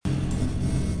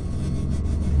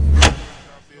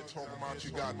Talking about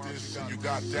you got this and you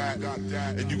got that,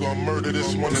 and you gonna murder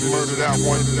this one and murder that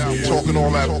one. Talking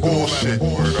all that bullshit.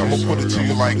 I'm gonna put it to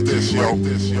you like this, yo.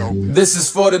 This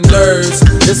is for the nerds,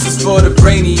 this is for the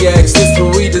brainiacs, this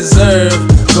what we deserve.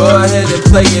 Go ahead and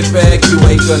play it back, you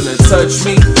ain't gonna touch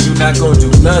me, you not gonna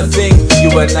do nothing,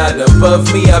 you are not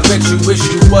above me. I bet you wish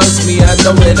you was me, I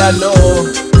know it, I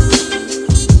know.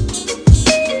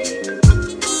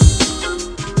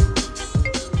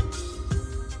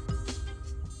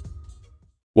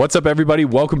 What's up, everybody?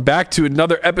 Welcome back to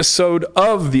another episode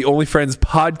of the Only Friends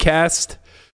podcast.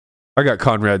 I got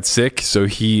Conrad sick, so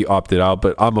he opted out,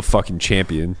 but I'm a fucking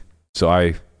champion, so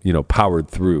I, powered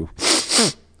through.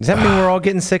 Does that mean we're all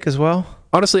getting sick as well?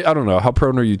 Honestly, I don't know. How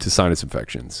prone are you to sinus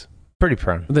infections? Pretty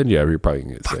prone. Then yeah, you're probably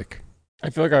gonna get sick. I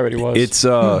feel like I already was. It's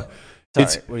Sorry,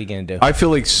 what are you gonna do? I feel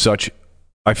like such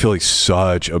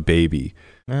a baby.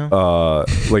 No.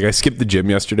 Like I skipped the gym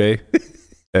yesterday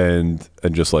and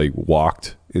just like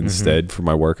walked instead for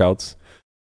my workouts.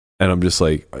 And I'm just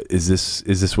like, is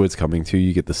this what it's coming to?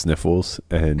 You get the sniffles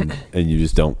and you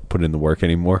just don't put in the work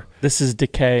anymore. This is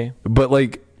decay. But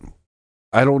like,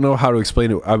 I don't know how to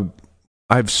explain it.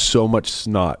 I have so much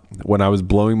snot. When I was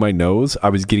blowing my nose, I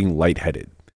was getting lightheaded.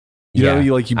 You know,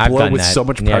 you blow with so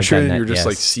much pressure and you're just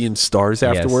like seeing stars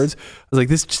afterwards. I was like,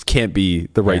 this just can't be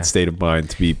the right state of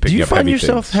mind to be picking up heavy things. Do you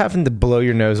find yourself having to blow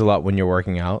your nose a lot when you're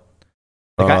working out?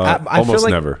 Like I almost feel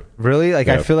like, never. Really? Like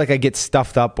Yeah. I feel like I get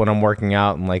stuffed up when I'm working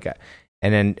out, and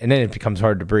then it becomes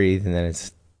hard to breathe, and then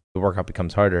the workout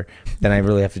becomes harder. Then I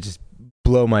really have to just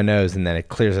blow my nose, and then it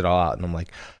clears it all out, and I'm like,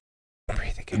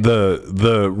 breathe again.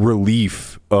 The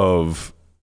relief of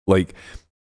like,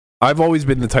 I've always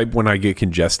been the type when I get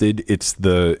congested, it's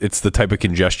the type of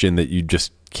congestion that you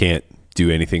just can't do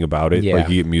anything about it. Yeah. Like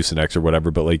you get Mucinex or whatever,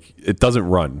 but like it doesn't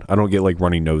run. I don't get like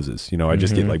runny noses. I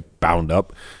just get like bound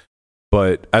up.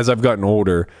 But as I've gotten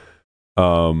older,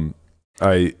 I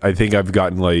think I've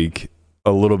gotten like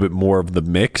a little bit more of the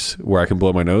mix where I can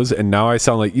blow my nose, and now I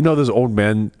sound like those old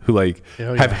men who like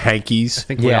have hankies. I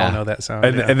think we all know that sound.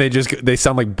 And they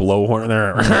sound like blowhorn.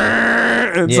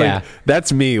 It's like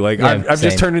that's me. Like I've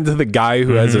just turned into the guy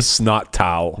who has a snot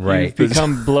towel. Right. You've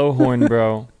become blowhorn,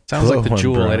 bro. Sounds like the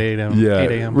jewel at 8 a.m. Yeah,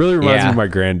 8 a.m. really reminds me of my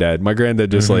granddad. My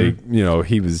granddad just like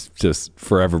he was just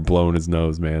forever blowing his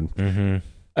nose, man.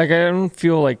 Like I don't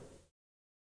feel like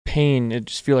pain. It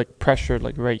just feel like pressure,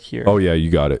 like right here. Oh yeah, you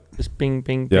got it. Just bing,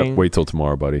 bing, Yep. bing. Wait till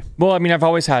tomorrow, buddy. Well, I mean, I've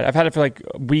had it for like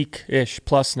a week-ish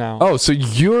plus now. Oh, so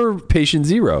you're patient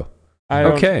zero.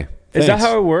 Okay. Is that Thanks.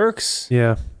 how it works?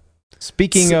 Yeah.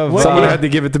 Speaking of, Someone had to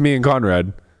give it to me and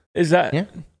Conrad. Is that? Yeah.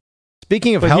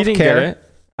 Speaking of But he didn't get healthcare, it.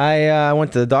 I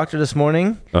went to the doctor this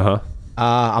morning.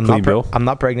 I'm Clean bill? I'm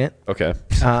not pregnant. Okay.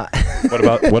 What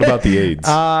about the AIDS?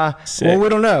 Well, we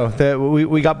don't know.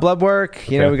 We got blood work.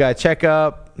 Okay. We got a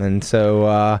checkup, and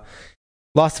so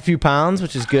lost a few pounds,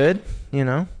 which is good.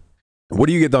 What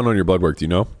do you get done on your blood work? Do you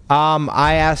know?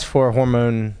 I asked for a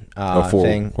hormone Full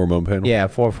thing. hormone panel. Yeah,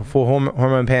 for full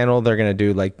hormone panel. They're gonna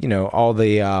do like all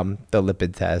the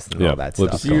lipid tests and all that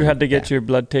stuff. You had to get your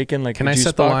blood taken. Like, Can I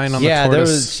set the line on the Yeah,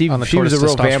 tortoise? she was a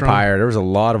real vampire. There was a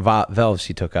lot of valves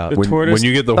she took out. When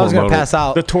you get the I was gonna hormonal, pass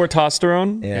out. the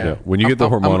tortosterone? yeah. When you get the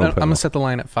hormonal I'm panel, gonna set the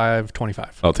line at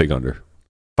 525. I'll take under.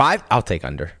 5? I'll take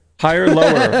under. Higher,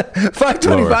 lower?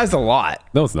 525 is a lot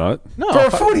No, it's not. No,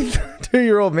 for a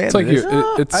 42-year-old man. It's like it is.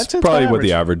 it's I'd say it's probably about what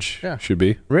the average. average should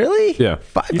be. Really? Yeah.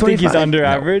 You think he's 525? under No.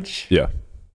 average? Yeah.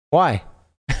 Why?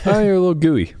 Oh, you're a little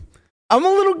gooey. I'm a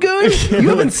little good. You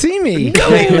haven't seen me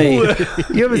lately.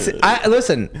 You haven't seen.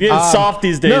 Listen. You're getting soft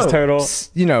these days, Turtle.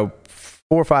 4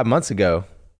 or 5 months ago,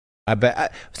 I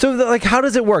bet. How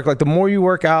does it work? Like the more you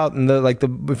work out, and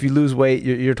if you lose weight,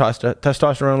 your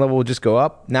testosterone level will just go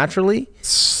up naturally.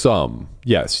 Some,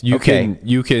 yes, you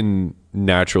can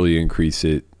naturally increase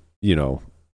it.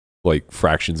 Like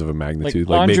fractions of a magnitude,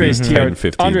 like maybe Andre's 10,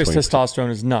 15, Andre's 20. testosterone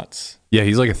is nuts. Yeah,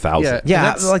 he's like 1,000.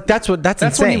 Yeah, that's That's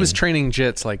insane. when he was training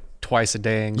jits like twice a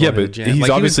day and Yeah, going to the but gym. he's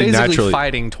Like, obviously he was basically naturally-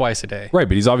 fighting twice a day. Right,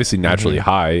 but he's obviously naturally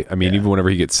high. I mean, Yeah. even whenever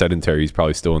he gets sedentary, he's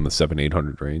probably still in the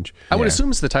 700-800 range. I would assume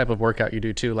it's the type of workout you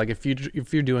do too. Like if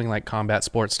you're doing like combat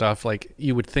sports stuff, like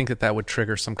you would think that would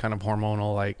trigger some kind of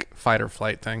hormonal like fight or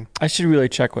flight thing. I should really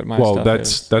check what my stuff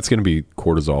is. That's going to be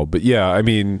cortisol. But yeah, I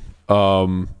mean,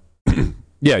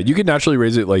 yeah, you can naturally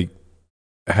raise it like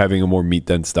having a more meat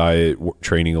dense diet,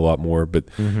 training a lot more. But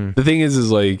the thing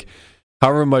is like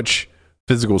however much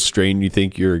physical strain you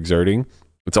think you're exerting,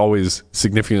 it's always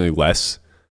significantly less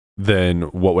than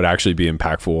what would actually be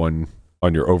impactful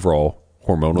on your overall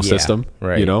hormonal system.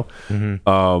 Right.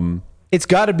 It's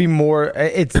got to be more.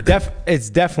 It's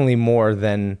definitely more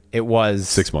than it was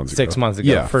 6 months ago. 6 months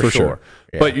ago, Yeah, for sure.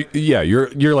 Yeah. But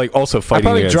you're like also I fighting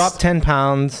probably against, dropped 10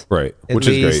 pounds, right, at which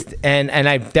least, is great. and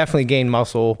I definitely gained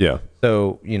muscle. Yeah,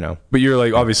 So but you're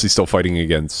like obviously still fighting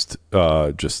against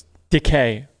just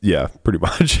Decay. yeah, pretty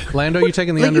much. Lando, you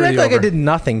taking the like, under you or act the like I over? did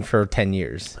nothing for 10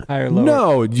 years. Higher, lower.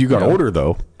 No, you got older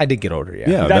though. I did get older. Yeah.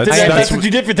 Yeah, That's what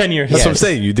you did for 10 years. That's what I'm Yes.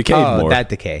 saying. You decayed Oh, more. that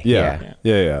decay. yeah.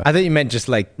 Yeah. I thought you meant just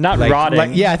like Not like, rotting.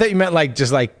 Like, yeah, I thought you meant like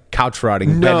just like couch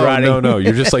rotting, bed No, rotting. no.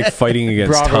 You're just like fighting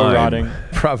against Bravo time. rotting.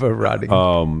 Bravo rotting.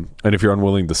 And if you're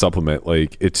unwilling to supplement,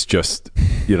 like it's just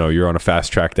you're on a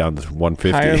fast track down to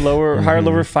 150. Higher, lower,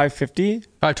 550.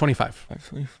 525.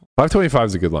 525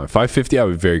 is a good line. 550, I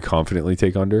would very confidently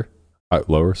take under.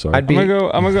 Lower, sorry. I'd be. I'm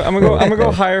gonna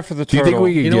go higher for the Do you turtle. think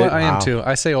we could You know get? what? I am Wow. too.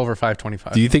 I say over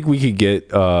 525. Do you think we could get?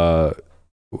 Fuck,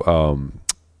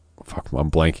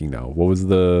 I'm blanking now. What was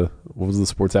the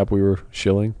sports app we were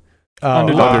shilling?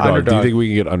 Underdog. Do you think we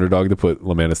can get Underdog to put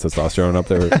Lamanna's testosterone up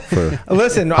there for?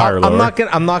 Listen, Higher or I'm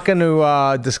lower? not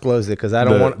gonna disclose it because I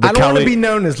don't The- want. the I don't want to Cali- be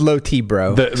known as low T,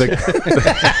 bro. The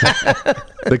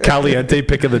Caliente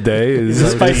pick of the day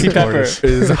is Spicy pepper.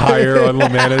 is higher on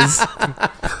Lamanna's.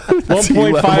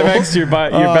 1.5x your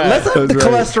bet. Let's hope the That's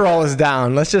right. cholesterol is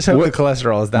down. Let's just hope the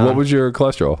cholesterol is down. What was your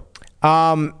cholesterol?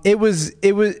 It was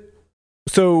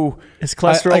so Is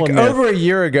cholesterol like a myth? over a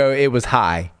year ago it was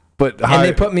high. But And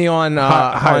they put me on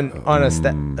high- on a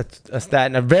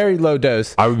statin, a very low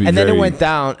dose. I would be and then very- it went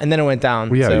down, and then it went down.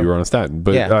 Well, yeah, so you were on a statin,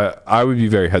 but Yeah. I would be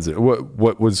very hesitant.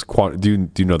 What was do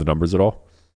you know the numbers at all?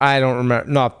 I don't remember,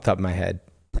 not off the top of my head.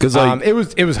 Because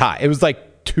It was high. It was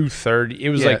like 230. It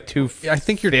was like 2. I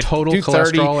think your total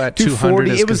 230, cholesterol at 200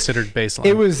 240. is It was- considered baseline.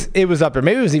 It was up there.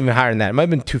 Maybe it was even higher than that. It might have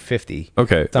been 250.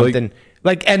 okay, Something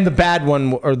like and the bad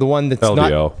one or the one that's LDL.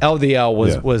 not LDL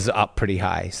was Yeah. was up pretty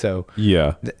high. So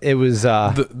yeah. it was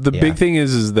The yeah. big thing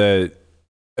is that,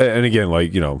 and again,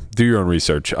 like do your own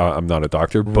research. I'm not a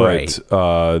doctor, but Right.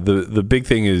 the big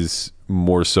thing is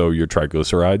more so your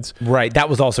triglycerides. right. That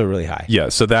was also really high. Yeah,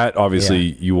 so that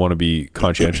obviously you want to be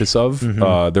conscientious of.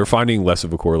 They're finding less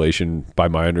of a correlation, by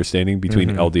my understanding, between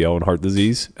LDL and heart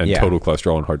disease and Yeah. total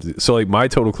cholesterol and heart disease. So like my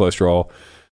total cholesterol,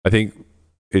 I think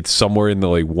it's somewhere in the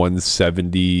like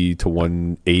 170 to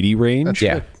 180 range.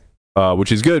 Yeah.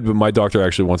 Which is good, but my doctor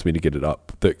actually wants me to get it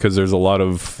up because there's a lot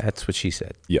of That's what she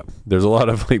said. there's a lot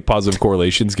of like positive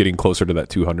correlations getting closer to that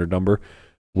 200 number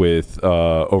with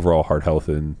overall heart health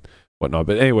and whatnot.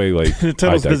 But anyway, like The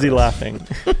turtle's I busy digress. laughing.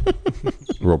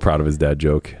 Real proud of his dad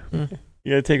joke. You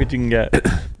gotta take what you can get.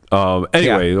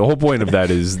 Anyway, the whole point of that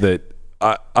is that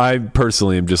I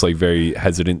personally am just like very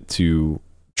hesitant to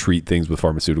treat things with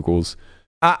pharmaceuticals.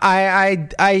 I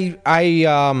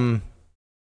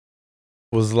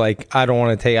was like, I don't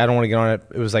want to get on it.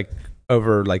 It was like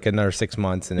over like another 6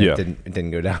 months and Yeah. it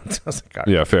didn't go down. So I was like, all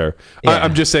right. Yeah, fair. Yeah.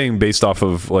 I'm just saying based off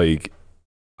of like,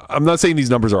 I'm not saying these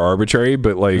numbers are arbitrary,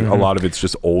 but like a lot of it's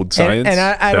just old science I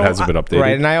that don't- hasn't been updated.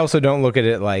 Right. And I also don't look at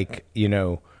it like,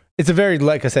 it's a very,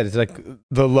 like I said, it's like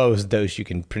the lowest dose you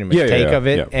can pretty much Yeah, yeah, take yeah, of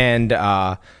it. yeah. And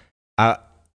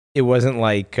it wasn't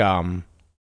like, oh,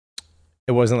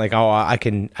 I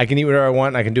can eat whatever I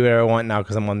want. I can do whatever I want now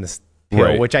because I'm on this pill,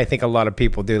 Right. which I think a lot of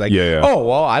people do. Like, Yeah, yeah. oh,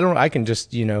 well, I can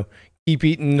just, keep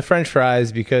eating the French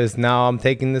fries because now I'm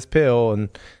taking this pill. And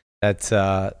that's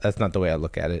not the way I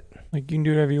look at it. Like you can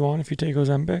do whatever you want if you take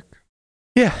Ozempic.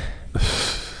 Yeah.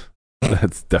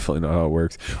 That's definitely not how it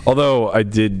works. Although I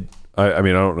mean, I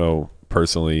don't know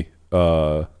personally.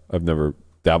 I've never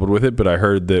dabbled with it, but I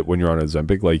heard that when you're on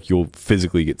Ozempic, like you'll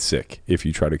physically get sick if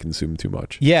you try to consume too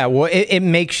much. Yeah. Well, it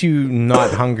makes you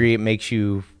not hungry. It makes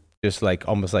you just like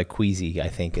almost like queasy, I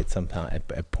think,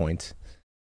 at points.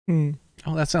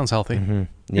 Oh, that sounds healthy. Yeah,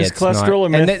 Is it's not- cholesterol a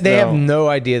myth, And they have though? no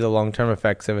idea the long term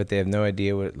effects of it. They have no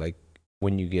idea what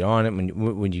when you get on it,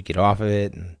 when you get off of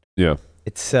it. And Yeah.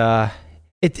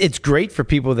 it's great for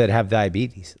people that have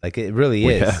diabetes. Like it really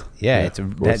Well, is. Yeah,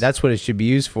 of course. that's what it should be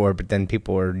used for. But then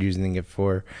people are using it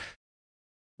for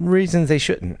reasons they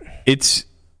shouldn't.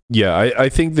 I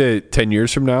think that 10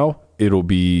 years from now, it'll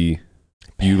be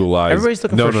utilized. Everybody's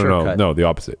looking for a shortcut. No, the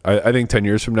opposite. I think 10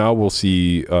 years from now, we'll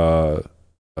see,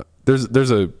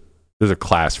 there's a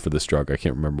class for this drug. I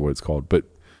can't remember what it's called, but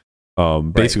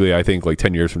basically I think like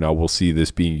 10 years from now, we'll see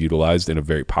this being utilized in a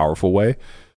very powerful way.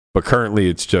 But currently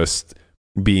it's just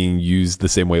being used the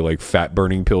same way like fat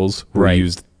burning pills were Right.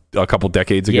 used a couple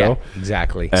decades ago. Yeah,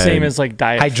 exactly. And- Same as like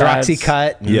diet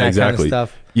Hydroxycut and Yeah, that exactly. kind of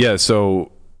stuff. Yeah,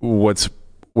 so what's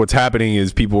happening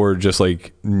is people are just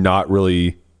like not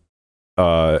really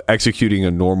executing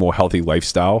a normal healthy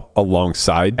lifestyle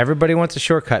alongside. Everybody wants a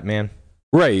shortcut, man.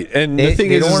 Right, and the thing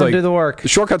they is, don't want like, to do the work. the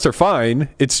shortcuts are fine.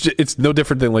 It's no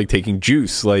different than like taking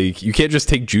juice. Like you can't just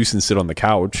take juice and sit on the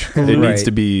couch. It needs Right.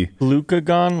 to be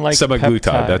Glucagon, like semaglutide.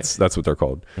 peptide. That's what they're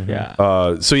called.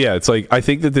 Yeah. So yeah, it's like I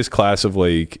think that this class of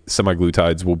like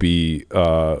semaglutides will be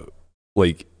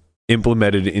like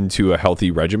implemented into a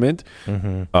healthy regimen,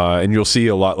 and you'll see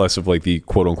a lot less of like the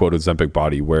quote unquote Ozempic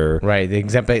body where Right,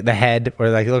 the head, where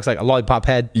like it looks like a lollipop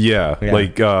head. yeah.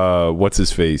 Like what's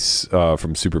his face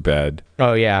from Superbad.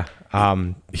 Oh yeah,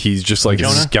 He's just like a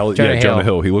Jonah? skeleton. Yeah, Jonah Jonah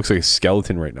Hill. Hill. He looks like a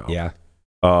skeleton right now. yeah.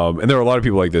 And there are a lot of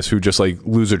people like this who just like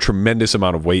lose a tremendous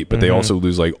amount of weight, but they also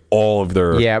lose like all of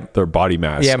their body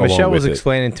mass. Yeah, along Michelle was with it.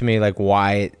 explaining to me like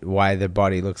why the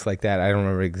body looks like that. I don't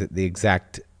remember the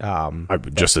exact. I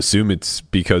would just assume it's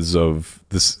because of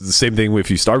this. The same thing if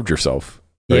you starved yourself.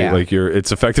 Right? Yeah. Like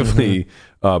it's effectively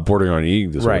bordering on eating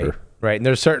disorder. Right. And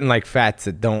there's certain like fats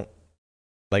that don't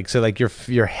like, so like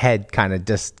your head kind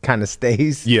of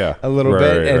stays Yeah, a little right,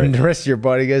 bit, right, and right. the rest of your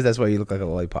body goes. That's why you look like a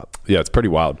lollipop. Yeah, it's pretty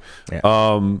wild. Yeah.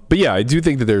 But yeah, I do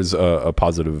think that there's a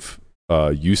positive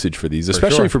usage for these,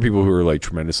 especially sure. for people who are like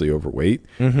tremendously overweight.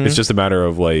 Mm-hmm. It's just a matter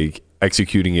of like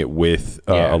executing it with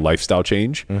a lifestyle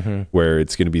change where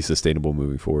it's going to be sustainable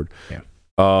moving forward.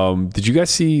 Yeah. Did you guys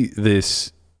see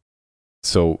this?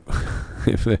 So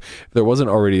if there wasn't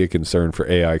already a concern for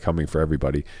AI coming for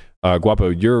everybody, Guapo,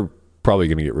 you're probably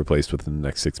going to get replaced within the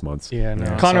next 6 months. Yeah,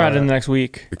 no. Conrad in the next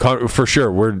week. For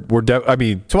sure. I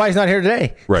mean, That's why he's not here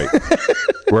today. right.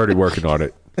 We're already working on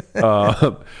it.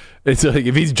 It's like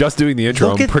if he's just doing the intro,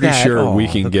 Look I'm at pretty that. sure Oh, we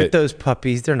can look get. at those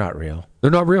puppies. They're not real. They're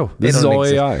not real. They This is don't all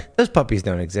exist. AI. Those puppies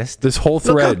don't exist. This whole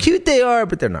Look how thread. cute they are,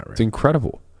 but they're not real. It's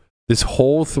incredible. This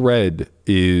whole thread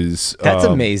is That's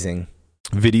amazing.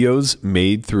 videos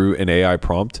made through an AI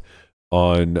prompt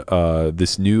on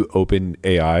this new open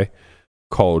AI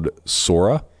called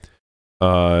Sora.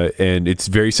 And it's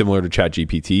very similar to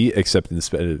ChatGPT, except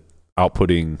instead of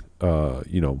outputting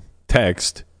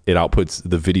text, it outputs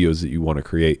the videos that you want to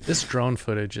create. This drone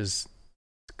footage is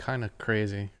kind of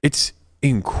crazy. It's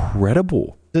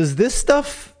incredible. Does this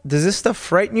stuff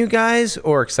frighten you guys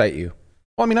or excite you?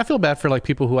 Well, I mean, I feel bad for like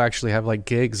people who actually have like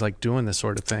gigs like doing this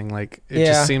sort of thing. Like it Yeah.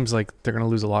 just seems like they're gonna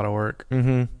lose a lot of work.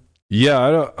 Mm-hmm. Yeah,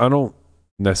 I don't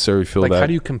necessarily feel Like that. how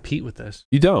do you compete with this?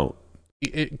 You don't.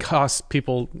 It costs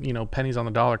people, pennies on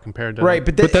the dollar compared to Right,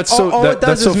 like, but that's so- all it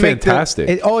that's does so is make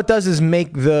fantastic. all it does is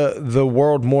make the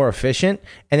world more efficient,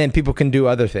 and then people can do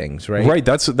other things, right? Right.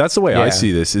 That's the way I Yeah.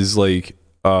 see this. Is like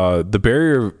the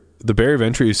barrier of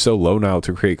entry is so low now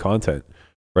to create content,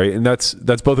 right? And that's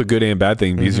both a good and bad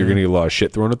thing because you're gonna get a lot of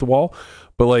shit thrown at the wall.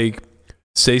 But like,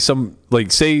 say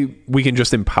we can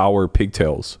just empower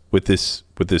pigtails with this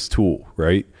tool,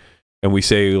 right? And we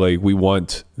say like we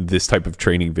want this type of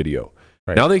training video.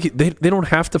 Right. Now they don't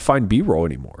have to find B-roll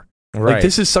anymore. Right. Like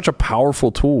this is such a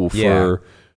powerful tool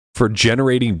for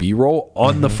generating B-roll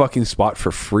on the fucking spot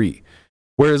for free.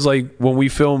 Whereas like when we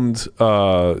filmed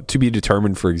To Be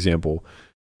Determined, for example,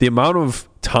 the amount of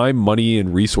time, money,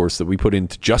 and resource that we put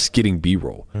into just getting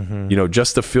B-roll,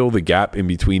 just to fill the gap in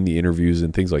between the interviews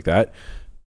and things like that,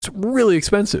 it's really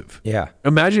expensive. Yeah.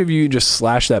 Imagine if you could just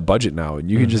slash that budget now and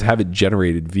you could just have it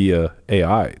generated via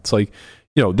AI. It's like,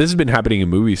 this has been happening in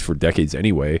movies for decades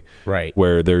anyway, Right.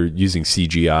 where they're using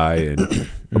CGI and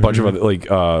a bunch of other, like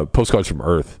Postcards from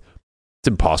Earth. It's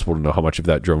impossible to know how much of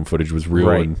that drone footage was real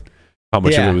Right. and how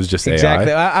much of it was just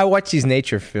exactly. AI. I watch these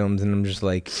nature films and I'm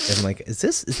like, is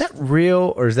that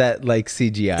real or is that like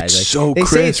CGI? It's like, so they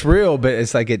say it's crisp. real, but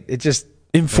it's like it just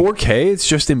In 4K, it's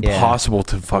just impossible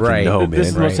to fucking Right. know, This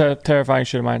is man. the most terrifying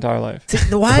shit of my entire life.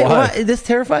 why this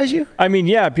terrifies you? I mean,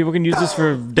 yeah, people can use this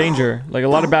for danger, like a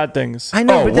lot of bad things. I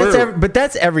know, Oh, but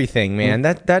that's everything, man.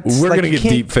 That's We're like, gonna you get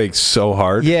can't- deep fakes so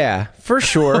hard. Yeah, for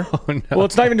sure. Well,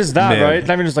 it's not even just that, Man. right? It's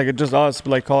not even just like just us, but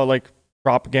like call it like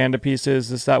propaganda pieces,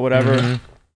 this, that, whatever.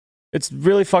 It's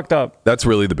really fucked up. That's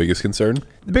really the biggest concern.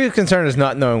 The biggest concern is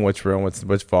not knowing what's real and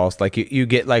what's false. Like you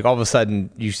get like all of a sudden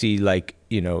you see like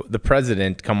the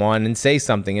president come on and say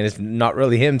something and it's not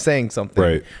really him saying something,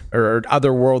 Right. Or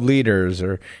other world leaders,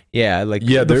 or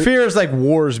the there- fear is like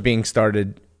wars being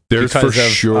started. There's for because of,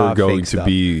 sure going fake to stuff.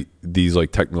 be these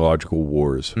like technological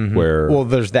wars where Well,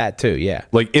 there's that too. Yeah.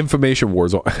 like information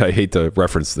wars. I hate to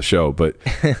reference the show, but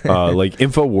like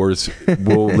info wars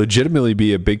will legitimately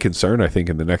be a big concern, I think,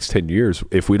 in the next 10 years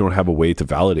if we don't have a way to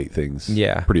validate things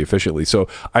pretty efficiently. So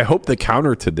I hope the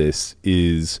counter to this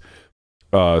is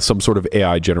some sort of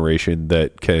AI generation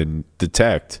that can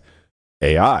detect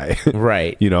AI,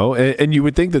 Right. and you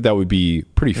would think that would be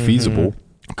pretty feasible.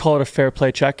 Call it a fair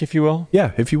play check, if you will.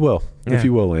 Yeah, if you will. Yeah. If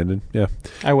you will, Landon. Yeah.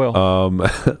 I will.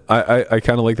 I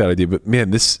kind of like that idea, but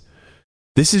man, this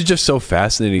this is just so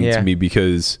fascinating to me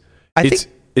because it's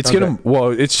just gonna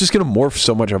morph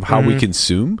so much of how we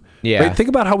consume. Yeah. Right? Think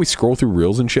about how we scroll through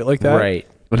reels and shit like that. Right.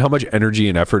 And how much energy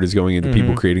and effort is going into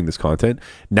people creating this content.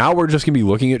 Now we're just gonna be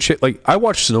looking at shit. Like I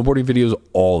watch snowboarding videos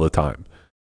all the time.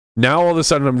 Now all of a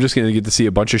sudden I'm just gonna get to see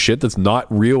a bunch of shit that's not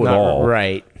real at all.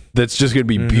 Right. That's just gonna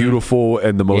be beautiful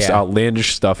and the most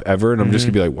outlandish stuff ever. And I'm just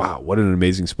gonna be like, wow, what an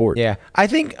amazing sport. Yeah. I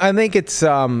think it's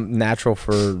natural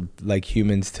for like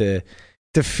humans to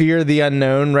fear the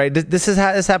unknown, right? This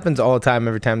happens all the time.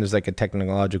 Every time there's like a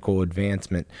technological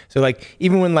advancement. So like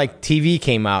even when like TV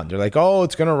came out, they're like, oh,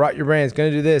 it's gonna rot your brain. It's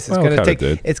gonna do this.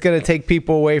 It's gonna take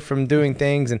people away from doing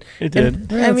things. And it did.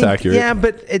 That's accurate. Yeah,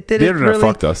 but it didn't. The internet really,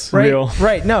 fucked us. Right. Real.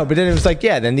 Right. No, but then it was like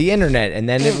then the internet, and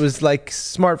then it was like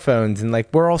smartphones, and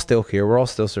like we're all still here. We're all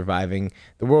still surviving.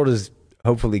 The world is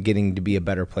hopefully getting to be a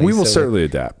better place. We will certainly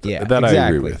adapt. Yeah, that exactly. I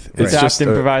agree with. Right. It's Adapt, just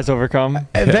improvise, overcome.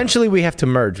 Eventually, we have to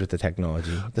merge with the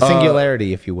technology, the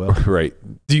singularity, if you will. right.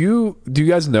 Do you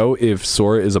guys know if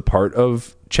Sora is a part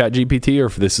of ChatGPT or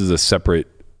if this is a separate,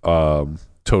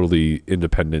 totally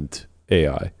independent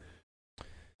AI?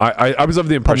 I was of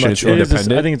the impression it's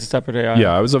independent. I think it's a separate AI.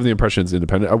 Yeah, I was of the impression it's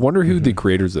independent. I wonder who the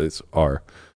creators of this are.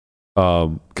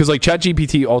 Because like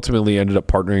ChatGPT ultimately ended up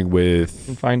partnering with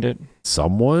Can find it.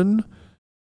 someone.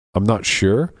 I'm not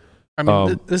sure. I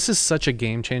mean, this is such a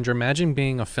game changer. Imagine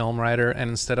being a film writer and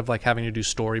instead of like having to do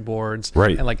storyboards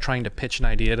and like trying to pitch an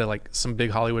idea to like some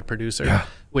big Hollywood producer,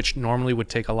 which normally would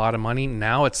take a lot of money.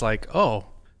 Now it's like, oh,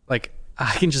 like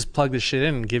I can just plug this shit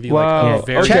in and give you like a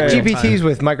very ChatGPT's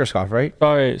with Microsoft, right?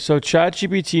 All right. So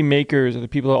ChatGPT makers are the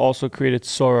people that also created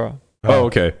Sora. Oh,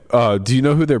 okay. Do you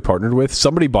know who they're partnered with?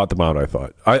 Somebody bought them out, I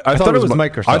thought. I thought it was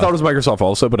Microsoft. I thought it was Microsoft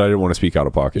also, but I didn't want to speak out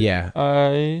of pocket. Yeah.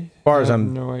 As far as I have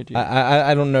I'm, no idea.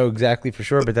 I don't know exactly for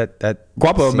sure, but that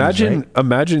Guapo, seems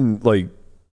imagine like,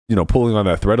 pulling on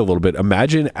that thread a little bit.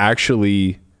 Imagine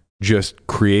actually just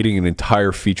creating an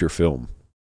entire feature film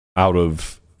out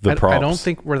of the prompts. I don't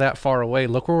think we're that far away.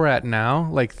 Look where we're at now.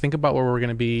 Like think about where we're going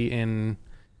to be in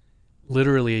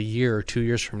literally a year or 2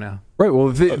 years from now. Right.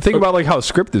 Well, think about like how a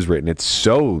script is written. It's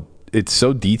so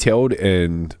detailed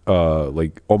and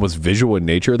like almost visual in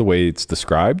nature, the way it's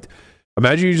described.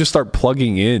 Imagine you just start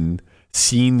plugging in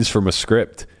scenes from a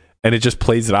script and it just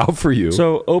plays it out for you.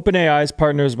 So OpenAI's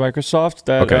partner is Microsoft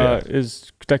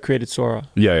that created Sora.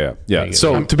 Yeah.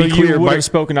 So to be But clear, you would have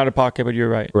spoken out of pocket, but you're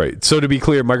right. Right. So to be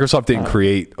clear, Microsoft didn't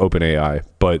create OpenAI,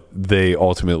 but they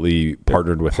ultimately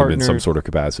partnered with them in some sort of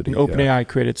capacity. And OpenAI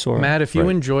created Sora. Matt, if you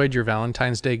enjoyed your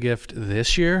Valentine's Day gift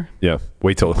this year,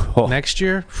 wait till next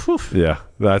year, yeah,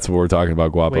 that's what we're talking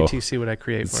about, Guapo. wait till you see what I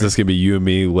create It's for just gonna be you and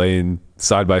me laying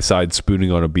side by side,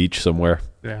 spooning on a beach somewhere.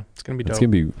 you. Yeah, it's gonna be dope. It's gonna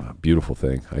be a beautiful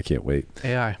thing. I can't wait.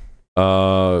 AI.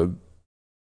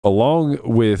 Along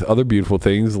with other beautiful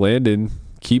things, Landon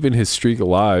keeping his streak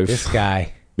alive. This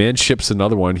guy. Man ships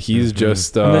another one. He's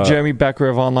just I'm the Jeremy Becker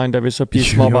of online WSOP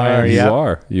small buyer.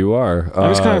 You are. I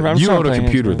was you own a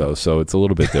computer though, so it's a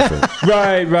little bit different.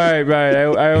 Right.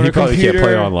 I own You a probably computer. can't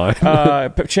play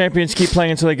online. Champions keep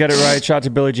playing until they get it right. Shout out to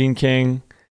Billie Jean King.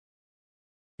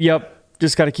 Yep.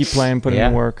 Just got to keep playing, putting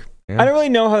in work. Yeah. I don't really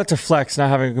know how that's a flex not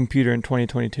having a computer in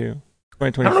 2022.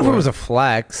 2024. I don't know if it was a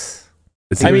flex.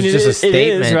 I mean, it was just a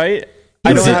statement. It is, right?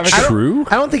 Is it true?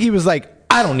 I don't think he was like,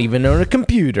 I don't even own a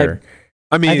computer.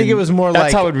 I mean, I think it was more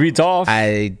That's like, how it reads off.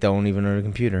 I don't even own a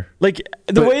computer. Like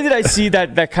the way that I see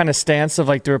that kind of stance of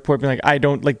like the report being like, I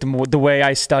don't like the way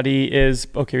I study is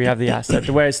okay. We have the asset.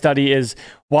 The way I study is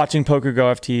watching Poker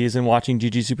Go FTs and watching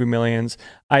GG Super Millions.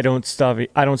 I don't study.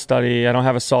 I don't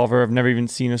have a solver. I've never even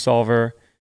seen a solver.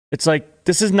 It's like,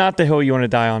 this is not the hill you want to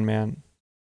die on, man.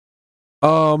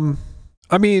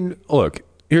 I mean, look,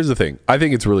 here's the thing. I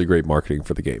think it's really great marketing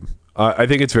for the game. I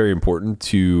think it's very important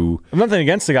to. I'm nothing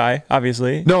against the guy,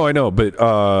 obviously. No, I know, but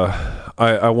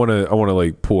I want to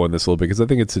like pull on this a little bit because I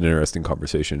think it's an interesting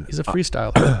conversation. He's a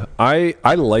freestyler. I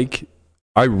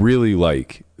really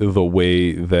like the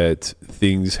way that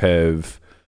things have,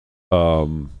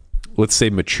 let's say,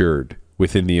 matured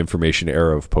within the information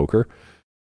era of poker.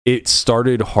 It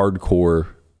started hardcore.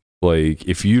 Like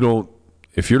if you're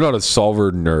not a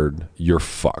solver nerd, you're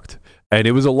fucked. And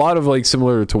it was a lot of like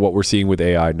similar to what we're seeing with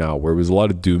AI now, where it was a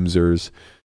lot of doomsers.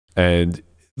 And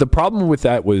the problem with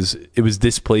that was it was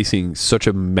displacing such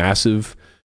a massive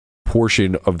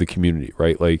portion of the community,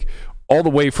 right? Like all the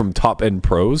way from top end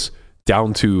pros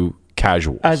down to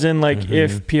casuals. As in, like,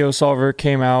 if PO Solver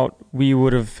came out, we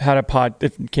would have had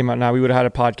if it came out now, we would have had a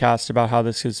podcast about how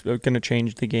this is going to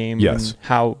change the game. Yes. And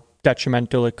how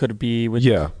detrimental it could be with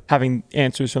having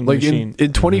answers from the like machine.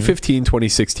 in 2015,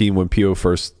 2016, when PO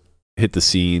first hit the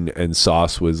scene, and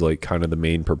Sauce was like kind of the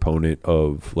main proponent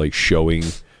of like showing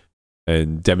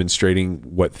and demonstrating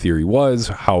what theory was,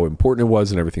 how important it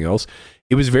was, and everything else.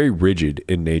 It was very rigid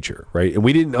in nature, right? And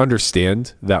we didn't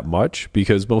understand that much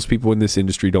because most people in this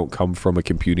industry don't come from a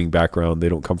computing background. They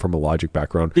don't come from a logic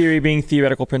background. Theory being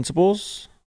theoretical principles?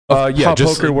 Yeah,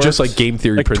 just like game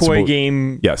theory like principles. Toy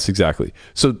game. Yes, exactly.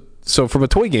 So from a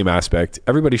toy game aspect,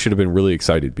 everybody should have been really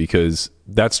excited because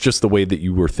that's just the way that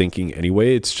you were thinking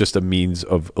anyway. It's just a means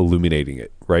of illuminating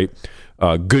it, right?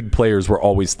 Good players were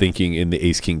always thinking in the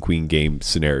Ace, King, Queen game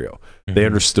scenario. Mm-hmm. They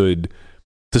understood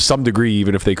to some degree,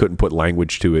 even if they couldn't put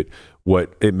language to it,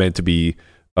 what it meant to be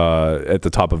at the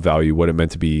top of value, what it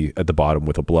meant to be at the bottom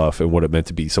with a bluff, and what it meant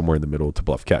to be somewhere in the middle to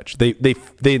bluff catch. They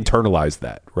internalized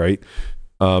that, right?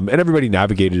 And everybody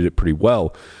navigated it pretty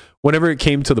well. Whenever it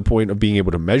came to the point of being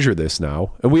able to measure this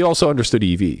now, and we also understood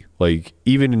EV, like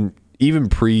even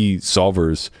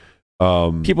pre-solvers.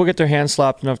 People get their hands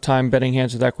slapped enough time betting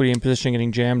hands with equity and position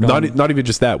getting jammed on. Not even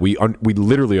just that. We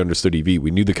literally understood EV.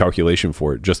 We knew the calculation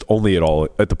for it, just only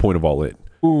at the point of all in.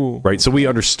 Ooh. Right? So we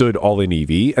understood all in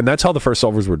EV, and that's how the first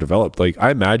solvers were developed. Like I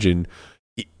imagine,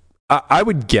 I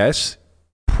would guess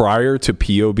prior to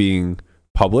PO being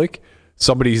public,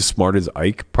 somebody as smart as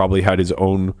Ike probably had his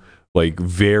own like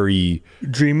very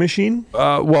Dream Machine.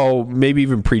 Well, maybe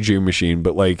even pre-Dream Machine,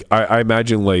 but like I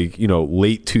imagine like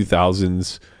late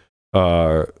 2000s.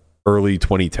 Early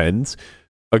 2010s,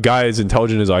 a guy as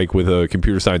intelligent as Ike with a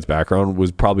computer science background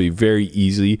was probably very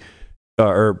easy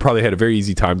or probably had a very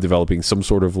easy time developing some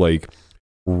sort of like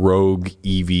rogue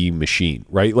EV machine,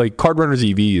 right? Like Card Runners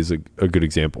EV is a good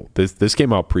example. This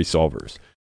came out pre-solvers.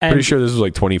 And pretty sure this was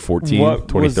like 2014,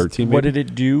 2013 maybe. What did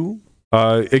it do?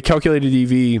 It calculated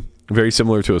EV very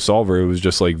similar to a solver. It was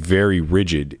just like very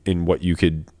rigid in what you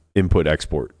could input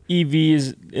export. EV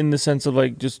is in the sense of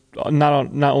like just not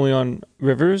only on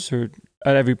rivers or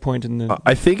at every point in the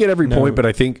I think at every point, but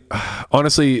I think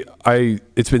honestly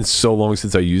it's been so long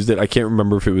since I used it, I can't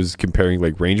remember if it was comparing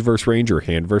like range versus range or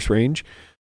hand versus range,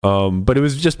 but it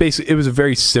was just basically, it was a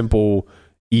very simple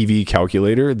EV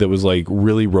calculator that was like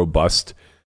really robust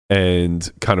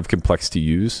and kind of complex to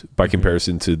use by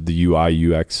comparison to the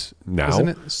UI UX now. Isn't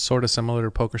it sort of similar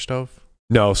to Poker Stove?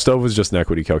 No, Stove was just an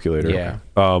equity calculator. Yeah.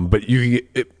 But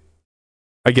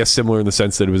I guess similar in the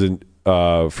sense that it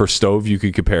was for Stove, you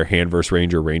could compare hand versus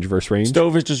range or range versus range.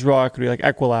 Stove is just raw equity, like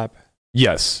Equilab.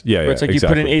 Yes. Yeah. Where it's like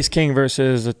exactly. You put an Ace King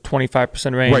versus a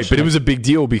 25% range. Right, but it was a big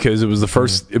deal because it was the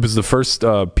first. It was the first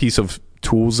piece of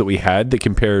tools that we had that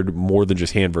compared more than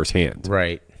just hand versus hand.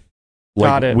 Right. Like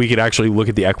Got it. we could actually look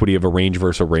at the equity of a range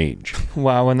versus a range.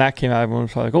 Wow, when that came out, everyone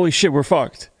was probably like, "Holy shit, we're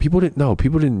fucked." People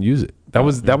didn't use it. That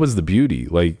was the beauty.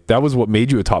 Like that was what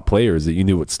made you a top player, is that you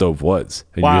knew what Stove was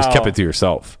and you just kept it to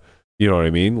yourself. You know what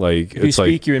I mean? Like if you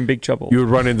speak, you're in big trouble. You would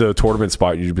run into a tournament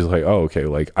spot and you'd be like, oh, okay,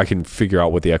 like I can figure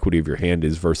out what the equity of your hand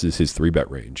is versus his 3-bet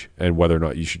range and whether or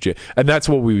not you should. And that's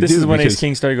what we would do. This is when Ace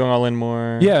King started going all in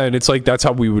more. Yeah, and it's like that's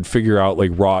how we would figure out like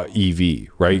raw EV,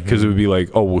 right? Because it would be like,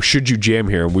 oh, well, should you jam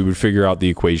here? And we would figure out the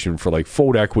equation for like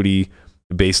fold equity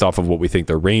based off of what we think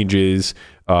their range is,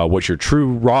 what your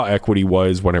true raw equity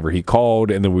was whenever he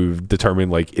called, and then we would determine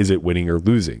like, is it winning or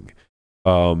losing?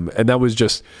 And that was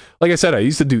just, like I said, I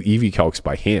used to do EV calcs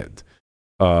by hand,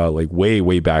 like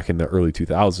way back in the early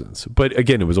 2000s. But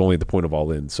again, it was only at the point of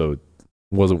all in, so it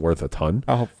wasn't worth a ton.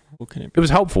 How helpful can it be? It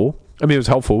was helpful. I mean, it was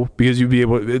helpful because you'd be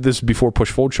able, this is before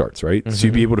push fold charts, right? So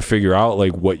you'd be able to figure out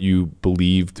like what you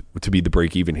believed to be the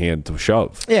break even hand to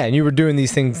shove. Yeah, and you were doing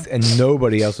these things and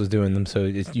nobody else was doing them, so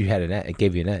you had it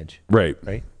gave you an edge. Right.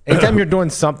 Anytime you're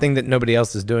doing something that nobody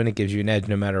else is doing, it gives you an edge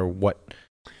no matter what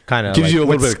kind of gives you a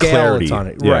little bit of clarity on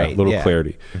it. Yeah, right, a little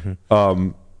clarity.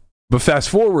 But fast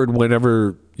forward,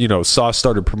 whenever Sauce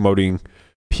started promoting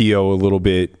PO a little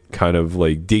bit, kind of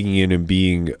like digging in and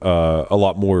being a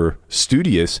lot more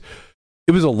studious,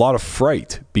 it was a lot of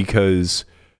fright because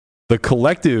the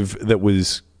collective that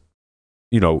was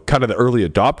kind of the early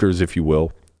adopters, if you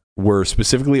will, were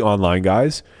specifically online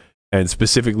guys and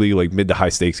specifically like mid to high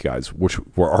stakes guys, which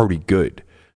were already good.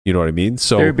 You know what I mean?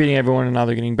 So they're beating everyone and now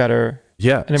they're getting better.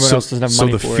 Yeah. And everyone else doesn't have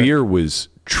money for it. So the fear was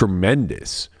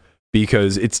tremendous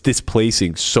because it's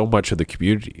displacing so much of the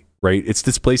community, right? It's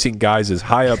displacing guys as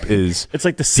high up as it's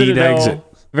like the Citadel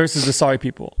versus the sorry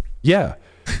people. Yeah.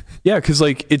 Yeah, because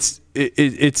like it's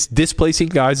displacing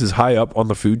guys as high up on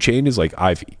the food chain as like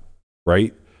Ivy,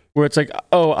 right? Where it's like,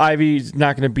 oh, Ivy's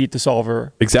not going to beat the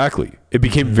solver. Exactly. It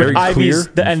became very Ivy's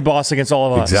clear. The end boss against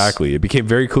all of us. Exactly. It became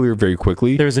very clear very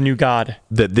quickly. There's a new god.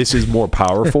 That this is more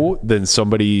powerful than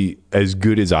somebody as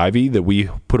good as Ivy that we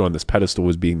put on this pedestal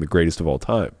as being the greatest of all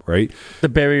time, right? The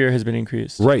barrier has been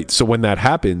increased. Right. So when that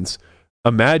happens,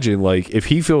 imagine like if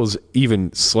he feels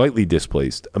even slightly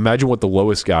displaced, imagine what the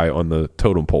lowest guy on the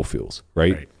totem pole feels,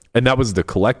 right? And that was the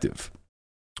collective.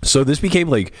 So this became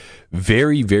like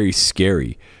very, very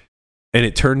scary. And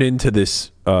it turned into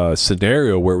this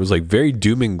scenario where it was like very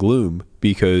doom and gloom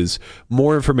because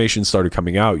more information started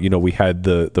coming out. You know, we had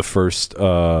the first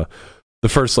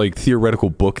like theoretical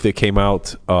book that came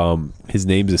out. His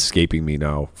name's escaping me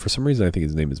now. For some reason, I think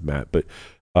his name is Matt, but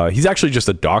he's actually just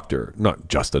a doctor, not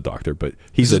just a doctor, but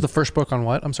he's the first book on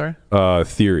what? I'm sorry.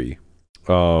 Theory.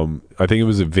 I think it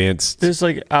was advanced. There's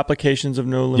like applications of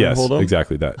no limit hold'em. Yes,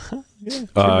 exactly that.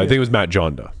 I think it was Matt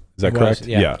Jonda. Is that correct?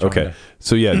 Yeah. Okay.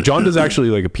 So yeah, Jonda's actually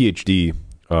like a PhD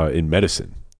in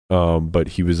medicine. But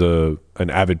he was an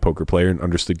avid poker player and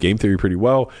understood game theory pretty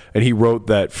well. And he wrote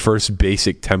that first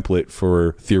basic template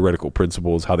for theoretical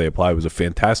principles, how they apply. It was a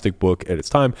fantastic book at its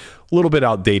time. A little bit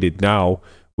outdated now.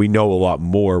 We know a lot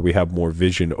more. We have more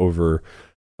vision over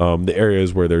the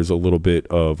areas where there's a little bit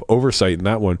of oversight in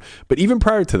that one. But even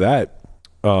prior to that,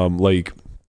 like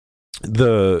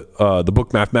the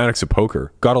book Mathematics of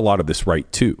Poker got a lot of this right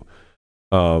too.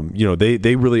 You know,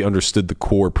 they really understood the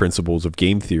core principles of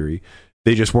game theory.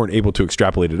 They just weren't able to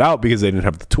extrapolate it out because they didn't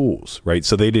have the tools, right?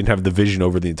 So they didn't have the vision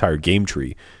over the entire game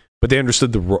tree, but they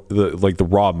understood the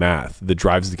raw math that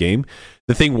drives the game.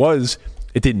 The thing was,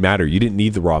 it didn't matter. You didn't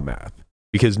need the raw math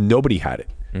because nobody had it.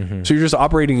 Mm-hmm. So you're just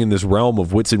operating in this realm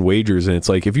of wits and wagers, and it's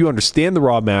like if you understand the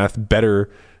raw math better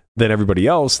than everybody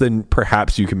else, then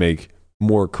perhaps you can make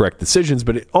more correct decisions.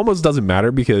 But it almost doesn't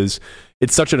matter because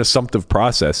it's such an assumptive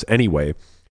process anyway,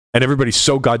 and everybody's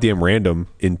so goddamn random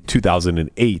in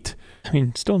 2008. I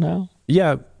mean, still now.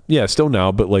 Yeah, still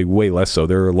now, but like way less so.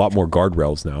 There are a lot more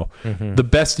guardrails now. Mm-hmm. The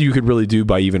best you could really do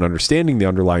by even understanding the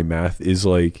underlying math is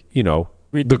like, you know,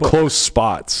 the close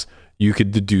spots. You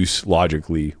could deduce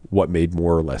logically what made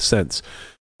more or less sense.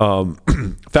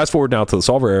 Fast forward now to the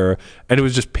solver era, and it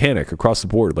was just panic across the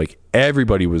board. Like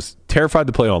everybody was terrified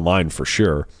to play online for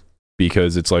sure,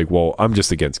 because it's like, well, I'm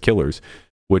just against killers,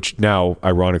 which now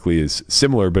ironically is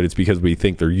similar, but it's because we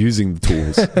think they're using the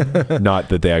tools, not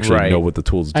that they actually know what the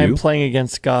tools do. I'm playing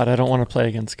against God. I don't want to play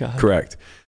against God. Correct.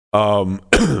 And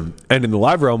in the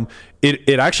live realm,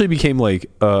 it actually became like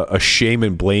a shame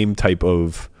and blame type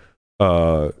of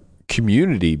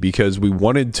community, because we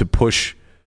wanted to push,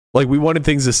 like we wanted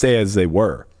things to stay as they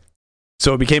were.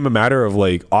 So it became a matter of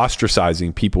like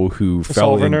ostracizing people who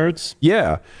fell in nerds.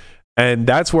 Yeah. And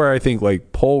that's where I think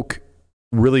like Polk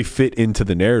really fit into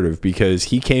the narrative, because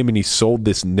he came and he sold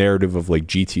this narrative of like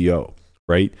GTO,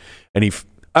 right? And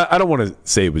I don't want to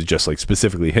say it was just like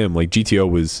specifically him. Like GTO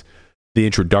was the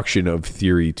introduction of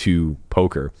theory to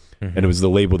poker, and it was the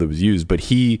label that was used. But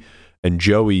he and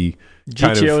Joey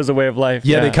GTO is a way of life.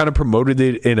 Yeah, they kind of promoted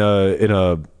it in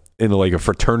a like a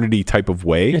fraternity type of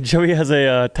way. Yeah, Joey has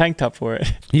a tank top for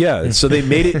it. Yeah, so they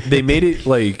made it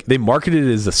like they marketed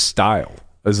it as a style,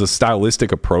 as a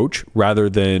stylistic approach rather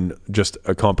than just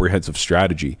a comprehensive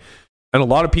strategy. And a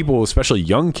lot of people, especially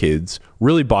young kids,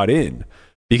 really bought in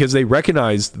because they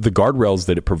recognized the guardrails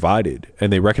that it provided,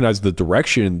 and they recognized the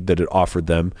direction that it offered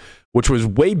them, which was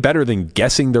way better than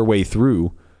guessing their way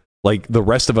through like the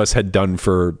rest of us had done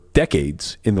for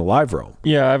decades in the live realm.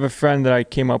 Yeah, I have a friend that I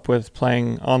came up with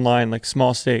playing online, like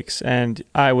small stakes, and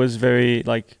I was very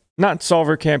like not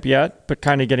solver camp yet, but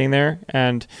kind of getting there.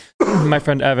 And my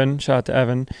friend Evan, shout out to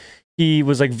Evan, he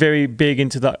was like very big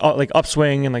into the like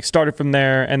upswing and like started from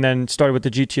there, and then started with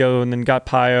the GTO and then got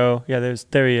Pio. Yeah,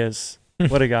 there he is.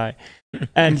 What a guy.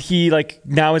 And he like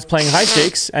now is playing high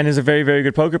stakes and is a very, very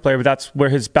good poker player, but that's where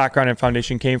his background and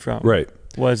foundation came from. Right.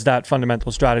 Was that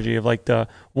fundamental strategy of like the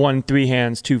 1 3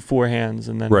 hands, 2 4 hands,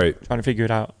 and then trying to figure it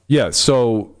out. Yeah.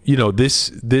 So, you know,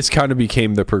 this kind of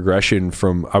became the progression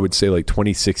from, I would say, like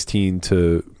 2016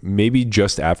 to maybe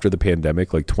just after the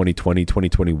pandemic, like 2020,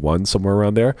 2021, somewhere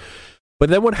around there. But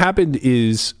then what happened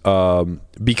is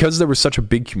because there was such a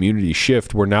big community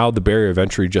shift where now the barrier of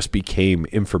entry just became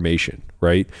information,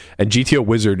 right? And GTO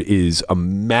Wizard is a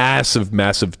massive,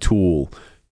 massive tool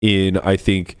in, I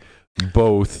think,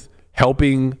 both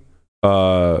helping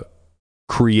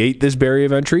create this barrier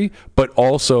of entry, but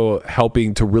also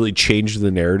helping to really change the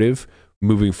narrative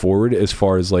moving forward as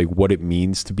far as like what it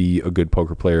means to be a good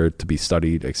poker player, to be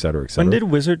studied, et cetera, et cetera. When did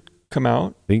Wizard come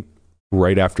out? I think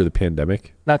right after the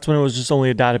pandemic. That's when it was just only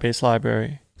a database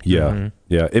library. Yeah.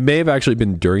 Yeah. It may have actually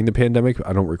been during the pandemic.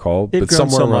 I don't recall, but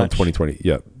somewhere around 2020.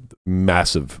 Yeah.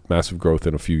 Massive, massive growth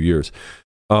in a few years.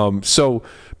 So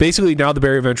basically now the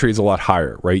barrier of entry is a lot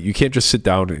higher, right? You can't just sit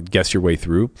down and guess your way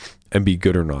through and be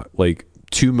good or not. Like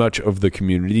too much of the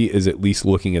community is at least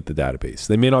looking at the database.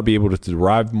 They may not be able to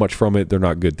derive much from it. They're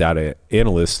not good data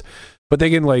analysts, but they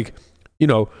can like, you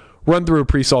know, run through a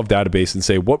pre-solved database and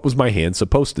say, what was my hand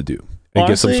supposed to do? And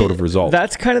Honestly, get some sort of result.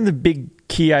 That's kind of the big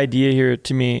key idea here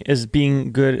to me, is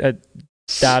being good at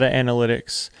data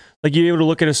analytics. Like, you're able to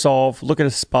look at a solve, look at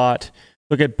a spot,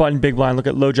 look at button big blind, look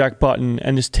at low jack button,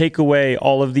 and just take away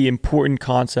all of the important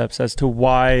concepts as to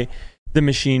why the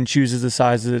machine chooses the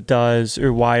size that it does,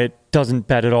 or why it doesn't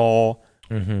bet at all.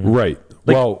 Right.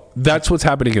 Like, well, that's what's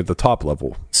happening at the top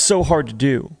level. So hard to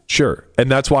do. Sure. And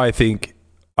that's why I think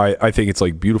it's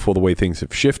like beautiful the way things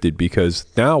have shifted, because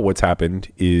now what's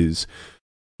happened is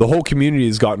the whole community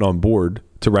has gotten on board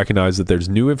to recognize that there's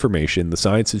new information, the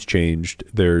science has changed,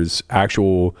 there's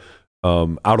actual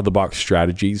out of the box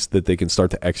strategies that they can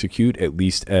start to execute, at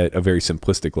least at a very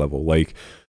simplistic level, like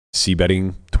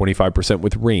c-betting 25%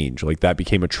 with range. Like, that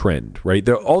became a trend, right?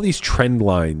 There are all these trend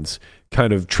lines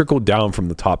kind of trickled down from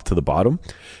the top to the bottom.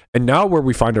 And now where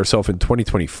we find ourselves in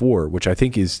 2024, which I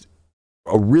think is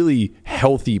a really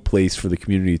healthy place for the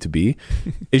community to be,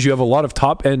 is you have a lot of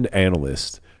top end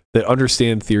analysts that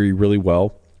understand theory really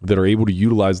well, that are able to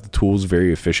utilize the tools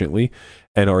very efficiently,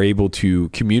 and are able to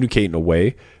communicate in a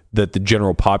way that the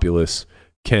general populace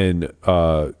can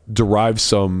derive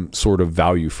some sort of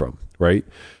value from, right?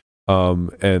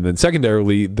 And then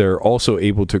secondarily, they're also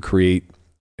able to create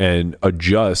and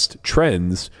adjust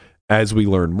trends as we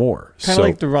learn more. Kind of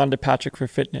like the Rhonda Patrick for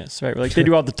fitness, right? Like, they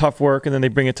do all the tough work and then they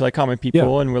bring it to like common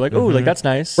people, and we're like, oh, like, that's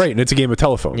nice. Right. And it's a game of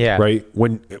telephone, right?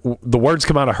 When the words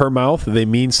come out of her mouth, they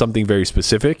mean something very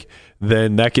specific.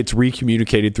 Then that gets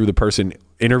recommunicated through the person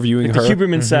interviewing like her. The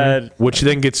Huberman said, which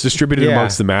then gets distributed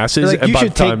amongst the masses. Like, you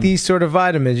should take these sort of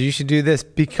vitamins. You should do this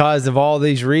because of all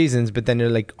these reasons. But then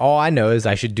you're like, all I know is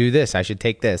I should do this. I should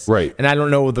take this. Right. And I don't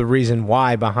know the reason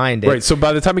why behind it. Right. So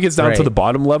by the time it gets down to the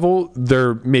bottom level,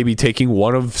 they're maybe taking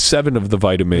 1 of 7 of the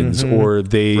vitamins, or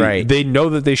they know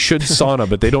that they should sauna,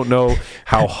 but they don't know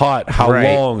how hot, how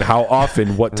long, how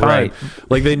often, what time.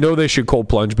 Like, they know they should cold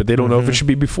plunge, but they don't know if it should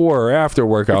be before or after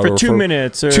workout, or for 2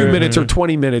 minutes, or 2 minutes or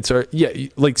 20 minutes, or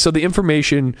like, so the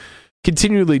information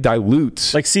continually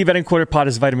dilutes. Like, C-betting quarter pot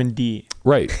is vitamin D.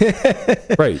 Right.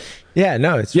 Right. Yeah,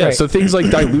 no, it's so things like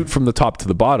dilute from the top to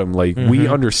the bottom. Like, we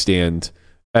understand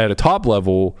at a top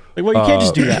level, like, well, you can't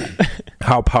just do that.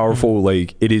 How powerful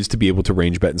like it is to be able to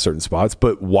range bet in certain spots,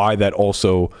 but why that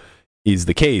also is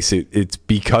the case. It's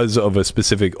because of a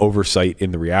specific oversight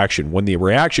in the reaction. When the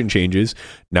reaction changes,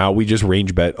 now we just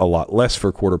range bet a lot less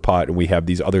for quarter pot, and we have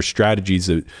these other strategies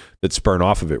that spurn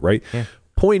off of it, right? Yeah.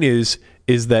 Point is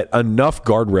that enough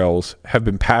guardrails have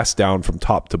been passed down from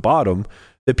top to bottom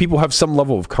that people have some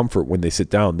level of comfort when they sit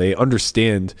down. They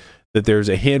understand that there's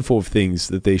a handful of things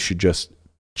that they should just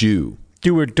do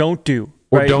or don't do.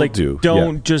 Or right? don't like, do.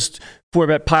 Don't just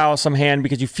 4-bet pile some hand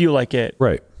because you feel like it.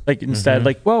 Right. Like, instead,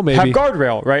 like, well, maybe have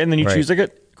guardrail, right? And then you choose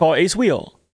call ace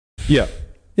wheel. Yeah.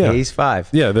 Ace 5.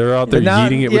 Yeah, they're out there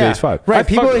eating it with ace 5. Right.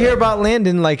 People hear about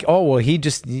Landon like, oh, well, he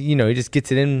just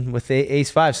gets it in with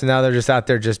ace 5. So now they're just out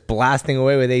there just blasting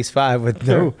away with ace 5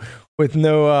 with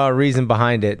no reason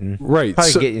behind it. And probably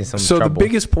get you some trouble. The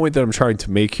biggest point that I'm trying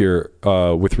to make here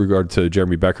with regard to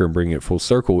Jeremy Becker and bringing it full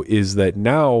circle is that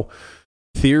now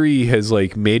theory has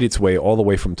like made its way all the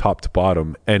way from top to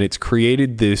bottom, and it's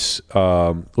created this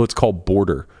let's call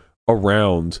border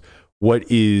around what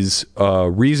is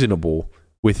reasonable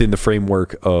within the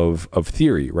framework of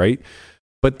theory, right?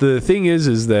 But the thing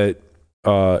is that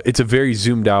it's a very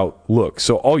zoomed out look.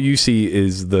 So all you see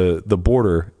is the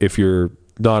border if you're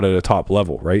not at a top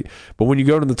level, right? But when you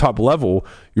go to the top level,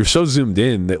 you're so zoomed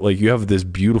in that like you have this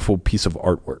beautiful piece of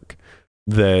artwork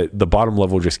that the bottom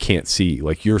level just can't see.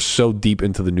 Like, you're so deep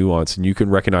into the nuance, and you can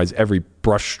recognize every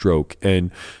brush stroke, and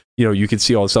you can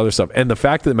see all this other stuff. And the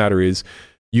fact of the matter is,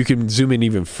 you can zoom in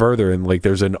even further, and like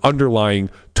there's an underlying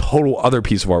total other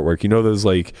piece of artwork. Those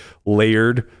like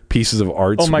layered pieces of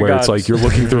arts where it's like you're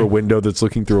looking through a window that's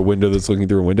looking through a window that's looking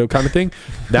through a window kind of thing.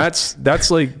 That's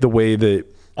like the way that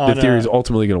the theory is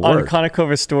ultimately going to work. On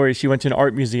Konakova's story, she went to an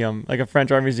art museum, like a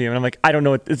French art museum, and I'm like, I don't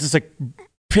know what it's just like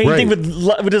painting with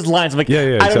his lines. I'm like,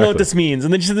 I don't know what this means.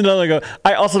 And then she said another, I go,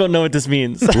 I also don't know what this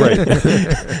means.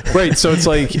 Right. Right. So it's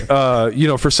like,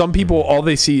 for some people, all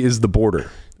they see is the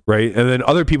border. Right. And then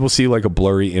other people see like a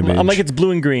blurry image. I'm like, it's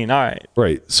blue and green. All right.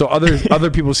 Right. So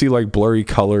other people see like blurry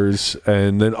colors,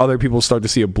 and then other people start to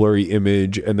see a blurry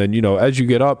image. And then, as you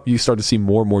get up, you start to see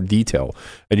more and more detail,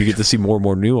 and you get to see more and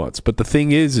more nuance. But the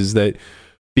thing is that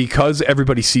because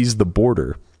everybody sees the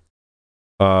border,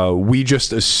 we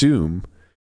just assume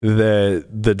that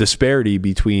the disparity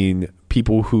between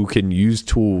people who can use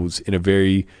tools in a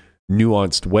very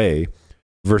nuanced way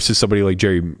versus somebody like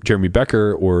Jeremy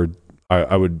Becker, or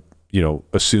I would,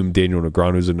 assume Daniel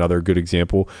Negreanu is another good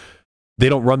example. They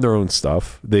don't run their own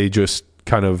stuff. They just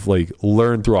kind of like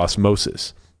learn through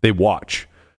osmosis. They watch,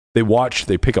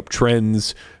 they pick up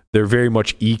trends. They're very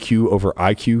much EQ over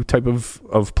IQ type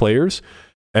of players.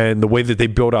 And the way that they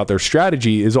build out their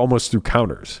strategy is almost through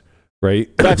counters, right?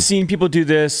 I've seen people do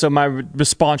this, so my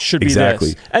response should be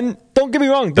Exactly. this. And don't get me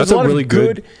wrong, there's That's a lot really of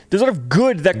good. There's a lot of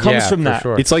good that comes from that.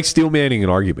 Sure. It's like steel manning an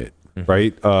argument,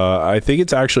 right? I think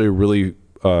it's actually a really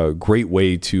great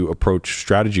way to approach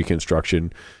strategy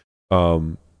construction,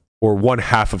 or one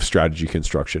half of strategy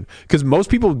construction. Because most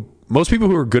people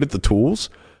who are good at the tools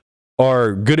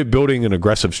are good at building an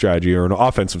aggressive strategy or an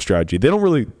offensive strategy. They don't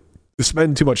really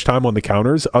spend too much time on the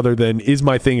counters other than, is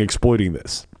my thing exploiting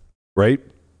this, right?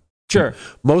 Sure.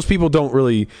 Most people don't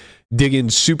really dig in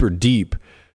super deep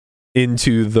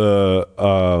into the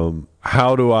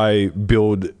how do I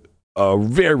build a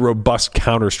very robust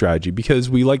counter strategy, because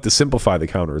we like to simplify the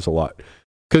counters a lot,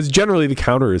 because generally the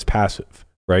counter is passive,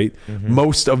 right?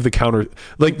 Most of the counter,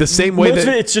 like the same way Most that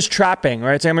of it, it's just trapping,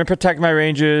 right? So I'm going to protect my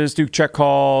ranges, do check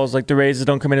calls, like the raises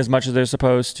don't come in as much as they're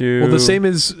supposed to. well, the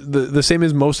same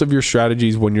as most of your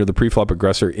strategies when you're the pre-flop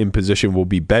aggressor in position will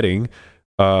be betting.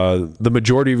 The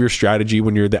majority of your strategy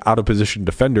when you're the out of position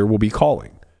defender will be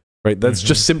calling, right? That's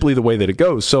just simply the way that it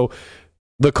goes. So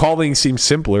the calling seems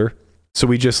simpler, so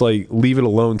we just like leave it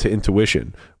alone to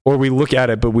intuition, or we look at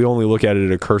it, but we only look at it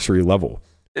at a cursory level.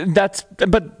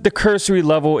 But the cursory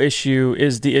level issue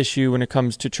is the issue when it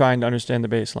comes to trying to understand the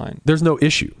baseline. There's no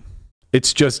issue.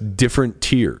 It's just different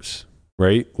tiers,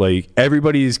 right? Like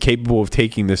everybody is capable of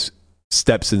taking this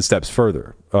steps and steps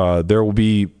further. There will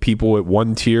be people at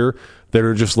one tier that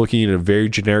are just looking at a very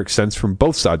generic sense from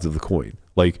both sides of the coin.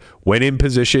 Like when in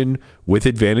position with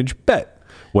advantage, bet.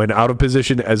 When out of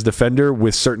position as defender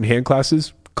with certain hand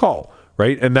classes, call.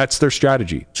 Right, and that's their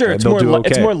strategy. Sure, it's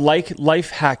more like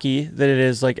life hacky than it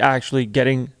is like actually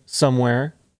getting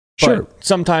somewhere. Sure. But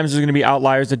sometimes there's going to be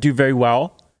outliers that do very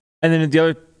well, and then in the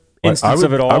other instance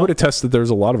of it all, I would attest that there's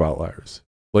a lot of outliers.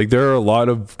 Like there are a lot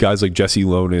of guys like Jesse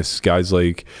Lonis, guys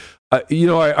like,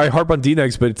 I harp on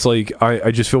D-Negs, but it's like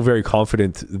I just feel very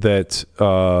confident that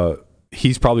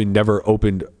he's probably never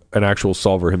opened an actual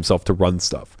solver himself to run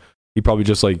stuff. He probably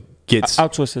just like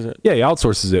outsources it. Yeah, he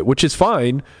outsources it, which is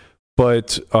fine.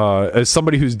 But as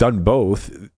somebody who's done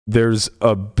both, there's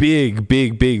a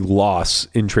big loss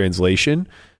in translation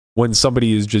when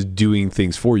somebody is just doing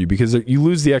things for you, because you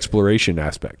lose the exploration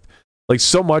aspect. Like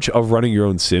so much of running your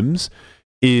own sims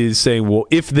is saying, well,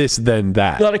 if this, then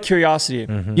that. A lot of curiosity.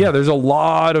 Yeah, there's a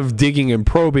lot of digging and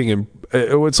probing, and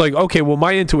it's like, okay, well,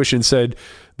 my intuition said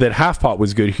that half pot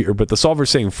was good here, but the solver's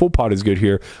saying full pot is good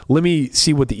here. Let me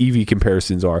see what the EV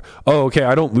comparisons are. Oh, okay,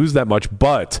 I don't lose that much,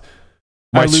 but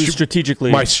I lose strategically.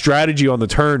 My strategy on the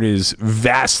turn is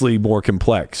vastly more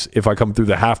complex if I come through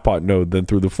the half pot node than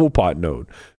through the full pot node,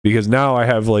 because now I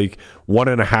have like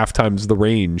 1.5 times the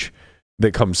range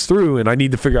that comes through, and I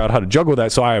need to figure out how to juggle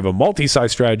that. So I have a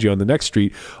multi-size strategy on the next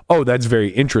street. Oh, that's very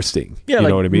interesting. Yeah, you like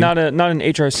know what I mean? Not an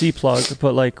HRC plug,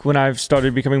 but like when I've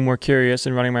started becoming more curious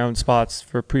and running my own spots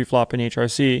for pre-flop and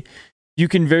HRC, you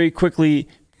can very quickly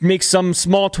make some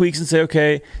small tweaks and say,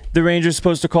 okay, the range is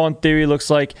supposed to call in theory looks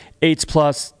like 8s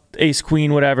plus, ace,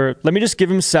 queen, whatever. Let me just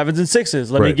give him 7s and 6s.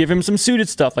 Let me give him some suited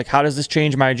stuff. Like, how does this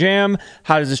change my jam?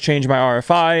 How does this change my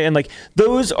RFI? And like,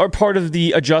 those are part of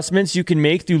the adjustments you can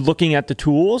make through looking at the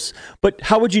tools. But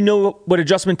how would you know what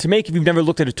adjustment to make if you've never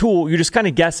looked at a tool? You're just kind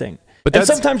of guessing. And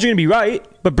sometimes you're going to be right,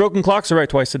 but broken clocks are right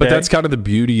twice a day. But that's kind of the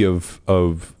beauty of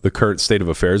the current state of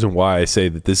affairs, and why I say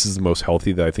that this is the most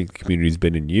healthy that I think the community's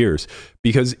been in years.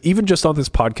 Because even just on this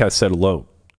podcast set alone,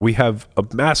 we have a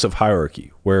massive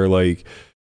hierarchy where like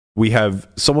we have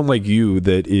someone like you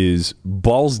that is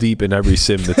balls deep in every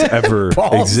sim that's ever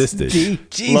existed.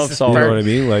 Love solver. You know what I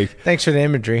mean? Like, thanks for the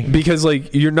imagery. Because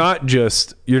like you're not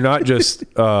just you're not just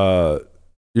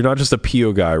a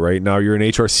PO guy, right? Now you're an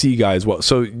HRC guy as well.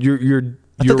 So you're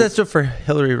I thought that's for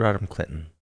Hillary Rodham Clinton.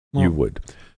 You would.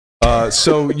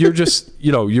 So you're just,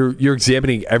 you're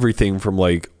examining everything from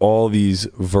like all these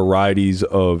varieties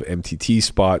of MTT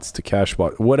spots to cash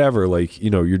spot, whatever. Like,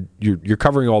 you're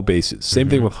covering all bases. Same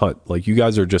thing with Hunt. Like you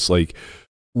guys are just like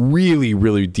really,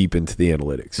 really deep into the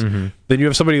analytics. Then you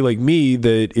have somebody like me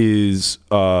that is,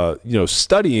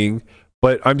 studying,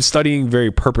 but I'm studying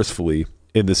very purposefully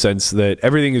in the sense that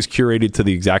everything is curated to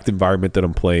the exact environment that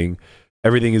I'm playing.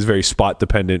 Everything is very spot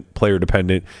dependent, player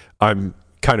dependent. I'm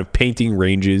kind of painting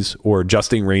ranges or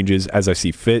adjusting ranges as I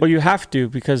see fit. Well, you have to,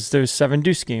 because there's 7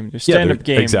 deuce game, there's stand-up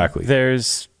game. Exactly.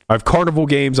 I have carnival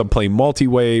games, I'm playing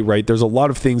multi-way, right? There's a lot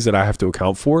of things that I have to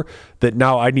account for that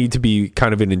now I need to be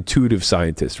kind of an intuitive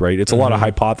scientist, right? It's a lot of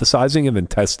hypothesizing and then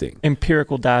testing.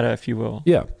 Empirical data, if you will.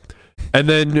 Yeah. And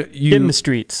then you in the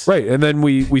streets, right? And then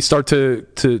we start to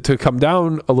come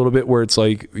down a little bit where it's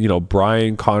like, you know,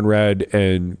 Brian, Conrad,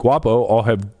 and Guapo all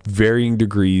have varying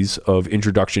degrees of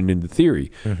introduction into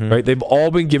theory, right? They've all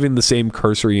been given the same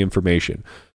cursory information.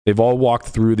 They've all walked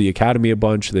through the academy a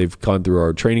bunch. They've gone through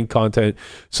our training content.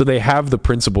 So they have the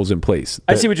principles in place.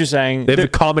 I see what you're saying. They have the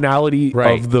commonality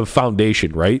of the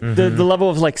foundation, right? The level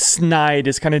of like snide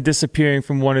is kind of disappearing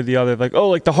from one or the other. Like, oh,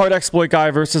 like the hard exploit guy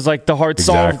versus like the hard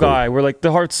solve guy. Where like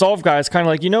the hard solve guy is kind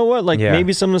of like, you know what? Like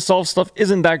maybe some of the solve stuff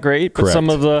isn't that great, but some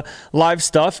of the live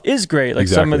stuff is great. Like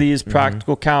some of these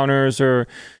practical counters or...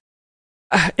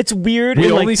 It's weird. We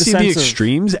in, only like, see the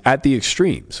extremes at the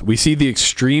extremes. We see the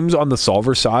extremes on the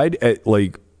solver side at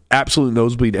like absolute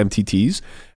nosebleed MTTs.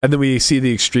 And then we see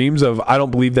the extremes of I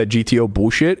don't believe that GTO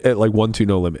bullshit at like 1-2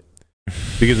 no limit.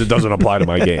 Because it doesn't apply to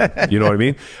my game. You know what I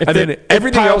mean? And then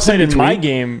everything else in between, my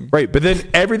game. Right. But then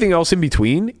everything else in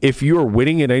between, if you are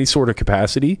winning in any sort of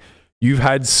capacity, you've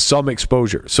had some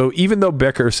exposure. So even though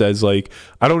Becker says like,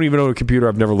 I don't even own a computer,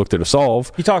 I've never looked at a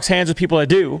solve. He talks hands with people that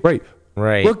do. Right.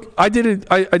 Look, I did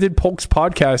Polk's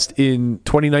podcast in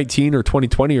 2019 or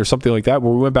 2020 or something like that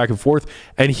where we went back and forth,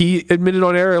 and he admitted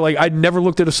on air like I'd never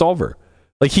looked at a solver.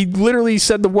 Like he literally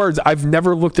said the words, "I've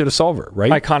never looked at a solver." Right?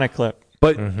 Iconic clip.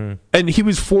 But and he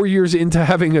was 4 years into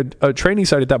having a training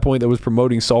site at that point that was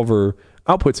promoting solver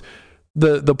outputs.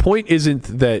 The point isn't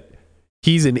that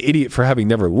he's an idiot for having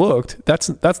never looked. That's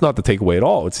not the takeaway at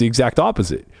all. It's the exact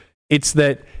opposite. It's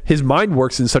that his mind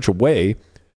works in such a way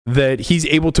that he's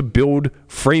able to build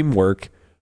framework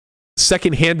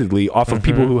second-handedly off of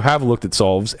people who have looked at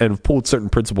solves and have pulled certain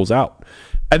principles out.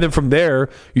 And then from there,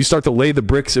 you start to lay the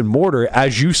bricks and mortar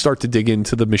as you start to dig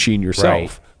into the machine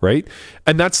yourself, right?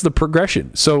 And that's the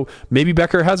progression. So maybe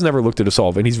Becker has never looked at a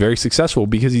solve, and he's very successful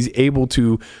because he's able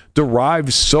to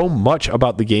derive so much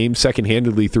about the game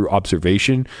second-handedly through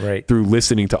observation, through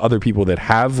listening to other people that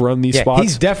have run these spots.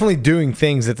 He's definitely doing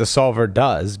things that the solver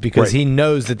does because he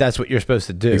knows that that's what you're supposed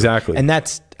to do. Exactly. And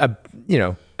that's, I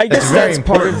guess that's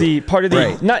part of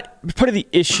the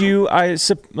issue I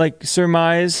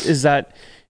surmise is that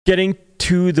getting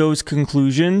to those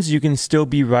conclusions, you can still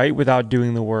be right without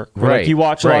doing the work. Like you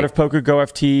watch a lot of Poker Go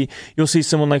FT, you'll see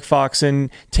someone like Foxen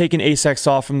take an ace X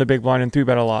off from the big blind and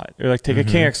 3-bet a lot, or like take a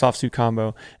king X offsuit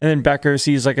combo, and then Becker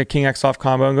sees like a king X off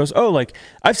combo and goes, oh, like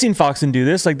I've seen Foxen do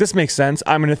this, like this makes sense,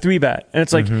 I'm gonna 3-bet. And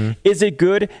it's like, is it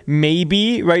good?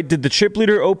 Maybe, right? Did the chip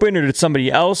leader open or did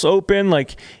somebody else open?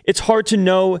 Like it's hard to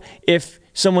know if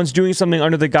someone's doing something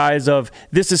under the guise of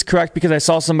this is correct because I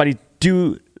saw somebody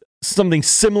do something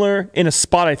similar in a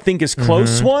spot I think is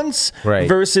close once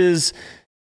versus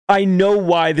I know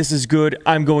why this is good.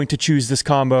 I'm going to choose this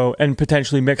combo and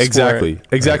potentially mix for it.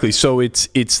 Exactly. So it's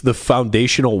the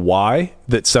foundational why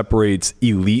that separates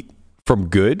elite from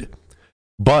good,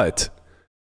 but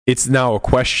it's now a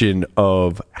question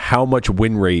of how much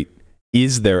win rate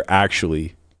is there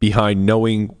actually behind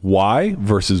knowing why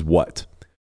versus what.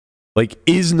 Like,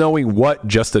 is knowing what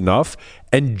just enough?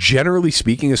 And generally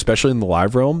speaking, especially in the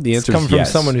live realm, the answer is yes. It's come from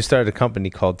someone who started a company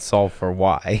called Solve for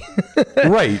Why.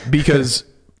 Right, because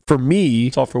for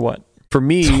me... Solve for what? For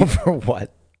me... Solve for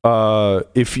what?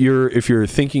 If you're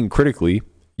thinking critically,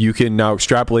 you can now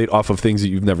extrapolate off of things that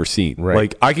you've never seen. Right.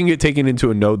 Like, I can get taken into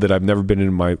a node that I've never been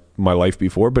in my life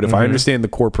before, but if I understand the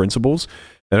core principles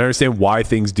and I understand why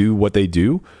things do what they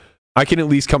do, I can at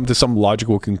least come to some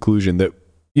logical conclusion that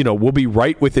we'll be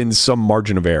right within some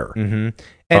margin of error.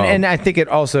 And I think it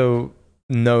also,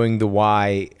 knowing the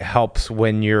why helps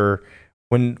when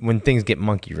when things get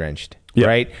monkey wrenched,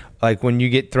 right? Like when you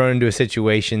get thrown into a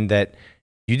situation that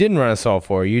you didn't run a solve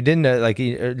for, you didn't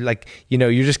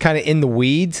you're just kind of in the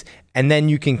weeds, and then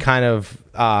you can kind of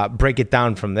break it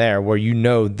down from there, where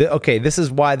okay, this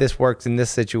is why this works in this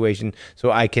situation,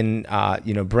 so I can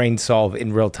brain solve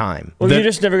in real time. Well, you're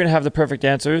just never going to have the perfect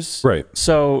ansers, right?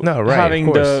 So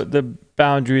having the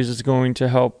boundaries is going to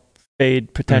help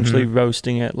fade potentially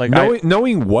roasting it. Like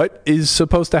knowing what is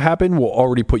supposed to happen will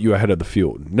already put you ahead of the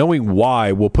field. Knowing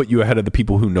why will put you ahead of the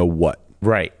people who know what.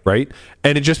 Right.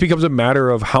 And it just becomes a matter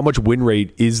of how much win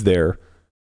rate is there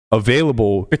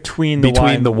available between the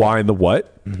why and the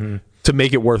what to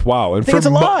make it worthwhile. And I think it's a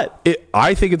lot.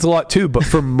 I think it's a lot too, but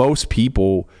for most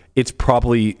people, it's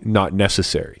probably not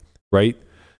necessary, right?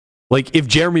 Like if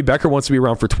Jeremy Becker wants to be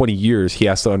around for 20 years, he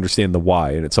has to understand the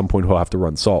why, and at some point he'll have to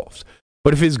run solves.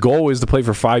 But if his goal is to play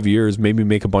for 5 years, maybe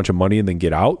make a bunch of money and then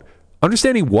get out,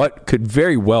 understanding what could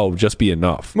very well just be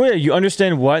enough. Well, yeah, you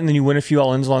understand what, and then you win a few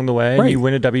all-ins along the way, and you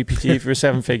win a WPT for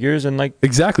 7 figures, and like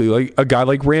exactly. Like a guy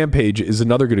like Rampage is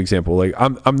another good example. Like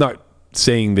I'm not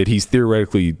saying that he's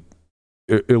theoretically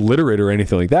illiterate or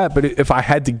anything like that, but if I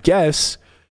had to guess,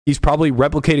 he's probably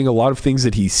replicating a lot of things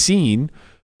that he's seen,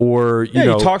 or you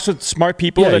know, he talks with smart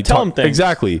people that tell him things.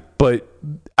 Exactly, but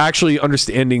actually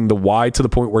understanding the why to the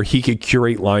point where he could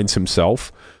curate lines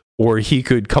himself, or he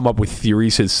could come up with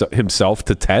theories himself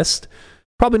to test.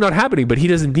 Probably not happening, but he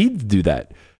doesn't need to do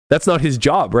that. That's not his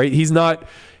job, right? He's not.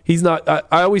 I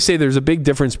always say there's a big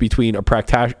difference between a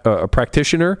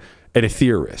practitioner and a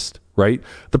theorist, right?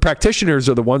 The practitioners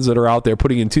are the ones that are out there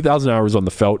putting in 2,000 hours on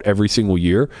the felt every single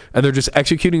year, and they're just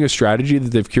executing a strategy that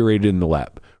they've curated in the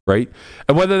lab, right?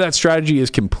 And whether that strategy is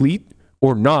complete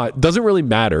or not doesn't really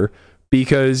matter,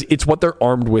 because it's what they're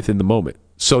armed with in the moment.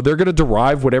 So they're going to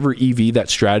derive whatever EV that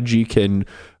strategy can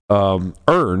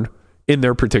earn in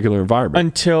their particular environment,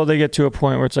 until they get to a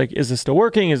point where it's like, is this still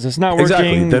working? Is this not working?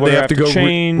 Exactly. Then they have to go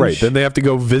change. Right. Then they have to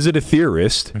go visit a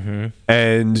theorist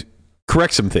and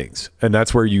correct some things, and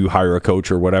that's where you hire a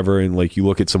coach or whatever, and like you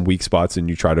look at some weak spots and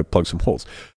you try to plug some holes.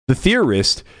 The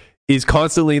theorist is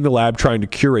constantly in the lab trying to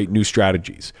curate new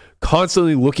strategies,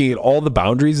 constantly looking at all the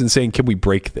boundaries and saying, can we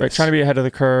break this? Right, trying to be ahead of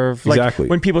the curve. Exactly. Like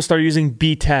when people started using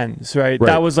B10s, right?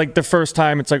 That was like the first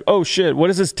time it's like, oh shit, what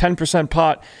is this 10%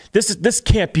 pot? This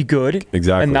can't be good.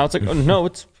 Exactly. And now it's like, oh no,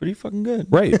 it's pretty fucking good.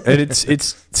 Right. And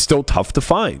it's still tough to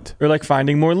find. Or like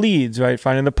finding more leads, right?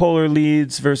 Finding the polar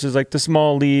leads versus like the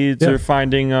small leads, or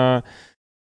finding and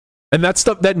that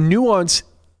stuff, that nuance,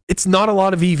 it's not a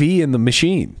lot of EV in the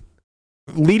machine.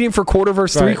 Leading for quarter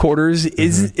versus three quarters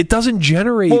is it doesn't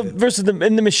generate. Well, versus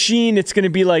in the machine, it's going to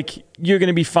be like you're going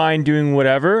to be fine doing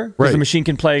whatever, because the machine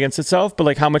can play against itself. But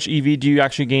like, how much EV do you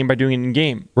actually gain by doing it in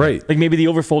game? Right. Like maybe the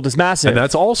overfold is massive, and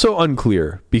that's also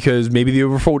unclear, because maybe the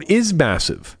overfold is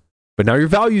massive, but now your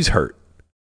value's hurt.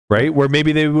 Right, where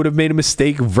maybe they would have made a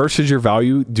mistake versus your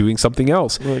value doing something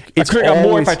else. Like, I could have got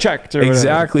more if I checked.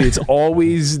 Exactly. It's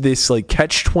always this like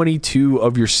catch-22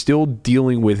 of you're still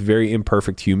dealing with very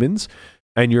imperfect humans,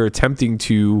 and you're attempting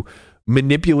to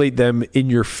manipulate them in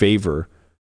your favor,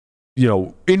 you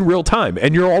know, in real time.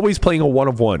 And you're always playing a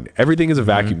one-of-one. Everything is a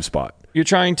vacuum spot. You're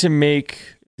trying to make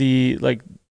the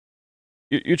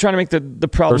you're trying to make the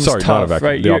problems tough, not a vacuum,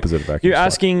 right? the opposite of vacuum You're spot.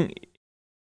 asking.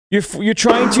 You're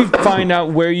trying to find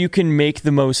out where you can make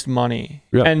the most money.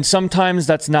 Yeah. And sometimes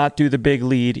that's not through the big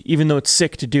lead, even though it's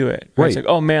sick to do it. Right? It's like,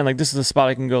 oh man, like this is a spot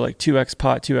I can go like 2x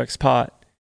pot, 2x pot.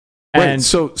 And right.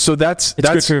 So that's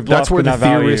bluff, that's where the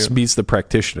theorist value. meets the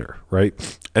practitioner,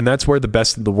 right? And that's where the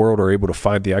best in the world are able to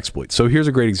find the exploit. So here's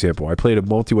a great example. I played a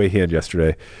multi-way hand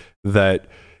yesterday that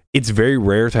it's very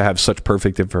rare to have such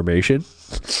perfect information.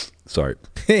 Sorry,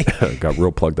 got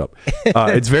real plugged up.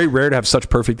 It's very rare to have such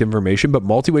perfect information, but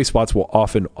multi-way spots will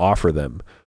often offer them,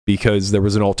 because there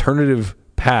was an alternative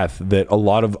path that a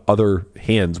lot of other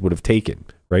hands would have taken,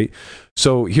 right?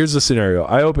 So here's the scenario.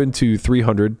 I open to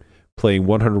 300, playing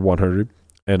 100,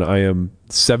 and I am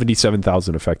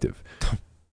 77,000 effective.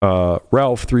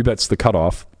 Ralph 3-bets the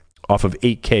cutoff off of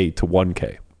 8K to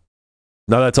 1K.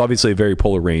 Now that's obviously a very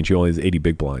polar range. He only has 80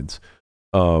 big blinds.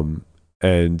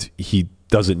 And he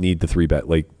doesn't need the 3-bet.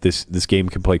 Like this game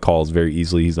can play calls very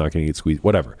easily. He's not going to get squeezed,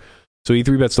 whatever. So he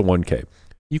 3-bets to 1K.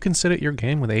 You can sit at your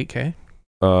game with 8K?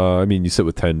 I mean, you sit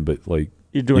with 10, but like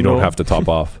you don't have to top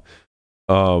off.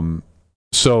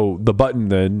 So the button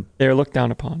then, they're looked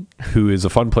down upon, who is a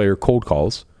fun player, cold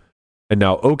calls. And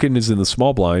now Oaken is in the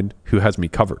small blind, who has me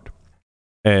covered.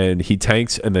 And he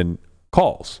tanks and then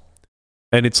calls.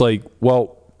 And it's like,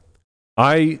 well,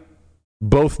 I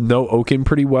both know Oaken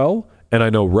pretty well, and I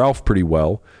know Ralph pretty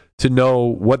well to know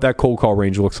what that cold call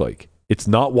range looks like. It's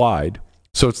not wide,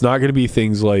 so it's not going to be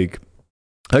things like,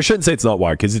 I shouldn't say it's not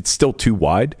wide because it's still too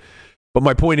wide, but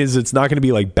my point is it's not going to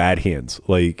be like bad hands,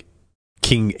 like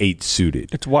King 8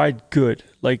 suited. It's wide good,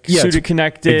 like suited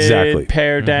connected, exactly.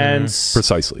 pair dense,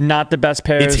 precisely. not the best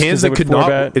pairs. It's hands that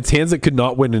could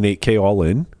not win an 8K all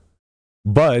in,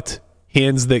 but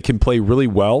hands that can play really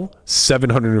well,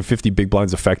 750 big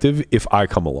blinds effective if I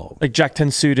come along. Like Jack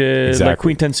 10 suited, like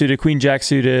Queen 10 suited, Queen Jack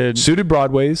suited. Suited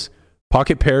broadways,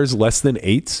 pocket pairs less than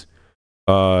 8s,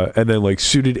 and then like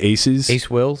suited aces. Ace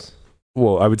Wills?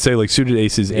 Well, I would say like suited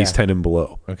aces, Ace 10 and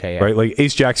below. Okay, yeah. Right? Like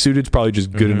Ace Jack suited is probably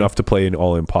just good enough to play an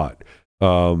all-in pot.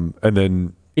 And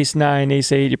then Ace 9,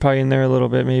 Ace 8, you're probably in there a little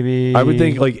bit maybe. I would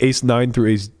think like Ace 9 through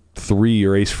Ace 3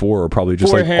 or Ace 4 are probably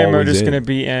just like him always are just in. going to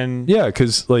be in. Yeah,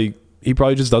 because like he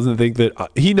probably just doesn't think that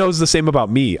he knows the same about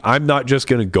me. I'm not just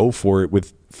going to go for it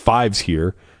with 5s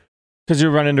here. Because you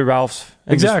run into Ralph's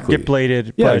and exactly. just get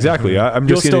bladed. Yeah, exactly. I'm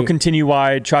you'll just still continue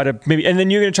wide, try to maybe, and then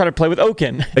you're going to try to play with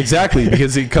Oaken. Exactly,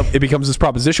 because it becomes this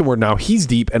proposition where now he's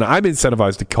deep and I'm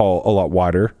incentivized to call a lot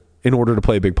wider in order to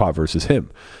play a big pot versus him.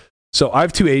 So I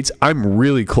have 2 8s. I'm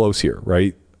really close here,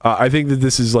 right? I think that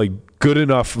this is like good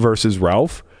enough versus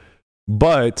Ralph,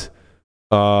 but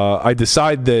I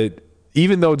decide that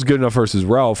even though it's good enough versus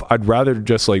Ralph, I'd rather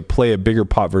just like play a bigger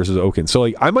pot versus Oaken. So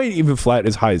like I might even flat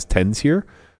as high as 10s here.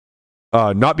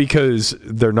 Not because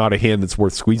they're not a hand that's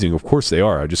worth squeezing. Of course they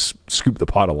are. I just scoop the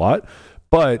pot a lot.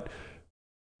 But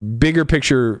bigger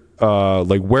picture,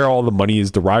 like where all the money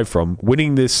is derived from,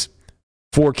 winning this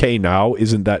 4K now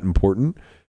isn't that important.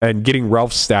 And getting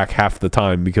Ralph's stack half the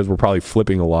time because we're probably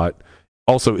flipping a lot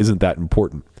also isn't that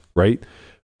important, right?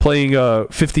 Playing a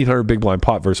 1,500 big blind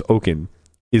pot versus Oaken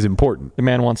is important. The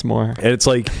man wants more. And it's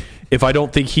like, if I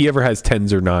don't think he ever has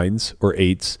 10s or 9s or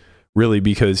 8s, really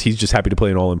because he's just happy to play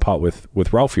an all-in pot with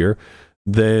Ralph here,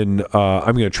 then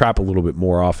I'm going to trap a little bit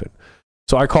more often.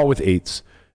 So I call with 8s.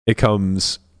 It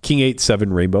comes King 8,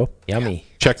 7 rainbow. Yummy.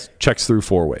 Checks through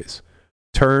 4 ways.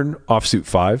 Turn, offsuit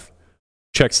 5.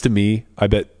 Checks to me. I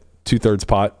bet 2/3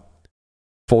 pot.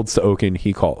 Folds to Oaken.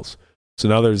 He calls. So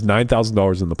now there's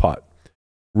 $9,000 in the pot.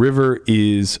 River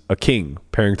is a king,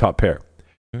 pairing top pair.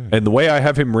 And the way I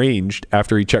have him ranged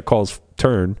after he check calls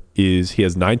turn is he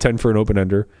has 9-10 for an open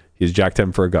ender. He has Jack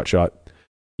 10 for a gut shot.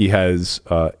 He has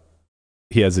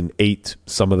an 8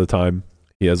 some of the time.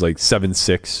 He has like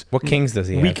 7-6. What kings does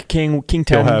he have? Weak king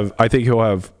 10. I think he'll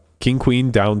have king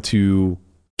queen down to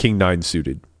king 9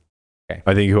 suited. Okay.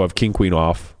 I think he'll have king queen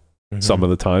off some of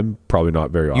the time. Probably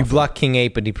not very often. You block king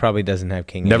 8, but he probably doesn't have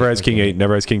king 8. Never has king 8,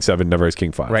 never has king 7, never has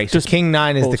king 5. Right. So king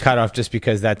 9 is the cutoff just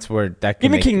because that's where that can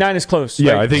Even make king 9 is close.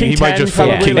 Yeah, right? I think king he might 10 just fold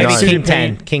probably king like 9. King suited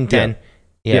 10. King 10.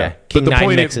 Yeah. But King the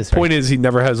 9 mixes. point is he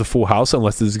never has a full house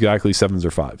unless it's exactly 7s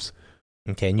or 5s.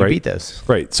 Okay, and you right? beat those.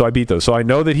 Right. So I beat those. So I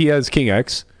know that he has king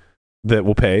X that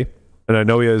will pay, and I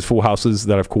know he has full houses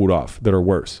that have cooled off that are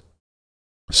worse.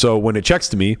 So when it checks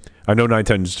to me, I know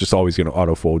 9-10 is just always going to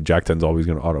auto fold. Jack 10 is always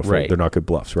going to auto fold. Right. They're not good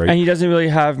bluffs, right? And he doesn't really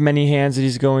have many hands that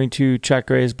he's going to check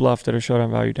raise bluff that are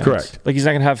showdown value downs. Correct. Like he's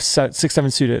not going to have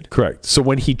 6-7 suited. Correct. So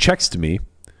when he checks to me,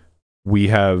 we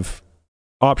have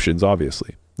options,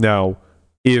 obviously. Now,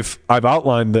 if I've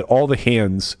outlined that all the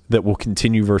hands that will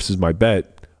continue versus my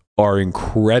bet are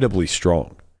incredibly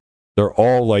strong, they're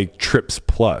all like trips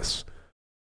plus,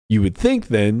 you would think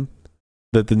then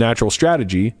that the natural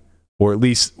strategy, or at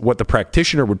least what the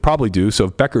practitioner would probably do, so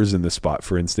if Becker's in this spot,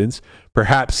 for instance,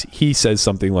 perhaps he says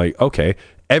something like, okay,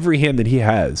 every hand that he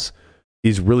has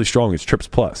is really strong, it's trips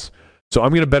plus. So I'm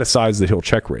going to bet a size that he'll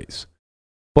check raise.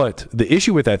 But the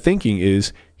issue with that thinking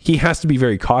is he has to be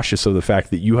very cautious of the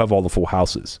fact that you have all the full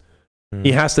houses.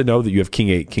 He has to know that you have king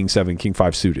 8, king 7, king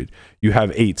 5 suited. You have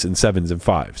 8s and 7s and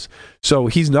 5s. So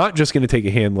he's not just going to take a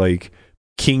hand like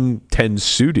king 10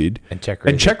 suited And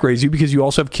check raise you because you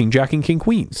also have king jack and king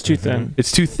queen. It's too thin. It's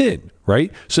too thin,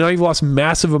 right? So now you've lost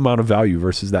massive amount of value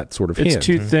versus that sort of hand. It's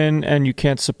too thin, and you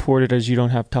can't support it as you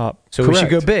don't have top. So we should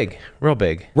Correct. go big. Real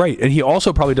big. Right. And he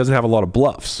also probably doesn't have a lot of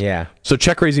bluffs. Yeah. So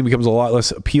check raising becomes a lot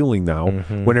less appealing now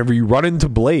whenever you run into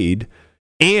blade,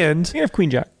 and You can have queen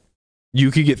jack.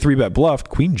 you could get 3-bet bluffed.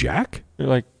 Queen jack?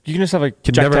 Like you can just have like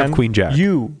Can jack never 10. have queen jack.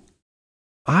 You.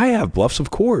 I have bluffs, of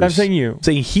course. I'm saying you. I'm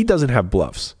saying he doesn't have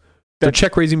bluffs. So That-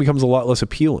 check raising becomes a lot less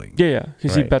appealing. Yeah,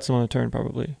 because he Right. bets him on the turn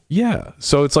probably. Yeah.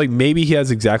 So it's like maybe he has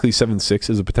exactly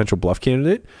 7-6 as a potential bluff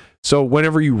candidate. So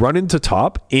whenever you run into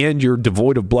top and you're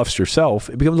devoid of bluffs yourself,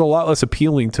 it becomes a lot less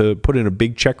appealing to put in a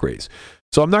big check raise.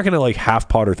 So I'm not going to like half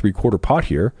pot or 3/4 pot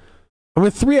here. I'm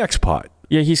going to 3x pot.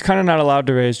 Yeah, he's kind of not allowed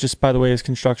to raise just by the way his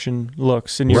construction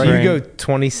looks in your Right. So brain. you go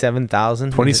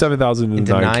 27,000? 27,000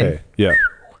 Into 9K. 9? Yeah.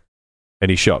 And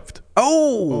he shoved.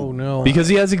 Oh no. Because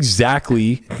he has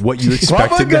exactly what you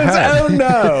expect him to goes, have. oh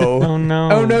no. Oh no.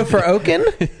 Oh no for Oaken?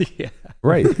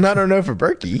 Right. Not oh no for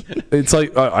Berkey. It's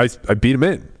like I beat him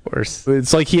in. Worse.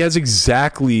 It's like he has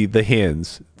exactly the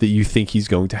hands that you think he's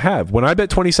going to have. When I bet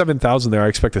 27,000 there, I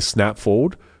expect a snap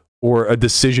fold or a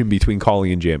decision between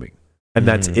calling and jamming. And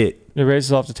that's it. It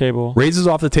raises off the table. Raises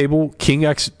off the table. King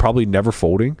X probably never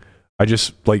folding. I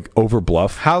just like over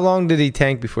bluff. How long did he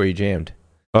tank before you jammed?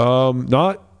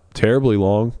 Not terribly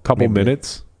long. Couple Maybe.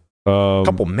 minutes. A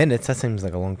couple minutes? That seems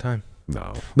like a long time.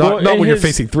 No. Well, Not in when you're his-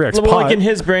 facing 3x Well, pot. like in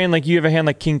his brain, like you have a hand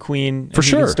like king queen, and For you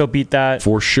sure. can still beat that.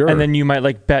 For sure. And then you might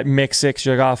like bet mix 6.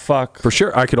 You're like, oh fuck. For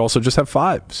sure. I could also just have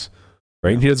 5s.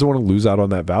 Right? And he doesn't want to lose out on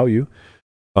that value.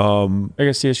 I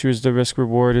guess the issue is the risk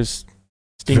reward is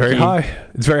stinky. Very high.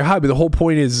 It's very high. But the whole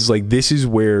point is like this is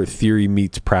where theory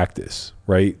meets practice,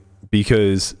 right?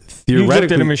 Because You looked at a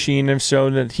theoretically, machine and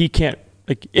shown that he can't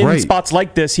like in Right. spots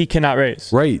like this he cannot raise.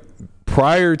 right?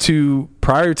 Prior to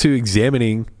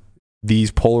examining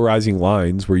these polarizing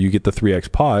lines where you get the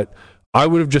 3x pot, I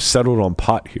would have just settled on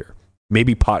pot here,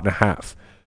 maybe pot and a half.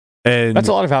 And That's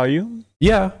a lot of value.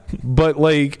 yeah, but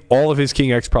like all of his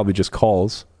king X probably just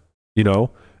calls, you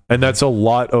know, and that's a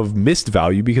lot of missed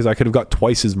value because I could have got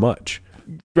twice as much.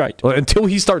 Right. Until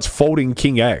he starts folding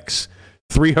King X,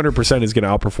 300% is going to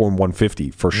outperform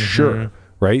 150 for sure,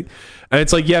 right? And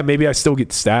it's like, yeah, maybe I still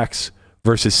get stacks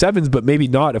versus sevens, but maybe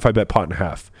not if I bet pot and a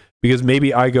half. Because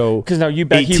maybe I go... Because now you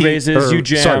bet 18, he raises, you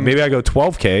jam. Sorry, maybe I go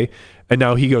 12K, and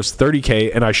now he goes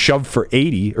 30K, and I shove for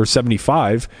 80 or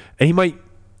 75, and he might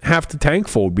have to tank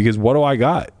fold because what do I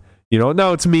got? You know,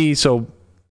 now it's me, so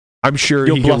I'm sure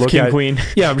You'll he can look king, at it. Queen.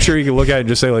 Yeah, I'm sure he can look at it and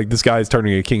just say, like, this guy is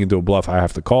turning a king into a bluff. I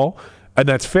have to call. And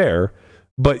that's fair,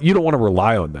 but you don't want to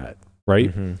rely on that,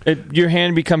 right? Your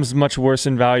hand becomes much worse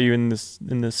in value in this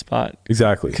spot.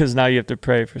 Exactly. Because now you have to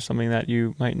pray for something that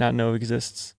you might not know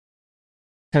exists.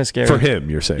 Kind of scary. For him,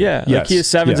 you're saying. Yeah. Yes. Like he has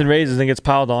sevens and raises and gets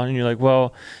piled on, and you're like,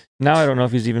 well, now I don't know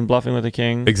if he's even bluffing with a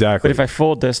king. Exactly. But if I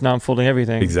fold this, now I'm folding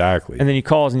everything. Exactly. And then he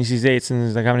calls and he sees eights and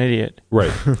he's like, I'm an idiot.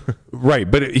 Right. Right.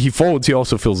 But he folds, he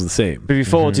also feels the same. But if he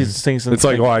folds, he thinks it's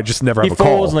like, oh, I just never have a call. He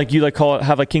call. folds and like you like call it,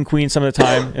 have like king queen some of the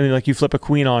time, and then like you flip a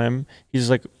queen on him. He's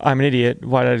just like, I'm an idiot.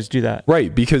 Why did I just do that?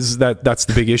 Right. Because that's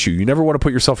the big issue. You never want to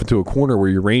put yourself into a corner where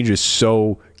your range is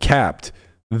so capped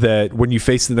that when you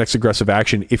face the next aggressive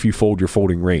action, if you fold, you're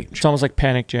folding range. It's almost like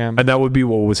panic jam. And that would be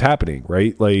what was happening,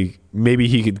 right? Like maybe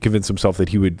he could convince himself that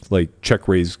he would like check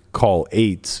raise, call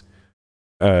eights,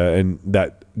 and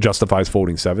that justifies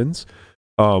folding sevens.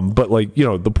 But like, you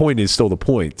know, the point is still the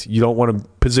point. You don't want to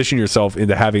position yourself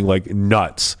into having like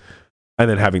nuts and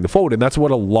then having to fold. And that's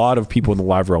what a lot of people in the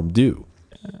live realm do.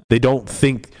 They don't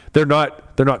think they're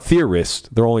not theorists.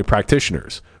 They're only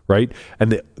practitioners, right?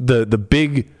 And the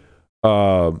big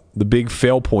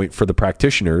fail point for the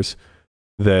practitioners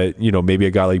that, you know, maybe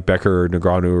a guy like Becker or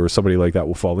Negreanu or somebody like that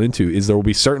will fall into is there will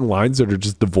be certain lines that are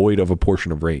just devoid of a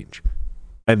portion of range.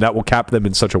 And that will cap them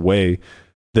in such a way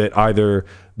that either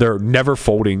they're never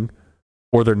folding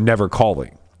or they're never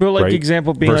calling. Well, like right? the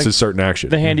example being versus like certain action.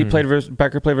 The hand he played versus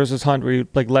Becker played versus Hunt, where he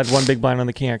like led one big blind on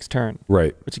the King X turn.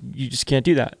 Right. Which you just can't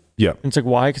do that. Yeah. And it's like,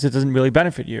 why? Because it doesn't really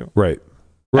benefit you. Right.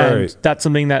 And that's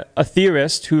something that a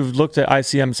theorist who've looked at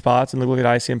ICM spots and look at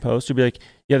ICM posts would be like,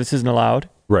 yeah, this isn't allowed.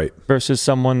 Right. Versus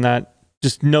someone that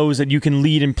just knows that you can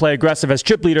lead and play aggressive as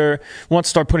chip leader, wants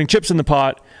to start putting chips in the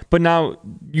pot, but now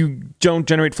you don't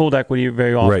generate fold equity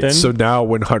very often. Right. So now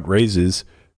when Hunt raises,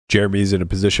 Jeremy's in a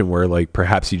position where like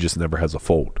perhaps he just never has a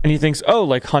fold. And he thinks, oh,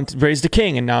 like Hunt raised a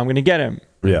king and now I'm going to get him.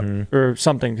 Yeah. Or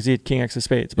something because he had King X of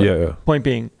spades. But point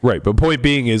being. Right. But point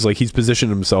being is like he's positioned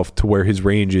himself to where his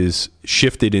range is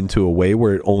shifted into a way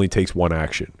where it only takes one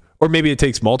action. Or maybe it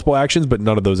takes multiple actions, but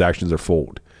none of those actions are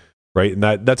fold. Right. And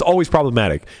that's always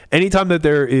problematic. Anytime that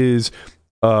there is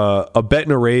a bet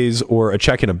and a raise or a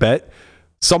check and a bet,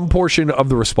 some portion of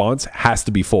the response has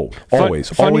to be fold.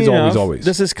 Always. Always.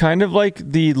 This is kind of like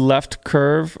the left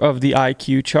curve of the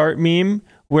IQ chart meme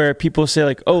where people say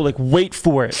like, oh, like wait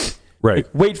for it. Right.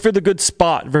 Like, wait for the good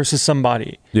spot versus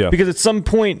somebody. Yeah. Because at some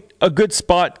point, a good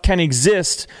spot can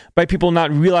exist by people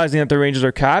not realizing that their ranges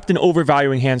are capped and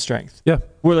overvaluing hand strength. Yeah.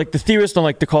 Where like the theorists don't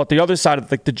like to call it the other side of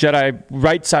like the Jedi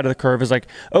right side of the curve is like,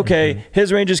 okay,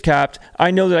 his range is capped. I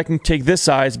know that I can take this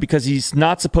size because he's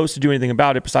not supposed to do anything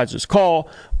about it besides just call,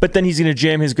 but then he's going to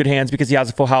jam his good hands because he has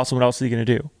a full house and what else is he going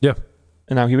to do? Yeah.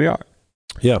 And now here we are.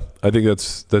 Yeah. I think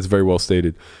that's very well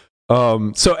stated.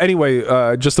 So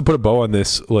anyway, just to put a bow on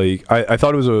this, like I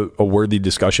thought it was a worthy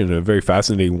discussion and a very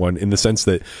fascinating one in the sense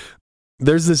that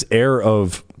there's this air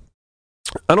of,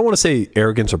 I don't want to say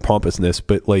arrogance or pompousness,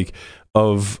 but like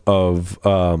of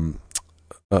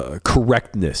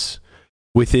correctness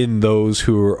within those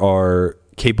who are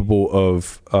capable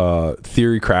of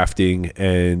theory crafting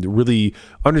and really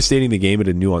understanding the game at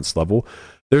a nuanced level.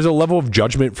 There's a level of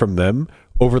judgment from them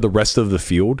over the rest of the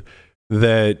field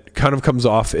that kind of comes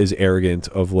off as arrogant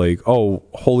of like, oh,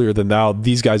 holier than thou,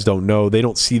 these guys don't know. They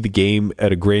don't see the game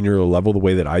at a granular level the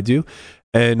way that I do.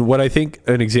 And what I think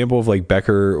an example of like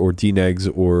Becker or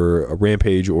D-Negs or a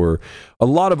Rampage or a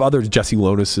lot of others, Jesse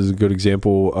Lonis is a good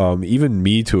example. Even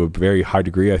me to a very high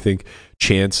degree, I think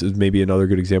Chance is maybe another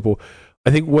good example.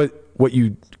 I think what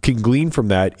you can glean from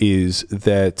that is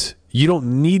that you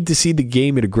don't need to see the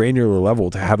game at a granular level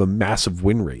to have a massive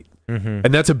win rate.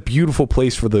 And that's a beautiful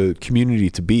place for the community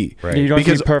to be. Right. You don't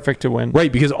have to be perfect to win.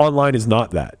 Right, because online is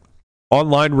not that.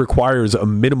 Online requires a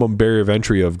minimum barrier of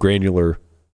entry of granular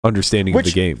understanding of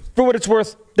the game. For what it's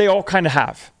worth, they all kind of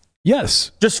have.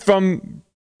 Yes. Just from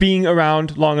being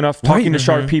around long enough, talking to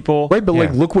sharp people. Right, but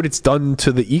like look what it's done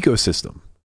to the ecosystem.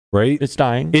 Right? It's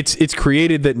dying. It's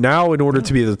created that now in order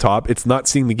to be at the top, it's not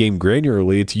seeing the game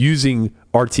granularly. It's using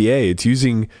RTA. It's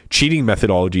using cheating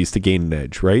methodologies to gain an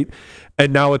edge, right?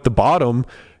 And now at the bottom,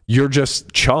 you're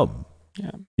just chum.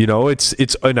 Yeah. You know, it's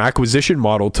an acquisition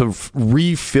model to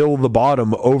refill the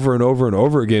bottom over and over and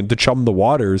over again to chum the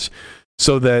waters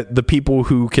so that the people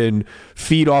who can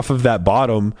feed off of that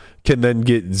bottom can then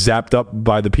get zapped up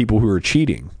by the people who are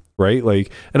cheating, right?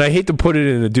 Like, and I hate to put it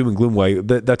in a doom and gloom way.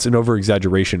 That's an over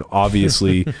exaggeration.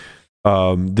 Obviously,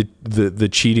 the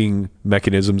cheating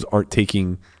mechanisms aren't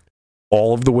taking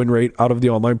all of the win rate out of the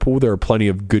online pool. There are plenty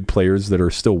of good players that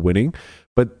are still winning,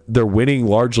 but they're winning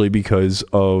largely because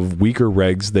of weaker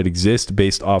regs that exist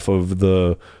based off of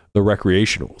the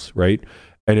recreationals, right?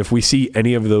 And if we see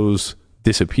any of those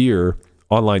disappear,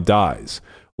 online dies.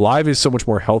 Live is so much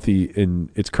more healthy in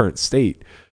its current state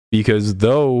because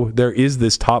though there is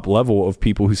this top level of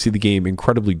people who see the game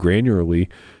incredibly granularly,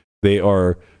 they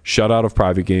are shut out of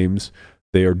private games.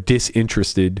 They are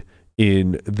disinterested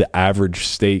in the average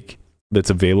stake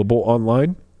that's available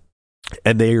online,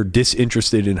 and they are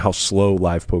disinterested in how slow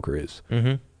live poker is.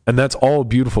 Mm-hmm. And that's all a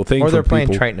beautiful thing. Or they're playing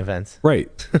people. Triton events.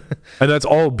 Right. And that's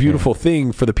all a beautiful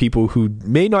thing for the people who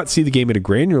may not see the game at a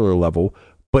granular level,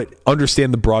 but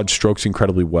understand the broad strokes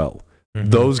incredibly well.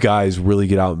 Mm-hmm. Those guys really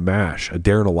get out and mash. A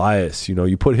Darren Elias,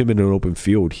 you put him in an open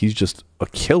field, he's just a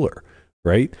killer,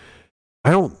 right? I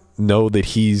don't know that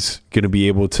he's going to be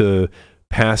able to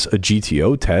pass a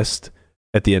GTO test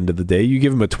at the end of the day. You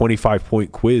give him a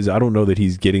 25-point quiz, I don't know that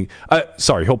he's getting...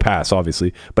 he'll pass,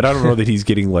 obviously, but I don't know that he's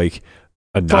getting like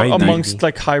a 90. Amongst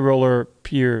like high roller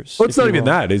peers. Well, it's not even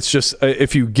that. It's just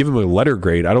if you give him a letter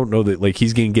grade, I don't know that like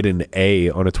he's going to get an A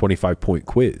on a 25-point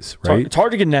quiz, right? It's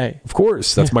hard to get an A. Of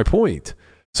course, that's my point.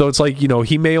 So it's like,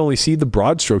 he may only see the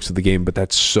broad strokes of the game, but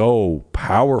that's so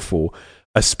powerful,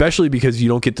 especially because you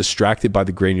don't get distracted by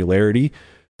the granularity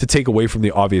to take away from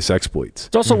the obvious exploits.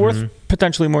 It's also worth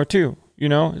potentially more too. It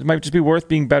might just be worth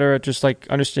being better at just like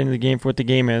understanding the game for what the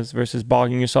game is versus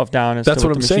bogging yourself down. As That's to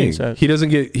what I'm saying. Says. He doesn't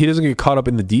get caught up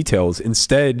in the details.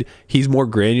 Instead, he's more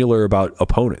granular about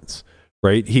opponents,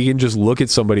 right? He can just look at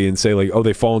somebody and say like, oh,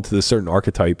 they fall into this certain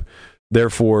archetype.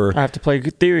 Therefore, I have to play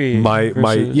good theory.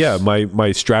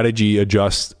 My strategy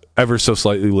adjusts ever so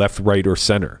slightly left, right, or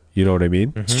center. You know what I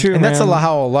mean? It's true, and man. that's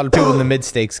how a lot of people in the mid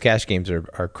stakes cash games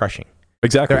are crushing.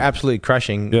 Exactly, they're absolutely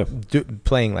crushing.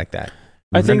 Playing like that.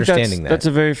 I think that's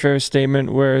a very fair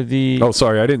statement where the... Oh,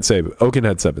 sorry, I didn't say, but Oaken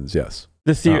had sevens, yes.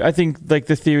 I think like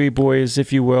the theory boys,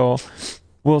 if you will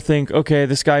think, okay,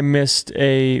 this guy missed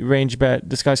a range bet.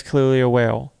 This guy's clearly a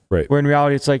whale. Right. Where in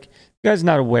reality, it's like, the guy's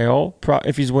not a whale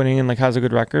if he's winning and like has a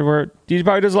good record, where he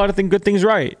probably does a lot of good things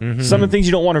right. Mm-hmm. Some of the things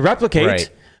you don't want to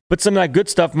replicate, but some of that good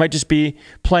stuff might just be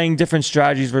playing different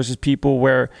strategies versus people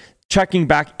where checking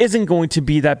back isn't going to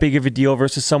be that big of a deal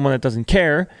versus someone that doesn't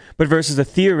care, but versus a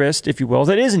theorist, if you will,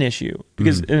 that is an issue.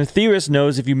 Because a theorist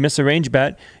knows if you miss a range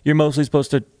bet, you're mostly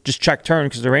supposed to just check turn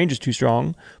because the range is too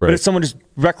strong. Right. But if someone just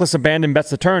reckless abandon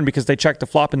bets the turn because they checked the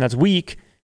flop and that's weak,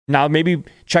 now maybe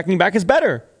checking back is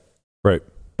better. Right.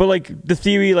 But like the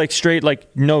theory, like straight,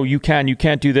 like, no, you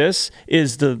can't do this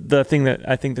is the thing that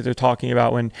I think that they're talking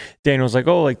about when Daniel's like,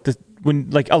 oh, like when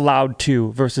like allowed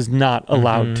to versus not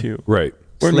allowed to. Right.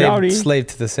 Slave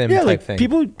to the sim type thing.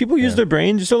 People use their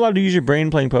brain. You're still allowed to use your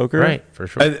brain playing poker. Right, for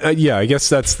sure. I guess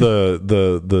that's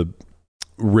the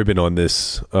ribbon on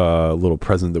this little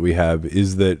present that we have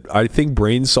is that I think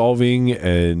brain solving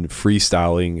and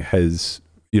freestyling has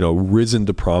risen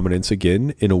to prominence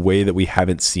again in a way that we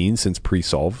haven't seen since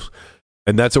pre-solves,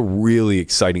 and that's a really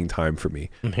exciting time for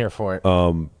me. I'm here for it.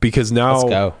 Because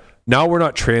now we're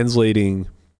not translating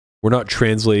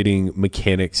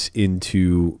mechanics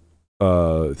into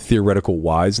theoretical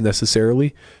whys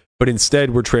necessarily, but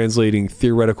instead we're translating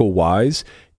theoretical whys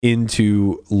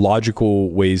into logical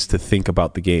ways to think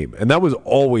about the game. And that was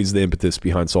always the impetus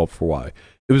behind Solve for Why.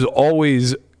 It was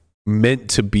always meant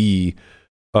to be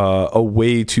a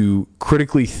way to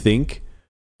critically think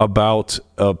about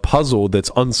a puzzle that's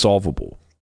unsolvable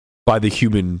by the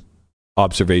human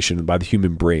observation, by the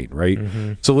human brain, right?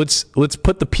 Mm-hmm. So let's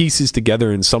put the pieces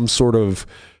together in some sort of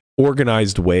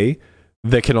organized way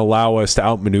that can allow us to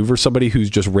outmaneuver somebody who's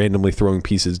just randomly throwing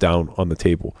pieces down on the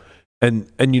table. And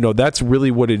that's really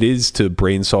what it is to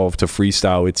brain solve, to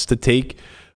freestyle. It's to take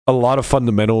a lot of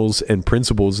fundamentals and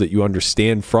principles that you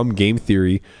understand from game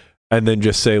theory and then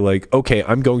just say like, okay,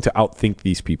 I'm going to outthink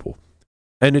these people.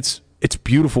 And it's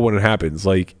beautiful when it happens.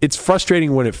 Like, it's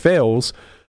frustrating when it fails,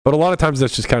 but a lot of times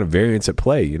that's just kind of variance at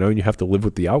play, and you have to live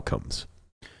with the outcomes.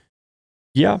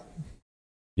 Yeah.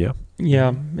 Yeah.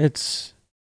 Yeah.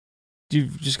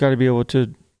 You've just got to be able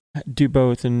to do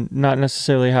both and not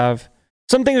necessarily have...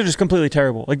 Some things are just completely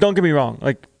terrible. Like, don't get me wrong.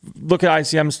 Like, look at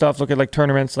ICM stuff, look at like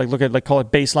tournaments, like look at like call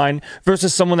it baseline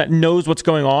versus someone that knows what's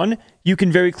going on. You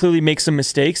can very clearly make some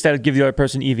mistakes that give the other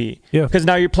person EV. Yeah. Because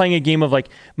now you're playing a game of like,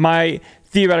 my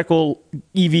theoretical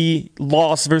EV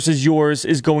loss versus yours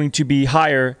is going to be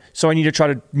higher, so I need to try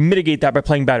to mitigate that by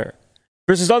playing better.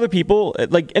 versus other people.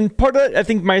 Like, and part of it, I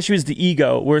think my issue is the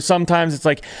ego, where sometimes it's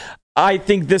like, I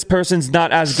think this person's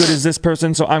not as good as this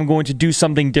person, so I'm going to do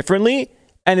something differently,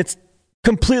 and it's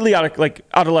completely out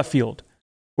of left field.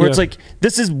 Where it's like,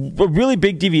 this is a really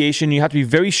big deviation. You have to be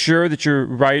very sure that you're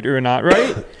right or not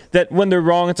right. That when they're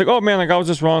wrong, it's like, oh man, like I was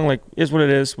just wrong. Like, is what it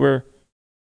is. Where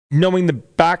knowing the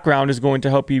background is going to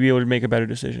help you be able to make a better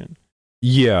decision.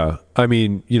 Yeah, I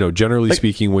mean, generally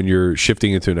speaking, when you're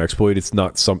shifting into an exploit, it's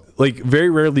not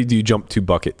very rarely do you jump 2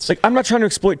 buckets. Like, I'm not trying to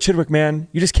exploit Chidwick, man.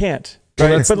 You just can't.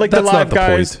 Right? But like the live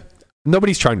guys. Point.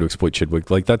 Nobody's trying to exploit Chidwick.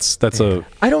 Like that's a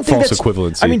I don't think false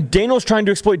equivalency. I mean, Daniel's trying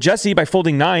to exploit Jesse by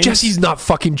folding 9. Jesse's not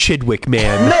fucking Chidwick,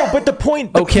 man. No, but the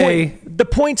point. The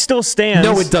point still stands.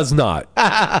 No, it does not.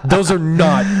 Those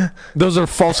are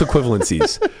false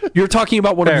equivalencies. You're talking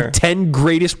about one of the 10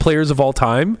 greatest players of all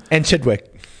time, and Chidwick.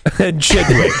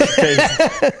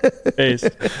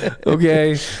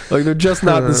 Okay, like they're just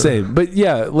not the same. But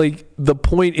yeah, like the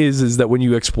point is that when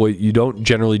you exploit, you don't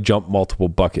generally jump multiple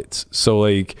buckets. So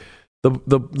like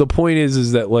the point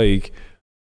is that like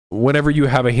whenever you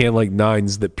have a hand like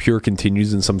 9s that pure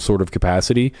continues in some sort of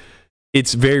capacity,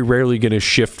 it's very rarely going to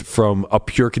shift from a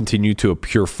pure continue to a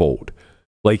pure fold.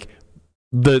 Like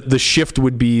the shift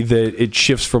would be that it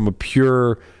shifts from a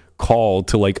pure call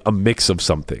to like a mix of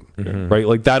something, right?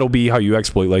 Like that'll be how you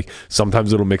exploit. Like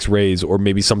sometimes it'll mix raise, or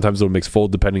maybe sometimes it'll mix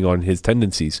fold depending on his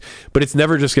tendencies. But it's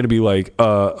never just going to be like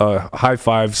a high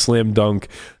five slam dunk.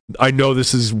 I know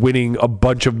this is winning a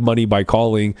bunch of money by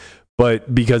calling,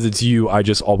 but because it's you, I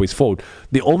just always fold.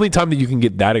 The only time that you can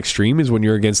get that extreme is when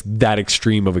you're against that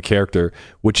extreme of a character,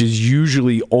 which is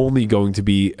usually only going to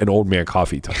be an old man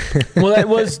coffee type. Well, that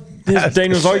was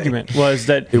Daniel's argument, was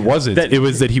that it wasn't. It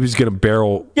was that he was going to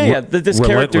barrel. That this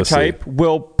character type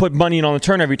will put money in on the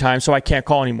turn every time, so I can't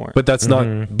call anymore. But that's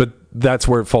not. But that's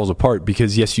where it falls apart,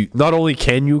 because yes, you not only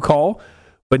can you call,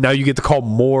 but now you get to call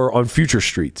more on future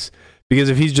streets. Because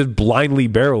if he's just blindly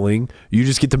barreling, you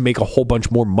just get to make a whole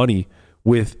bunch more money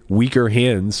with weaker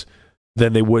hands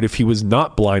than they would if he was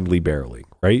not blindly barreling,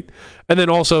 right? And then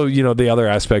also, the other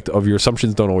aspect of your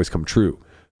assumptions don't always come true.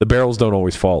 The barrels don't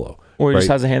always follow. Or he just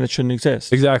has a hand that shouldn't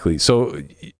exist. Exactly. So,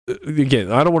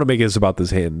 again, I don't want to make this about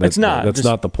this hand. That's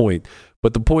not the point.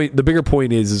 But the bigger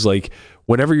point is like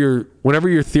whenever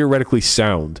you're theoretically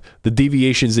sound, the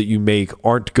deviations that you make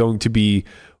aren't going to be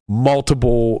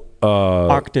multiple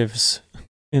octaves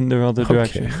in the other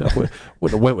direction. I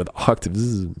went with octaves. This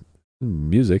is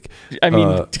music. I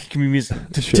mean, music.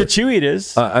 To Chewy it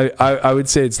is. I would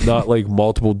say it's not like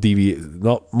multiple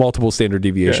standard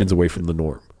deviations away from the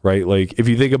norm, right? Like if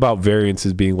you think about variance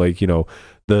as being like,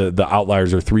 the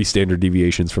outliers are 3 standard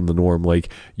deviations from the norm,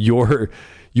 like your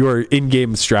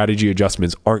in-game strategy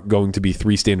adjustments aren't going to be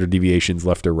 3 standard deviations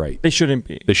left or right. They shouldn't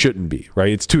be,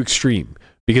 right? It's too extreme.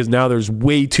 Because now there's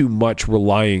way too much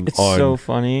relying on so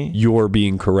funny. Your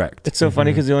being correct. It's so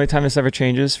funny because the only time this ever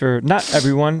changes for not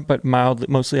everyone, but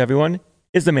mostly everyone,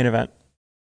 is the main event.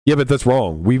 Yeah, but that's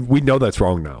wrong. We know that's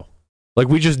wrong now. Like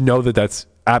we just know that that's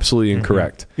absolutely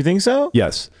incorrect. You think so?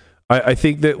 Yes. I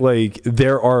think that like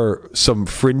there are some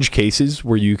fringe cases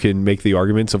where you can make the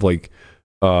arguments of like,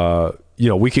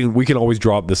 we can always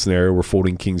draw up the scenario where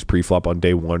folding kings preflop on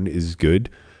day 1 is good.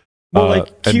 Well,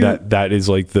 like Q, and that is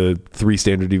like the 3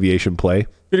 standard deviation play.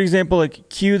 Good example, like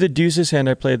Q, the deuces hand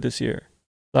I played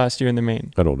last year in the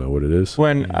main. I don't know what it is.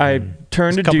 When I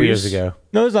turned a couple deuce. years ago.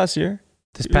 No, it was last year.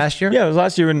 Past year? Yeah, it was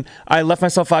last year when I left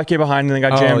myself 5K behind and then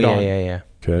got jammed on. Yeah.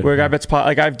 Okay. Where a guy bets pot,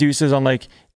 like I have deuces on like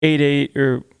 8-8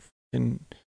 or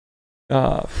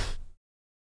I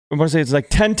want to say it's like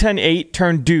 10-10-8,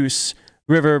 turn deuce,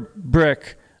 river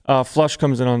brick, flush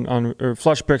comes in on or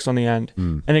flush bricks on the end,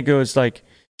 and it goes like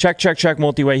check,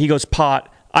 multi-way. He goes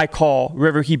pot. I call.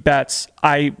 River, he bets.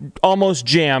 I almost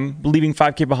jam, leaving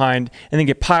 5K behind, and then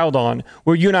get piled on.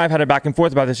 Where you and I have had a back and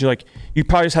forth about this. You're like, you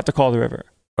probably just have to call the river.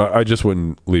 I just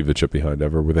wouldn't leave the chip behind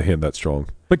ever with a hand that strong.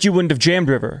 But you wouldn't have jammed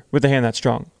river with a hand that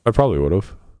strong. I probably would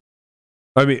have.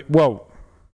 I mean, well,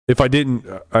 if I didn't,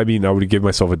 I would give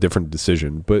myself a different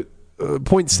decision. But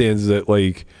point stands that,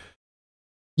 like,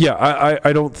 yeah,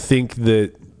 I don't think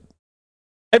that.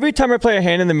 Every time I play a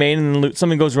hand in the main and then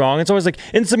something goes wrong, it's always like,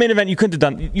 in the main event, you could have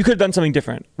done something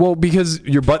different. Well, because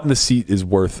your butt in the seat is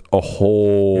worth a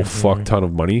whole fuck ton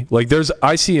of money. Like, there's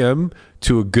ICM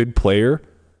to a good player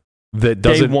that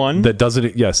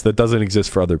doesn't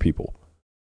exist for other people,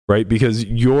 right? Because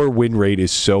your win rate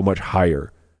is so much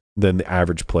higher than the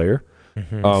average player.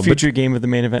 Future game of the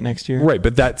main event next year. Right,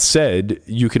 but that said,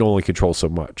 you can only control so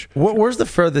much. Where's the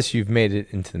furthest you've made it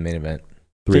into the main event?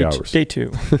 3 hours. Day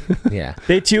 2. Yeah.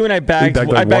 Day 2, and I bagged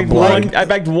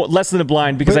less than a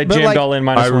blind because I jammed all in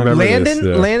minus I one.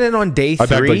 remember Landon on day 3. I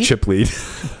backed like chip lead.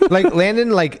 Like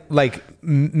Landon, like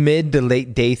mid to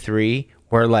late day 3,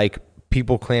 where like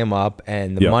people clam up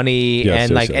and the money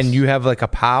and you have like a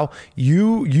POW.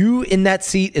 You in that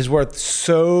seat is worth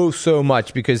so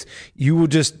much because you will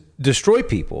just destroy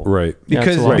people, right?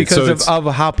 Because of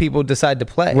how people decide to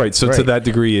play, right? So to that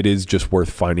degree, it is just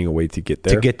worth finding a way to get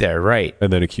there, right?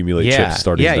 And then accumulate chips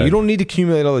starting. Yeah, you don't need to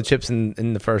accumulate all the chips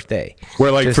in the first day.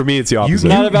 Where like for me, it's the opposite.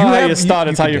 Not about how you start;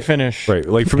 it's how you finish. Right.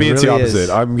 Like for me, it's the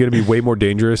opposite. I'm going to be way more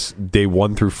dangerous day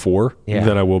 1 through 4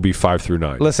 than I will be 5 through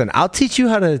 9. Listen, I'll teach you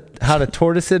how to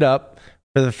tortoise it up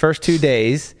for the first 2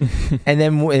 days, and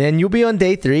then you'll be on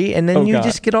day 3, and then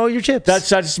just get all your chips. That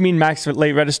just mean max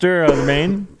late register or the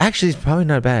main? Actually, it's probably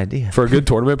not a bad idea. For a good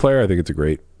tournament player, I think it's a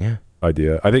great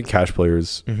idea. I think cash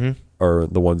players are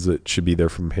the ones that should be there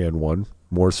from hand 1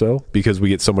 more so because we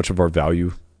get so much of our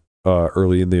value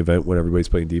early in the event when everybody's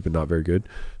playing deep and not very good.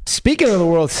 Speaking of the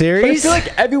World Series, but I feel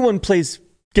like everyone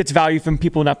gets value from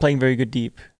people not playing very good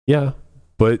deep. Yeah,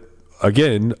 but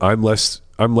again, I'm less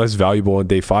valuable on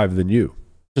day 5 than you.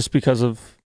 Just because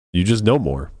of you just know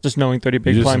more. Just knowing 30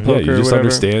 big blind poker. You just or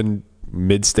understand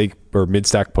mid-stake or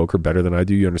mid-stack poker better than I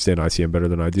do. You understand ICM better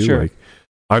than I do. Sure. Like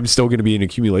I'm still going to be in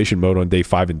accumulation mode on day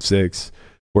 5 and 6,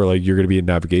 where like you're going to be in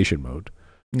navigation mode.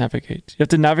 Navigate. You have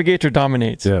to navigate or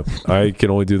dominate. Yeah, I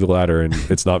can only do the latter, and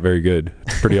it's not very good.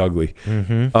 It's pretty ugly.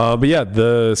 But yeah,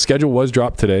 the schedule was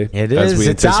dropped today. It is. As we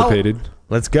anticipated. Out.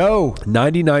 Let's go.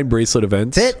 99 bracelet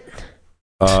events. That's it.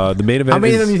 The main event. How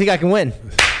many of them do you think I can win?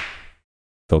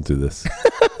 Don't do this.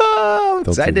 I'm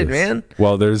excited, man.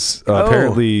 Well, there's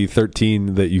apparently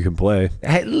 13 that you can play.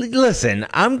 Hey, listen,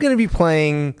 I'm going to be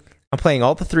playing. I'm playing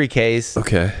all the 3Ks.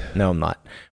 Okay. No, I'm not.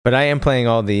 But I am playing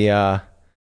all the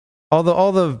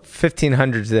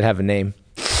 1500s that have a name.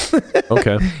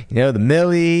 Okay. You know, the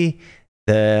Millie,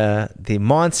 the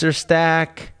Monster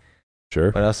Stack.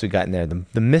 Sure. What else we got in there?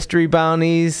 The Mystery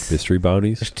Bounties. Mystery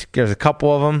Bounties. There's a couple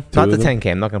of them. Not the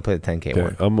 10K. I'm not going to play the 10K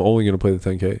one. I'm only going to play the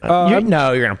 10K. You're going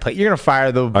to play. You're going to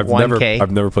fire the 1K.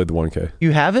 I've never played the 1K.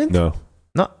 You haven't? No.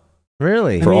 Not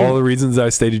really. For all the reasons I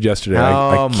stated yesterday,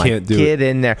 I can't do it. Get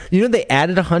in there. You know they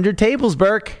added 100 tables,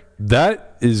 Burke.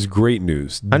 That is great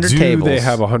news. 100 tables. They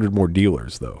have 100 more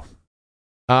dealers though?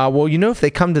 Well, you know, if they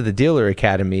come to the dealer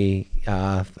academy,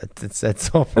 that's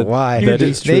all for why. That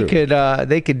is true.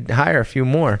 They could hire a few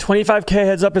more. 25K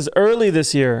heads up is early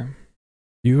this year.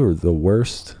 You are the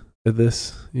worst at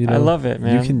this. You know? I love it,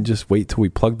 man. You can just wait till we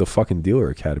plug the fucking dealer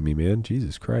academy, man.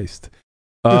 Jesus Christ.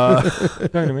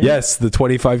 Yes, the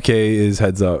 25K is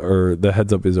heads up, or the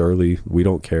heads up is early. We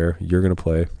don't care. You're gonna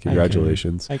play.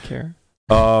 Congratulations. I care.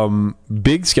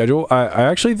 Big schedule. I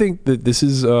actually think that this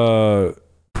is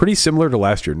pretty similar to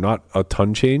last year. Not a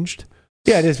ton changed.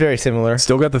 Yeah, it is very similar.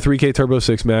 Still got the 3K Turbo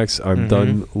 6 Max. I'm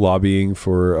done lobbying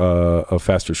for a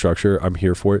faster structure. I'm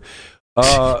here for it.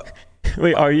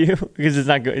 Wait, are you? Because it's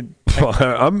not good.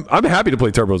 I'm happy to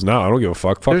play turbos now. I don't give a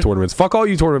fuck. Fuck tournaments. Fuck all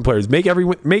you tournament players. Make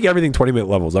everything 20-minute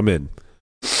levels. I'm in.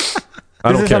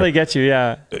 I don't care. How they get you,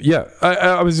 yeah. Yeah,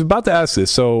 I was about to ask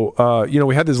this. So,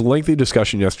 we had this lengthy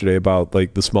discussion yesterday about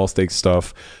like the small stakes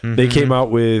stuff. They came out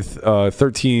with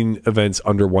 13 events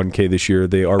under 1K this year.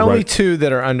 They are only 2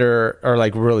 that are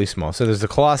like really small. So there's the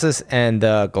Colossus and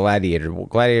the Gladiator.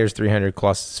 Gladiator's 300,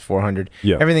 Colossus is 400.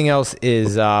 Yeah. Everything else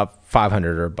is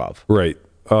 500 or above. Right.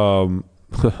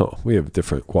 We have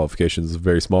different qualifications.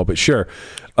 Very small, but sure.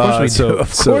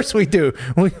 Of course we do.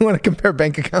 We want to compare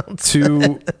bank accounts.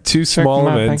 Two small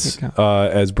events,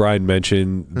 as Brian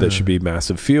mentioned, that should be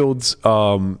massive fields.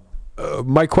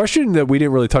 My question that we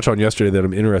didn't really touch on yesterday that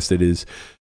I'm interested is,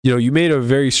 you made a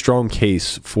very strong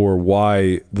case for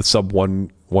why the sub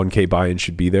 1K buy-in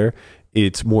should be there.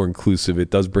 It's more inclusive.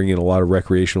 It does bring in a lot of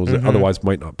recreationals that otherwise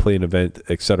might not play an event,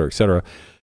 et cetera, et cetera.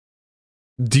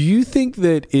 Do you think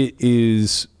that it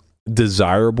is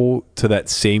desirable to that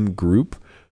same group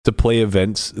to play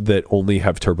events that only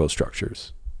have turbo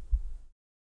structures?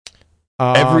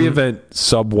 Every event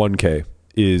sub 1K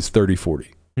is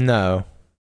 30-40. No.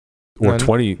 Or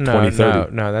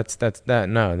 20-30. No,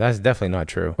 that's definitely not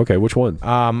true. Okay, which one?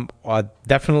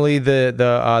 Definitely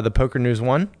the Poker News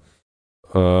one.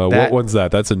 What one's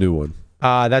that? That's a new one.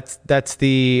 That's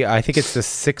the, I think it's the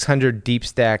 600 Deep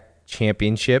Stack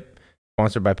Championship.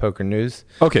 Sponsored by Poker News.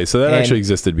 Okay, so that actually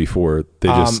existed before. They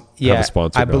just have a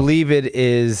sponsor now. I believe it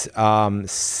is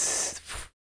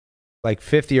like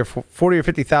 50 or 40 or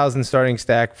 50,000 starting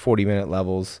stack, 40-minute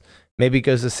levels. Maybe it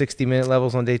goes to 60-minute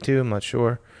levels on day 2. I'm not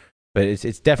sure, but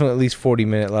it's definitely at least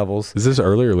 40-minute levels. Is this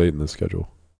early or late in the schedule?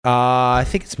 I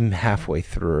think it's halfway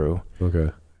through.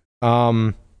 Okay.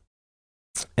 And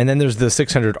then there's the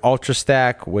 600 Ultra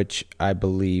Stack, which I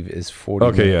believe is 40.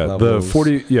 Okay, yeah. levels. The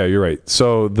 40, yeah, you're right.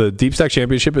 So the Deep Stack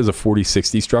Championship is a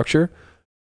 40-60 structure,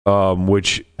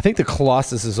 which I think the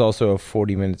Colossus is also a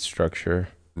 40-minute structure.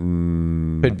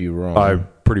 Could be wrong. I'm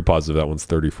pretty positive that one's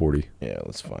 30-40. Yeah,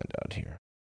 let's find out here.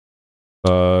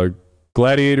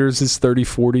 Gladiators is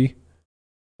 30-40.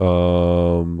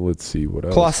 Let's see what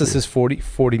else. Colossus is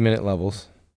 40-minute levels.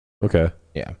 Okay.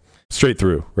 Yeah. Straight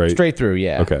through, right? Straight through,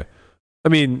 yeah. Okay. I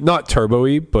mean, not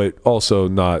turbo-y, but also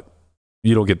not,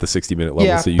 you don't get the 60-minute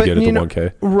levels that you get at the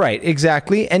 1K. Right,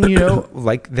 exactly. And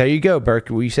like there you go,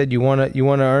 Berkey. You said you want to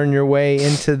earn your way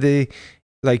into the,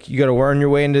 like you got to earn your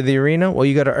way into the arena. Well,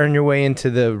 you got to earn your way into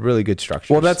the really good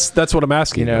structures. Well, that's what I'm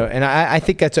asking. And I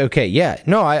think that's okay. Yeah.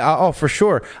 No, oh, for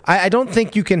sure. I don't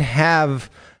think you can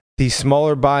have these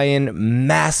smaller buy-in,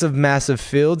 massive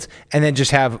fields, and then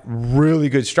just have really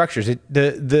good structures.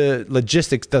 The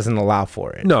logistics doesn't allow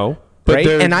for it. No. But right?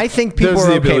 And I think people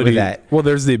are okay with that. Well,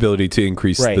 there's the ability to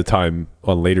increase the time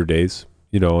on later days.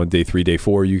 On day 3, day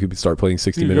 4, you could start playing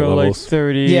 60-minute levels. Like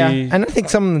 30. Yeah, and I think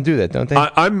some of them do that, don't they?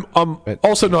 I'm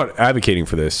also not advocating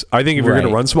for this. I think if you're going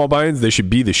to run small buy-ins, they should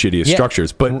be the shittiest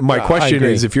structures. But my question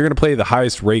is, if you're going to play the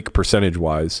highest rake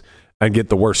percentage-wise and get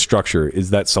the worst structure,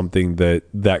 is that something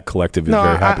that collective is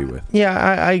very happy with?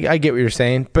 Yeah, I get what you're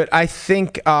saying. But I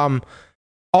think...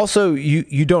 also,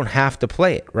 you don't have to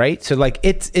play it, right? So like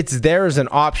it's there as an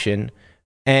option,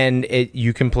 and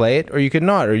you can play it or you could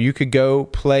not, or you could go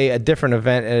play a different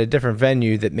event at a different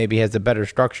venue that maybe has a better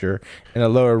structure and a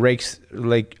lower rakes,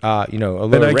 like a lower.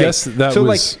 And I rake. guess that so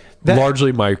was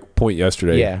largely my point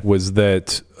yesterday. Was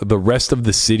that the rest of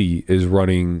the city is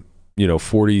running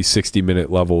 40-60-minute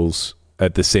levels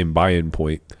at the same buy-in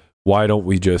point? Why don't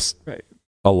we just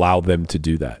allow them to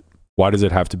do that? Why does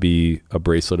it have to be a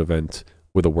bracelet event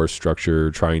with a worse structure,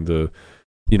 trying to,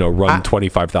 run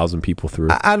 25,000 people through?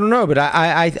 I don't know, but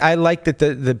I like that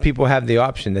the people have the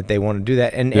option that they want to do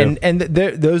that, and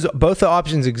those both the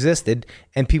options existed,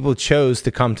 and people chose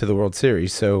to come to the World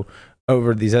Series. So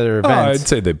over these other events, I'd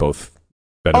say they both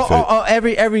benefit.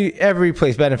 Every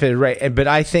place benefited, right? But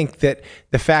I think that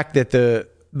the fact that the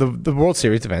World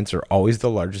Series events are always the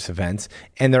largest events,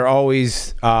 and they're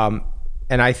always, and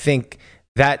I think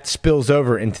that spills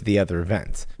over into the other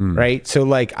events, right? So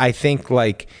like, I think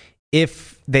like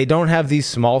if they don't have these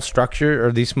small structure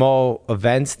or these small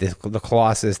events, the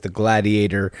Colossus, the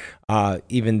Gladiator,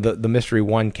 even the Mystery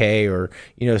 1K, or,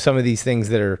 some of these things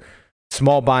that are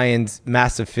small buy-ins,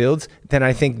 massive fields, then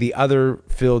I think the other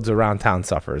fields around town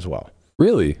suffer as well.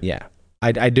 Really? Yeah,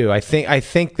 I do. I think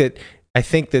that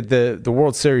the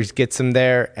World Series gets them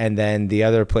there, and then the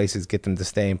other places get them to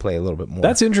stay and play a little bit more.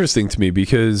 That's interesting to me,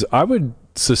 because I would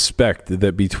suspect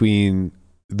that between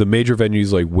the major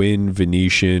venues like Wynn,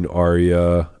 Venetian,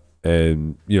 Aria,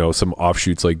 and some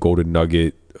offshoots like Golden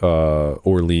Nugget,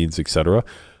 Orleans, etc.,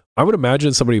 I would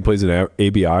imagine somebody who plays an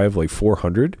ABI of like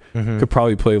 400 could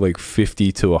probably play like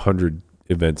 50 to 100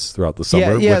 events throughout the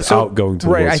summer without going to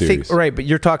the World Series. Right, but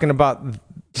you're talking about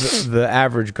the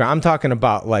average. I'm talking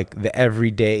about like the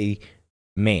everyday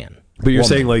man. But you're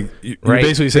saying like you're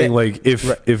basically saying like if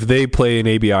they play an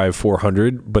ABI of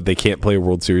 400 but they can't play a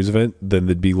World Series event, then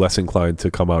they'd be less inclined to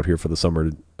come out here for the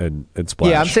summer and splash.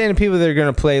 Yeah, I'm saying to people that are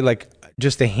going to play like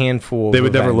just a handful. They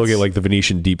would never look at like the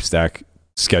Venetian Deep Stack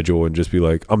schedule and just be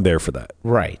like, I'm there for that.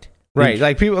 Right.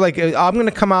 Like people like, I'm going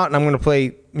to come out and I'm going to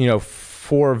play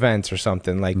 4 events or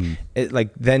something like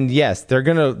then yes, they're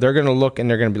gonna look and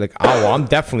they're gonna be like, oh, well, I'm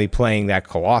definitely playing that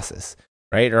Colossus,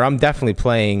 right? Or I'm definitely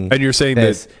playing. And you're saying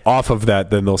this. That off of that,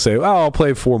 then they'll say, oh, I'll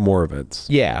play 4 more events.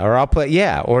 Yeah, or I'll play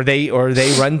or they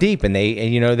run deep and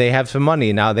they have some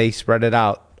money, now they spread it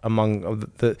out among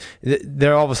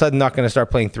they're all of a sudden not going to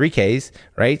start playing 3Ks,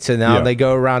 right? So now they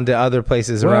go around to other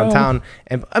places around town,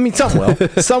 and I mean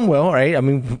some will, right? I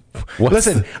mean,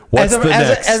 listen, as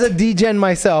a degen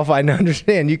myself, I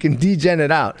understand you can degen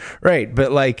it out, right?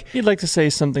 But like, he'd like to say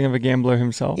something of a gambler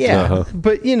himself. Yeah,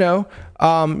 but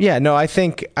I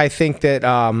think that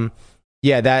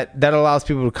that allows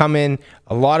people to come in.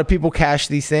 A lot of people cash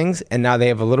these things, and now they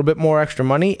have a little bit more extra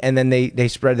money, and then they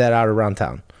spread that out around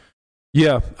town.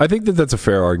 Yeah, I think that's a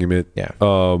fair argument. Yeah.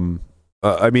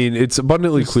 I mean, it's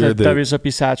abundantly clear that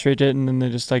WSOP saturated, and then they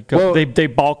just like go, they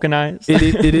balkanize.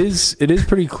 It is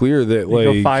pretty clear that like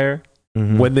go fire.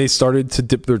 When they started to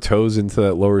dip their toes into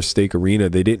that lower stake arena,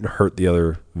 they didn't hurt the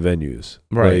other venues.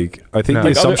 Right. Like, I think the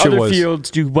assumption other was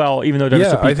fields do well, even though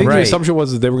WSOP. I think the assumption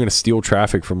was that they were going to steal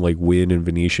traffic from like Wynn and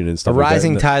Venetian and stuff. A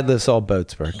rising tide lifts all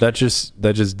boats, Berkey. That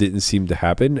just didn't seem to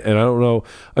happen, and I don't know.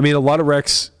 I mean, a lot of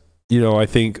recs I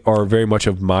think are very much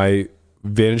of my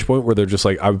vantage point, where they're just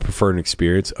like, I would prefer a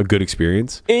good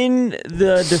experience. In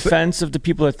the defense of the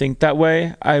people that think that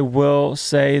way, I will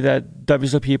say that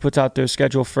WSOP puts out their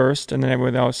schedule first, and then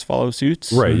everyone else follows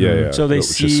suits. Right? Yeah. So they which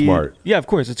see, is smart. Yeah, of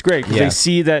course, it's great because they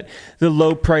see that the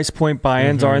low price point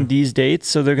buy-ins are on these dates,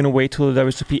 so they're going to wait till the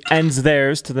WSOP ends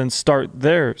theirs to then start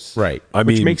theirs. Right. I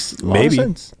mean, which makes a lot of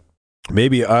sense.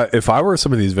 Maybe if I were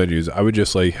some of these venues, I would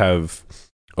just like have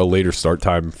a later start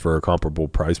time for a comparable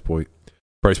price point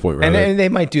rather. And they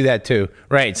might do that too,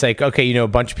 right? It's like, okay, a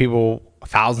bunch of people,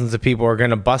 thousands of people are going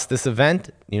to bust this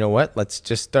event. You know what? Let's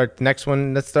just start the next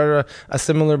one. Let's start a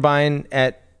similar buy-in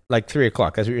at like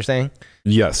 3:00. That's what you're saying?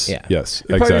 Yes. Yeah. Yes.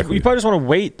 You Exactly. probably just want to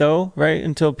wait though, right?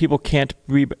 Until people can't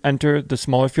re-enter the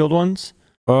smaller field ones.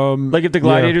 Like if the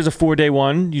Gladiator's a 4-day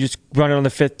one, you just run it on the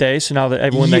 5th day. So now that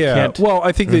everyone that can't. Well,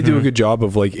 I think they do a good job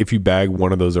of like, if you bag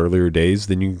one of those earlier days,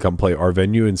 then you can come play our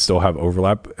venue and still have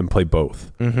overlap and play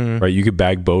both. Right? You could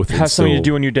bag both. Have something to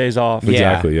do on your days off.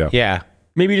 Exactly. Yeah. Yeah.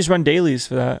 Maybe you just run dailies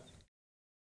for that.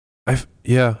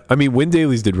 I mean, Win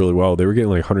Dailies did really well. They were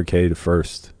getting like 100K to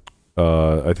first.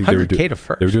 I think 100K to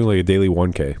first. They were doing like a daily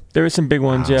 1K. There were some big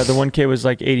ones. Yeah, the 1K was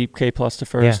like 80K plus to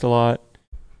first a lot.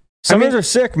 Some of those are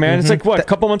sick, man. It's like, what, a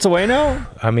couple months away now?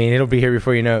 I mean, it'll be here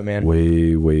before you know it, man.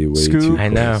 Way Scoop, too I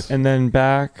know. close. And then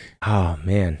back. Oh,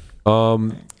 man. I'm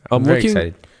very looking,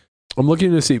 excited. I'm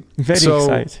looking to see. Very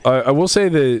excited. I will say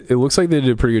that it looks like they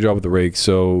did a pretty good job with the rake.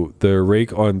 So the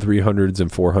rake on 300s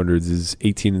and 400s is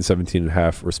 18 and 17 and a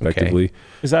half respectively. Okay.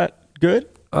 Is that good?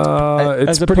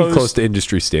 It's pretty close to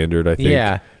industry standard, I think.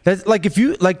 Yeah. That's like if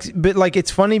you but like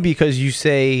it's funny because you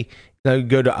say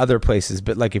go to other places,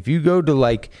 but like if you go to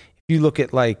like, if you look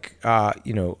at like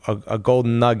a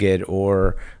Golden Nugget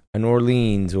or an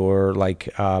Orleans or like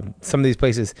some of these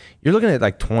places, you're looking at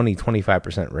like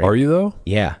 20-25% rate. Are you though?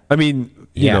 Yeah. I mean,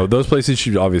 you know, those places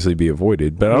should obviously be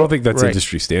avoided, but I don't think that's Right.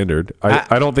 industry standard.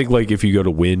 I don't think like if you go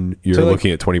to Win, you're So, like-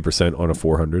 looking at 20% on a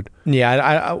 400.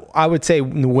 Yeah, I would say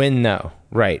Win no.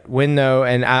 Right. Win no,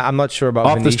 and I'm not sure about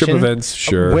Off the Venetian. strip events,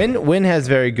 sure. Win has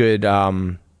very good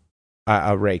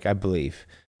a rake, I believe.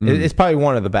 It's probably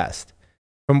one of the best.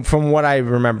 From what I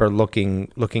remember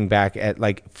looking back at,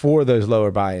 like, for those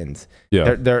lower buy-ins,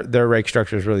 Yeah. their rake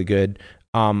structure is really good.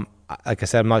 Like I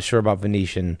said, I'm not sure about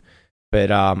Venetian, but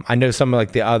I know some of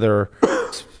like the other,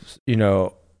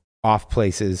 off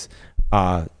places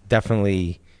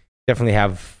definitely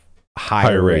have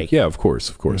higher rake. Yeah, of course.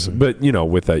 But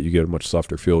with that, you get a much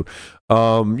softer field.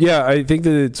 I think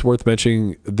that it's worth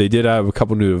mentioning. They did have a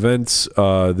couple new events.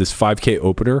 This 5K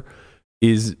opener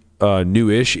is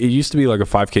newish. It used to be like a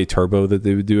 5K turbo that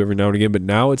they would do every now and again, but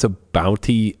now it's a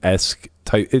bounty-esque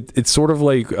type. It's sort of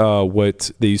like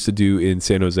what they used to do in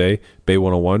San Jose, Bay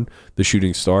 101, the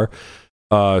Shooting Star.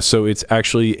 So it's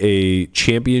actually a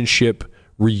championship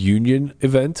reunion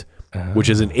event, which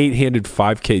is an 8-handed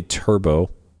 5K turbo.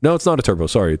 No, it's not a turbo.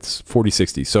 Sorry, it's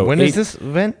 40/60. So when is this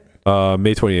event?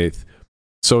 May 28th.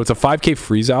 So it's a 5K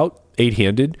freeze out,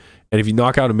 8-handed. And if you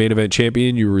knock out a main event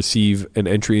champion, you receive an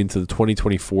entry into the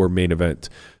 2024 main event.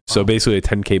 So basically a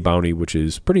 10K bounty, which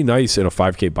is pretty nice in a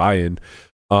 5K buy-in.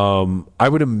 I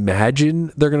would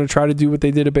imagine they're going to try to do what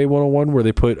they did at Bay 101, where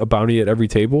they put a bounty at every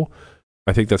table.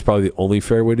 I think that's probably the only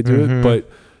fair way to do it. But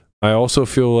I also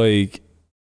feel like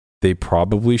they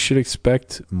probably should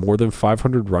expect more than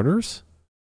 500 runners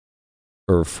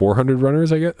or 400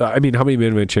 runners, I guess. I mean, how many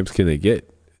main event champs can they get?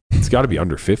 It's got to be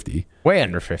under 50. Way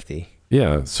under 50.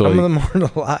 Yeah, so some of them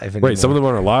aren't alive anymore. Right, some of them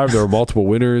aren't alive. There are multiple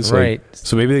winners. Right.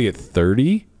 So maybe they get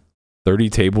 30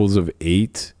 tables of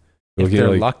 8. If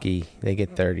they're lucky, they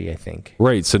get 30, I think.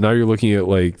 Right, so now you're looking at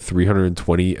like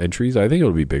 320 entries. I think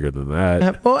it'll be bigger than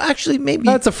that. Well, actually, maybe.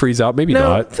 That's a freeze out. Maybe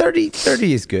not. 30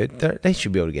 is good. They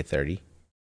should be able to get 30.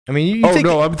 I mean,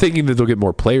 I'm thinking that they'll get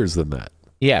more players than that.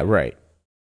 Yeah, right.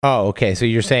 Oh, okay. So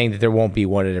you're saying that there won't be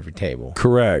one at every table.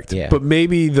 Correct. Yeah. But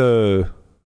maybe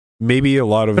a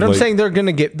lot of. But I'm saying they're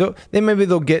gonna get.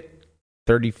 They'll get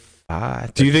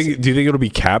 35. Do you think it'll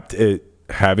be capped at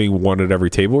having one at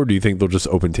every table, or do you think they'll just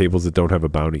open tables that don't have a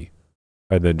bounty,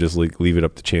 and then just like leave it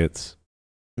up to chance?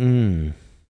 It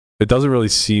doesn't really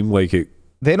seem like it.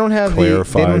 They don't have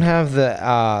clarified. They don't have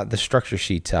the structure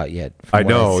sheets out yet. I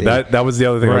know that was the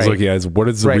other thing I was looking at. Is what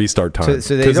is the restart time?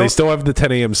 So because they still have the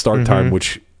 10 a.m. start time,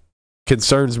 which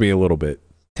concerns me a little bit.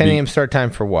 10 a.m. start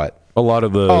time for what? A lot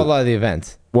of the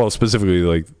events. Well, specifically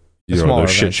like those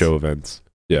shit show events.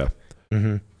 Yeah.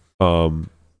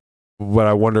 But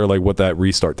I wonder like what that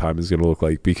restart time is going to look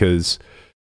like, because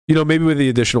maybe with the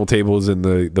additional tables and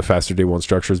the faster day one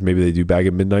structures, maybe they do bag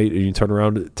at midnight and you turn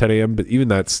around at 10 a.m. But even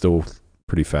that's still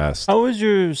pretty fast. How was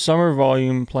your summer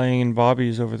volume playing in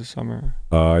Bobby's over the summer?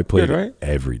 I played Good, right?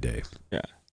 every day. Yeah.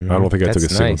 I don't think I took a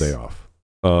That's single nice. day off.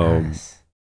 Nice.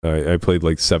 I played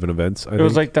like 7 events. It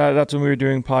was like that. That's when we were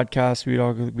doing podcasts. We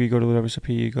go to the WSOP,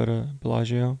 you go to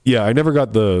Bellagio. Yeah, I never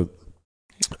got the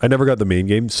main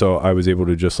game, so I was able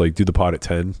to just like do the pod at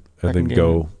 10 and Second then game.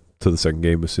 go to the second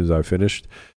game as soon as I finished.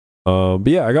 But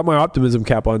yeah, I got my optimism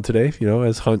cap on today,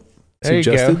 as Hunt There you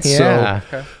suggested. go. Yeah.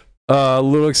 So a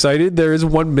little excited. There is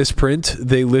one misprint.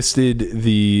 They listed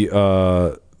the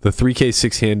 3K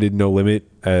 6-handed no limit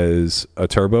as a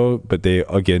turbo, but they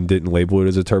again didn't label it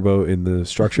as a turbo in the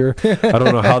structure. I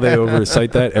don't know how they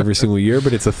oversight that every single year,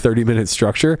 but it's a 30-minute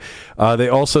structure. They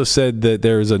also said that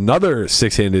there's another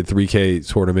 6-handed 3K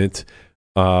tournament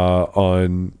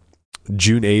on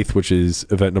June 8th, which is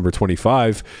event number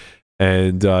 25,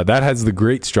 and that has the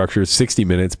great structure, 60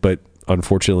 minutes, but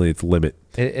unfortunately it's limit.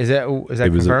 Is that It was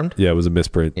confirmed? it was a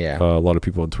misprint. Yeah. A lot of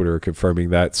people on Twitter are confirming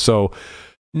that. So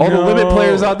all the limit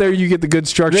players out there, you get the good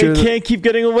structure. They can't keep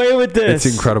getting away with this.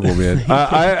 It's incredible, man.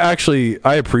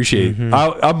 I appreciate.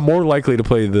 I'm more likely to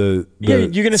play the you're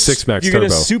gonna 6-max You're turbo.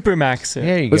 gonna super max it.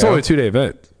 There you It's go. only a 2-day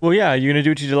event. Well, yeah, you're gonna do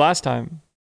what you did last time.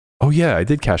 Oh yeah, I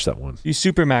did cash that one. You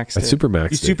super maxed I it. super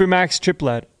maxed You it. super maxed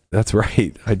triplet. That's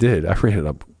right. I did. I ran it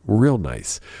up real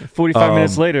nice. 45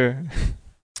 minutes later,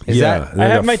 Is that- and I I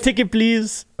have got my ticket,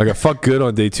 please. I got fucked good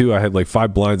on day 2. I had like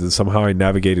 5 blinds, and somehow I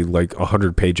navigated like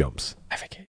 100 pay jumps.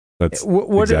 That's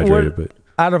exaggerated, but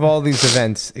Out of all these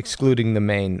events, excluding the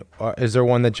main, is there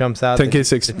one that jumps out? 10K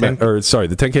 6 the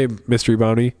 10K mystery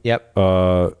bounty. Yep.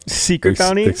 Secret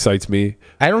bounty? excites me.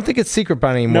 I don't think it's secret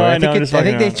bounty anymore. No, I I know, think just I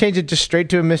think fucking they around. changed it just straight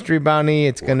to a mystery bounty.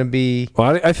 It's going to be.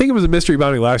 Well, I think it was a mystery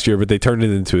bounty last year, but they turned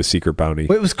it into a secret bounty.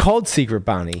 Well, it was called secret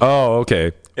bounty. Oh,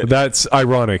 okay. That's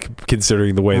ironic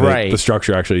considering the way that Right. the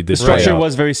structure actually did. The structure play out.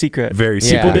 was very secret. very Yeah.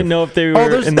 secretive. People didn't know if they were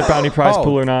there's- in the bounty prize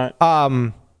pool or not.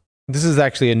 This is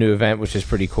actually a new event, which is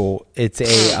pretty cool. It's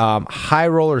a high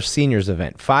roller seniors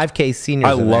event, 5K seniors.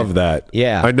 I event. love that.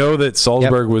 Yeah. I know that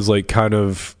Salzburg was like kind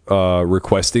of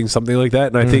requesting something like that,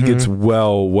 and I think it's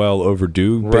well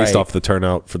overdue based Right. off the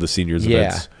turnout for the seniors Yeah.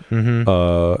 events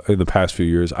in the past few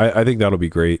years. I think that'll be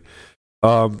great.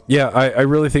 I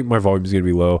really think my volume is going to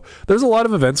be low. There's a lot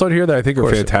of events on here that I think are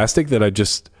course. fantastic that I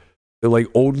just like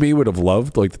old me would have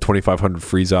loved, like the 2500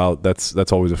 freeze out. That's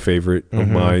always a favorite of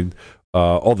mine.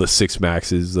 All the 6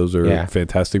 maxes, those are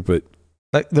fantastic, but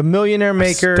Like the Millionaire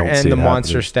Maker don't see and the it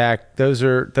Monster happening. Stack, those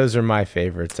are my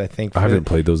favorites. I think I haven't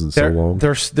played those in so long.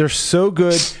 They're so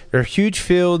good. They're huge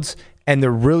fields and they're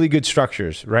really good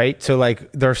structures, right? So like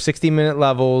they're 60-minute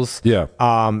levels. Yeah.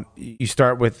 You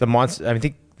start with the Monster. I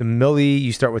think the Millie,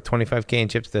 you start with 25K in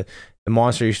chips. The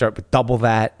Monster, you start with double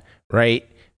that, right?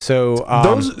 So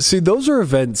those are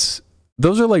events.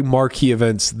 Those are like marquee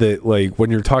events that, like, when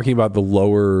you're talking about the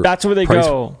lower, That's where they price-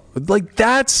 go. Like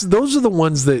those are the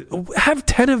ones that have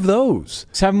 10 of those.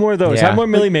 Let's have more of those. Yeah. Have more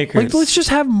milli makers. Like, let's just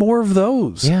have more of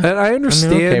those. Yeah. And I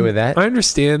understand. okay with that. I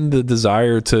understand the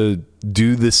desire to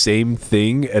do the same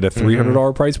thing at a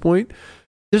 $300 price point.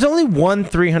 there's only one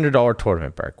 $300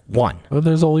 tournament, Berk. One. Well,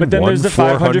 there's only But then one there's the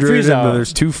 500 400, freeze and out. then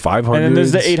there's 2 500s. and then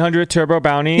there's the 800 turbo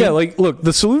bounty. Yeah, like look,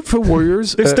 the salute for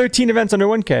Warriors. There's 13 events under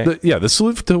 1K. The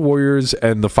salute to Warriors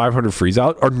and the 500 freeze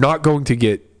out are not going to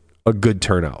get a good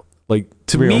turnout. Like,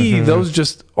 to me, those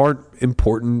just aren't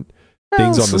important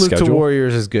things on the Salute schedule. to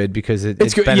Warriors is good because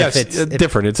It's good. Yes, benefits.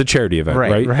 different. It's a charity event,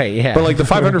 right? Right, yeah. But like the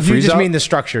 500 you freeze just out. mean the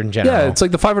structure in general. Yeah, it's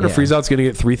like the 500 Yeah. freeze out's going to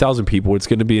get 3,000 people. It's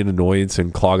going to be an annoyance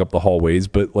and clog up the hallways.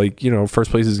 But like, first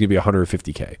place is going to be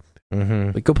 150K.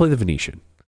 Like, go play the Venetian.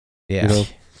 Yeah. You know?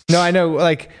 No, I know.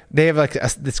 Like they have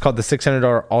it's called the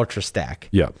 $600 Ultra Stack.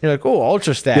 Yeah. You're like, oh,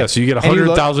 Ultra Stack. Yeah, so you get And look-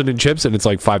 100,000 in chips and it's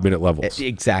like 5-minute levels.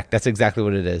 That's exactly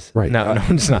what it is. Right. No,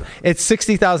 it's not. It's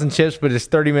 60,000 chips, but it's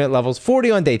 30-minute levels,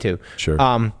 40 on day 2. Sure.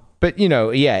 But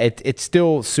it's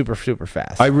still super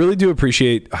fast. I really do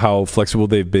appreciate how flexible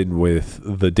they've been with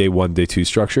the day 1, day 2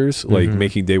 structures, like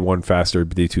making day 1 faster,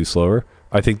 day 2 slower.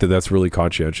 I think that that's really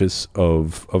conscientious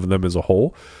of them as a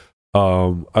whole.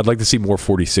 I'd like to see more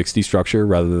 40-60 structure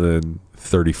rather than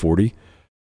 30-40.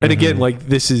 And again, like,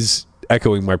 this is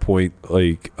echoing my point,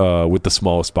 like, with the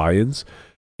smallest buy-ins,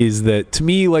 is that to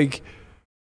me, like,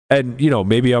 and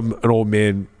maybe I'm an old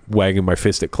man wagging my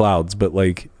fist at clouds, but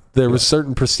like, there was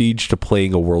certain prestige to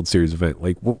playing a World Series event.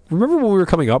 Like, remember when we were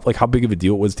coming up, like how big of a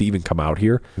deal it was to even come out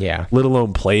here? Yeah. Let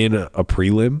alone play in a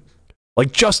prelim.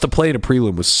 Like, just to play in a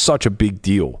prelim was such a big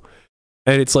deal.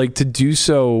 And it's like, to do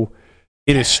so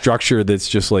in a structure that's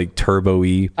just like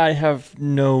turbo-y I have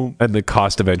no. and the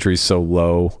cost of entry is so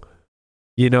low,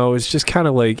 it's just kind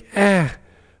of like,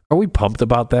 Are we pumped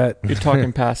about that? You're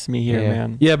talking past me here, Yeah.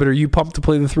 man. Yeah, but are you pumped to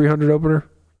play the 300 opener?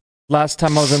 Last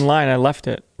time I was in line, I left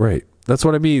it. Right. That's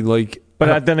what I mean. Like,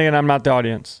 But then again, I'm not the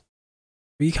audience.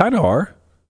 you kind of are.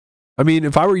 I mean,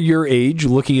 if I were your age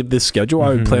looking at this schedule, I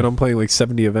would plan on playing like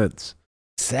 70 events.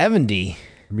 70.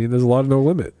 I mean, there's a lot of no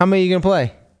limit. How many are you gonna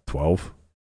play? 12.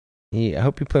 Yeah, I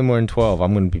hope you play more than 12.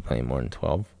 I'm gonna be playing more than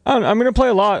 12. I'm going to play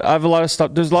a lot. I have a lot of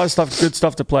stuff. There's a lot of stuff, good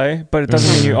stuff to play, but it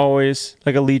doesn't mean you always,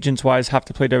 like allegiance-wise, have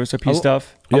to play WSOP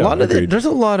stuff. Yeah, There's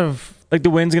a lot of Like the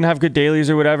win's going to have good dailies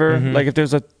or whatever. Like if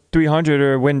there's a 300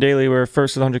 or a win daily where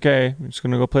first is 100K, I'm just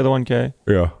going to go play the 1K.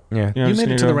 Yeah. yeah. You know, You made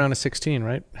it to the round of 16,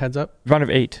 right? Heads up. round of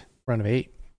 8. Round of 8.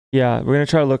 Yeah, we're going to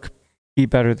try to be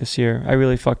better this year. I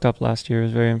really fucked up last year. It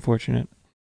was very unfortunate.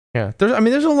 Yeah.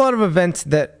 There's a lot of events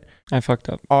that I fucked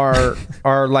up. are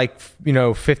like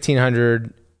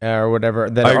 1,500 or whatever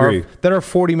that I agree. that are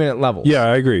 40-minute levels. Yeah,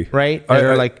 I agree. Right.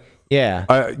 I like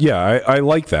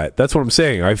that. That's what I'm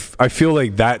saying. I feel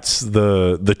like that's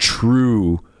the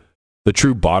true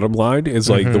bottom line is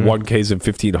like the 1Ks and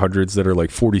 1500s that are like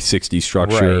 40-60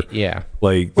 structure. Right. Yeah.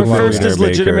 Like Where the first Millionaire is Maker.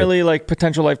 legitimately like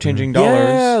potential life-changing dollars.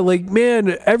 Yeah, like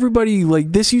man, everybody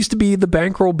like this used to be the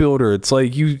bankroll builder. It's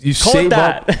like you Call save it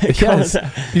that. up, Call yes, it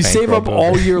that. you save Bankroll up builder.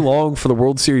 all year long for the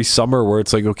World Series summer, where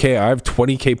it's like, okay, I have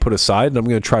 20K put aside, and I'm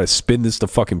going to try to spin this to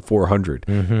fucking 400,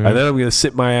 and then I'm going to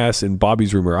sit my ass in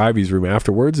Bobby's room or Ivy's room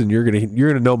afterwards, and you're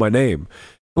gonna know my name.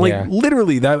 Like Yeah.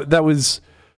 literally, that was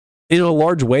in a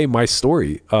large way my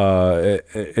story. I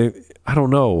don't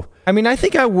know. I mean, I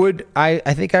think I would. I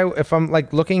think if I'm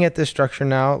like looking at this structure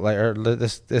now, like or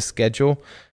this schedule,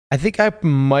 I think I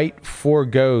might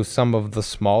forego some of the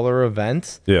smaller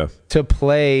events Yeah. to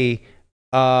play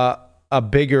a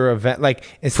bigger event. Like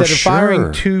instead For of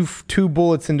firing sure. two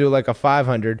bullets into like a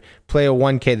 500, play a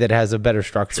 1K that has a better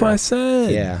structure. That's what I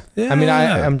said. Yeah. I mean,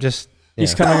 I'm just.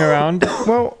 He's yeah. coming around.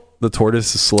 Well, The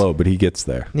tortoise is slow, but he gets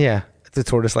there. yeah. The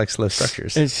tortoise likes slow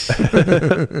structures.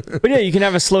 But yeah, you can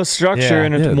have a slow structure Yeah.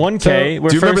 and a Yeah. 1K where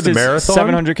do you remember first the is marathon?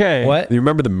 700K. What? You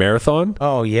remember the marathon?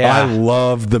 Oh yeah. I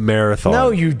loved the marathon.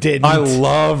 No, you didn't. I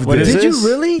loved What it. is Did this? you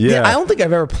really? Yeah. I don't think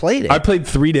I've ever played it. I played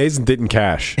 3 days and didn't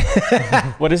cash.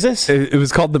 What is this? It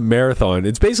was called the marathon.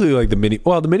 It's basically like the mini.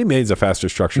 Well, the mini main's a faster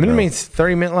structure. Minute now. means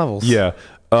 30-minute levels. Yeah.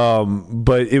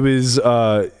 But it was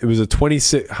a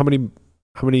 26. How many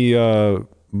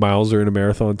miles are in a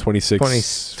marathon? 26.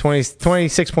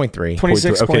 26.3.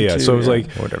 26.2. Okay, yeah. So it was yeah.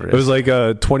 like Whatever it was like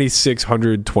a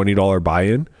 $2,620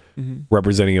 buy-in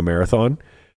representing a marathon.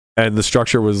 And the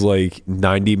structure was like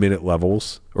 90-minute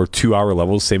levels or 2-hour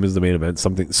levels, same as the main event,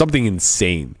 something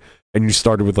insane. And you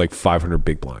started with like 500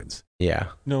 big blinds. Yeah.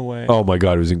 No way. Oh my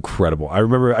God, it was incredible. I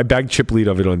remember I bagged chip lead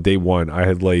of it on day one. I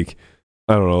had like,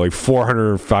 I don't know, like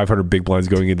 400 or 500 big blinds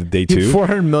going into day You had two.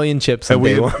 400 million chips on And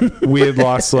day one. we had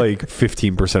lost like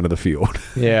 15% of the field.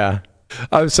 Yeah.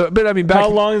 But I mean, back How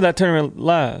long did that tournament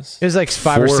last? It was like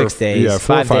 5 or 6 days. yeah,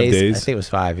 4 or 5 days. I think it was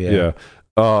 5, yeah. Yeah.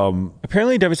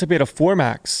 Apparently, WSOP had a 4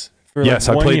 max for Yes,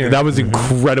 like I 1 played. year. That was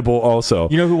incredible. Also,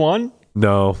 You know who won?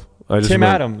 no, I just Tim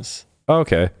remember, Adams. Oh,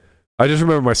 okay, I just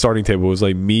remember my starting table was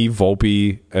like me,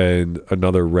 Volpe, and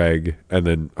another reg, and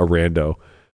then a rando.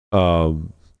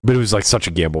 But it was like such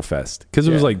a gamble fest because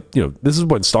it was like, you know, this is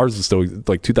when Stars was still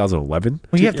like 2011.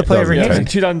 Well, you have to play every Yeah, Okay. it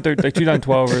hand. was like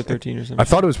 2012 or 13 or something. I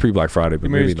thought it was pre Black Friday,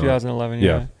 but Maybe maybe it was not. 2011.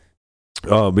 Yeah.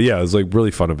 Yeah. But yeah, it was like really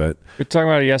fun event. We were talking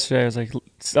about it yesterday. I was like,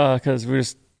 because we were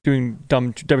just doing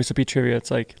dumb WSOP trivia.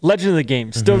 It's like Legend of the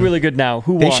Game, still really good now.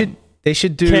 Who won? They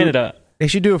should do Canada. They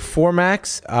should do a 4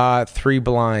 max, 3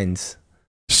 blinds.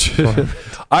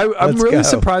 I'm Let's really go.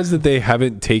 surprised that they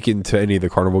haven't taken to any of the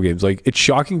carnival games. Like, it's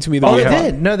shocking to me that Oh, we they have.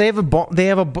 did. No, they have a double.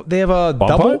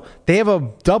 pot? They have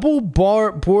a double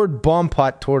board bomb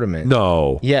pot tournament.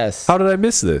 No. Yes. How did I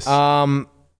miss this?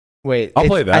 Wait. I'll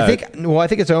play that. I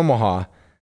think it's Omaha.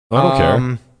 I don't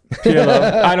care.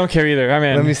 PLO. I don't care either. I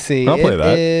mean, Let me see. I'll play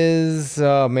that. It is.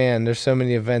 Oh man, there's so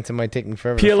many events. It might take me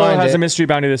forever. to PLO find has it. a mystery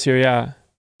bounty this year. Yeah.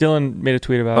 Dylan made a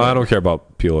tweet about it. I don't care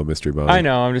about PLO Mystery Bounty. I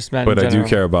know. I'm just mad. But in I do general.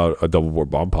 care about a double board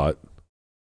bomb pot.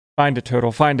 Find it,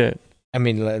 Turtle. Find it. I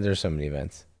mean, there's so many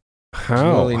events.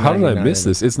 How? only How did I 99 miss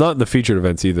this? It's not in the featured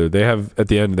events either. They have, at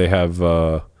the end, they have,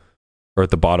 or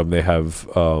at the bottom, they have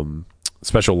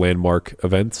special landmark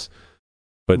events.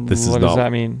 But this is What not. does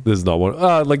that mean? This is not one.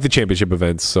 Like the championship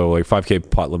events. So like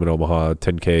 5K pot limit Omaha,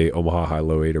 10K Omaha high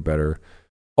low 8 or better.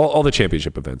 All the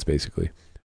championship events basically.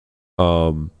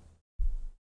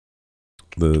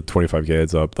 The 25K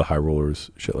heads up, the high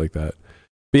rollers, shit like that.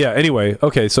 But yeah, anyway,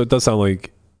 okay, so it does sound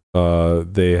like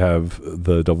they have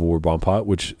the double war bomb pot,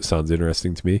 which sounds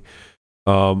interesting to me.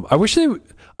 I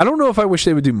don't know if I wish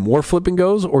they would do more flip and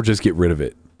goes or just get rid of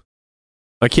it.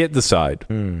 I can't decide,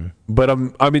 but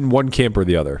I'm in one camp or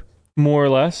the other. More or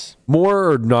less?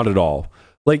 More or not at all.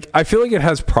 Like, I feel like it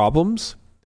has problems,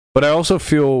 but I also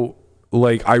feel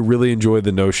like I really enjoy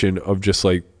the notion of just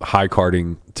like high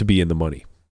carding to be in the money.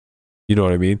 You know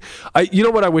what I mean? You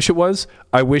know what I wish it was?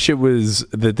 I wish it was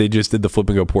that they just did the flip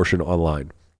and go portion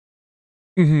online.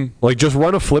 Like, just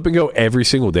run a flip and go every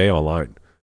single day online,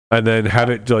 and then have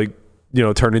it like, you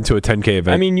know, turn into a 10K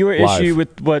event. I mean, your live. issue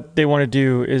with what they want to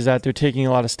do is that they're taking a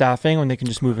lot of staffing when they can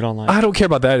just move it online. I don't care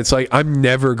about that. It's like, I'm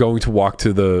never going to walk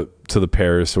to the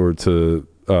Paris or to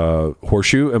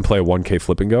Horseshoe and play a 1K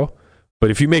flip and go.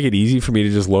 But if you make it easy for me to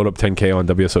just load up 10K on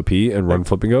WSOP and run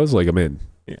flip and goes, like, I'm in.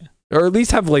 Yeah. Or at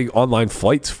least have like online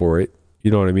flights for it. You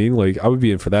know what I mean? Like, I would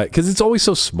be in for that because it's always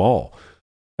so small.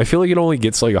 I feel like it only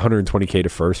gets like 120K to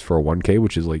first for a 1K,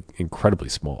 which is like incredibly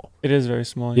small. It is very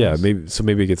small. Yeah, yes.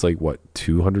 maybe it gets like what,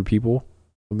 200 people,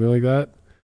 something like that.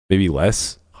 Maybe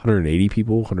less, 180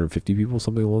 people, 150 people,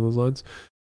 something along those lines.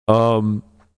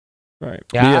 Right.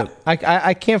 Yeah,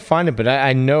 I can't find it, but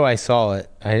I know I saw it.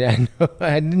 I know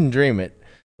I didn't dream it.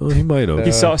 Well, he might have.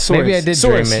 He saw source. Maybe I did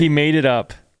source. dream it. He made it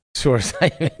up. Source.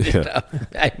 I made it up.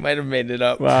 I might have made it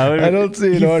up. Wow, I don't see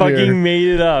it he on fucking here. made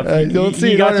it up. I don't see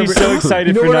he it got on you here. so excited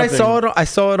You know for what? nothing. I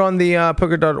saw it on the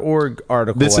poker.org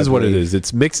article. This is I what it believe. is.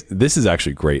 It's mixed. This is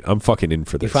actually great. I'm fucking in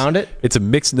for this. You found it? It's a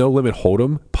mixed no limit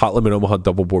hold'em, pot limit Omaha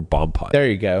double board bomb pot. There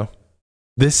you go.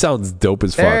 This sounds dope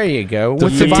as fuck. There you go. The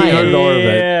What's the buy-in? $1,500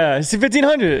 event. Yeah, it's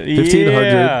 1,500. 1,500.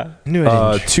 Yeah. Knew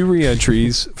I didn't. 2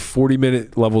 re-entries,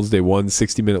 40-minute levels day 1,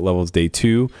 60-minute levels day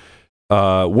 2.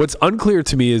 What's unclear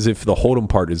to me is if the hold'em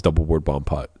part is double board bomb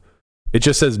pot. It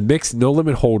just says mixed no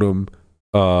limit hold'em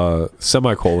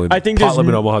semicolon I think pot there's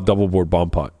limit Omaha double board bomb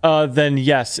pot. Then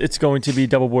yes, it's going to be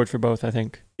double board for both, I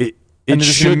think. It And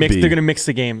should be. They're going to mix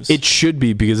the games. It should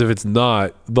be, because if it's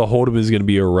not, the hold'em is going to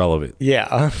be irrelevant.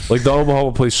 Yeah. Like, the Omaha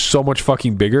will play so much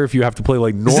fucking bigger if you have to play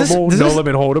like normal does no this-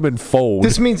 limit hold'em and fold.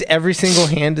 This means every single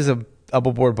hand is a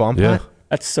double board bomb Yeah. pot?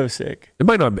 That's so sick. There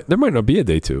might not be a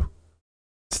day 2.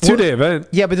 It's a 2-day event.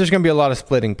 Yeah, but there's going to be a lot of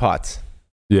splitting pots.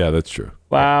 Yeah, that's true.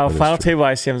 Wow, That is final true. table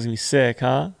ICM is going to be sick,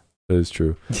 huh? That is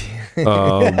true.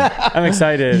 I'm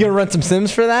excited. You going to run some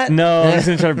Sims for that? No, I'm just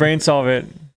going to try to brain solve it.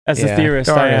 As the theorist,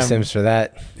 there are I no am. Sims for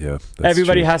that. Yeah. That's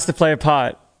Everybody true. has to play a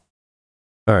pot.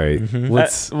 All right. Mhm.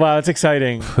 Let's Wow, it's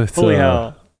exciting. let's, Holy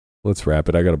hell. let's wrap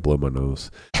it. I got to blow my nose.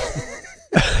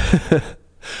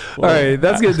 All right,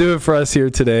 that's going to do it for us here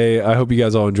today. I hope you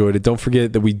guys all enjoyed it. Don't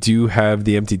forget that we do have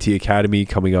the MTT Academy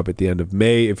coming up at the end of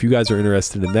May. If you guys are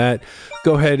interested in that,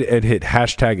 go ahead and hit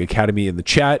hashtag Academy in the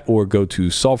chat, or go to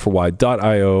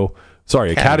solveforwhy.io.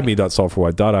 Sorry,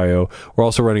 academy.solveforwhy.io. We're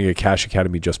also running a Cash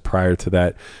Academy just prior to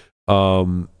that.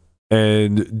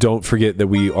 And don't forget that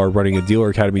we are running a Dealer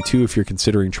Academy too if you're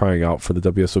considering trying out for the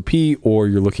WSOP or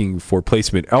you're looking for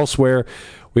placement elsewhere.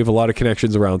 We have a lot of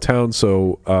connections around town,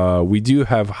 so we do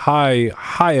have high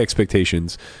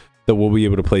expectations that we'll be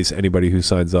able to place anybody who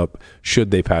signs up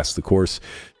should they pass the course.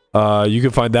 You can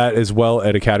find that as well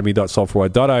at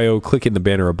academy.solveforwhy.io. Click in the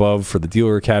banner above for the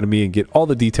Dealer Academy and get all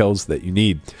the details that you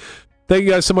need. Thank you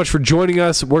guys so much for joining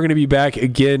us. We're going to be back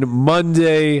again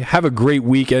Monday. Have a great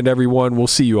weekend, everyone. We'll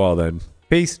see you all then.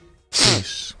 Peace.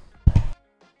 Peace.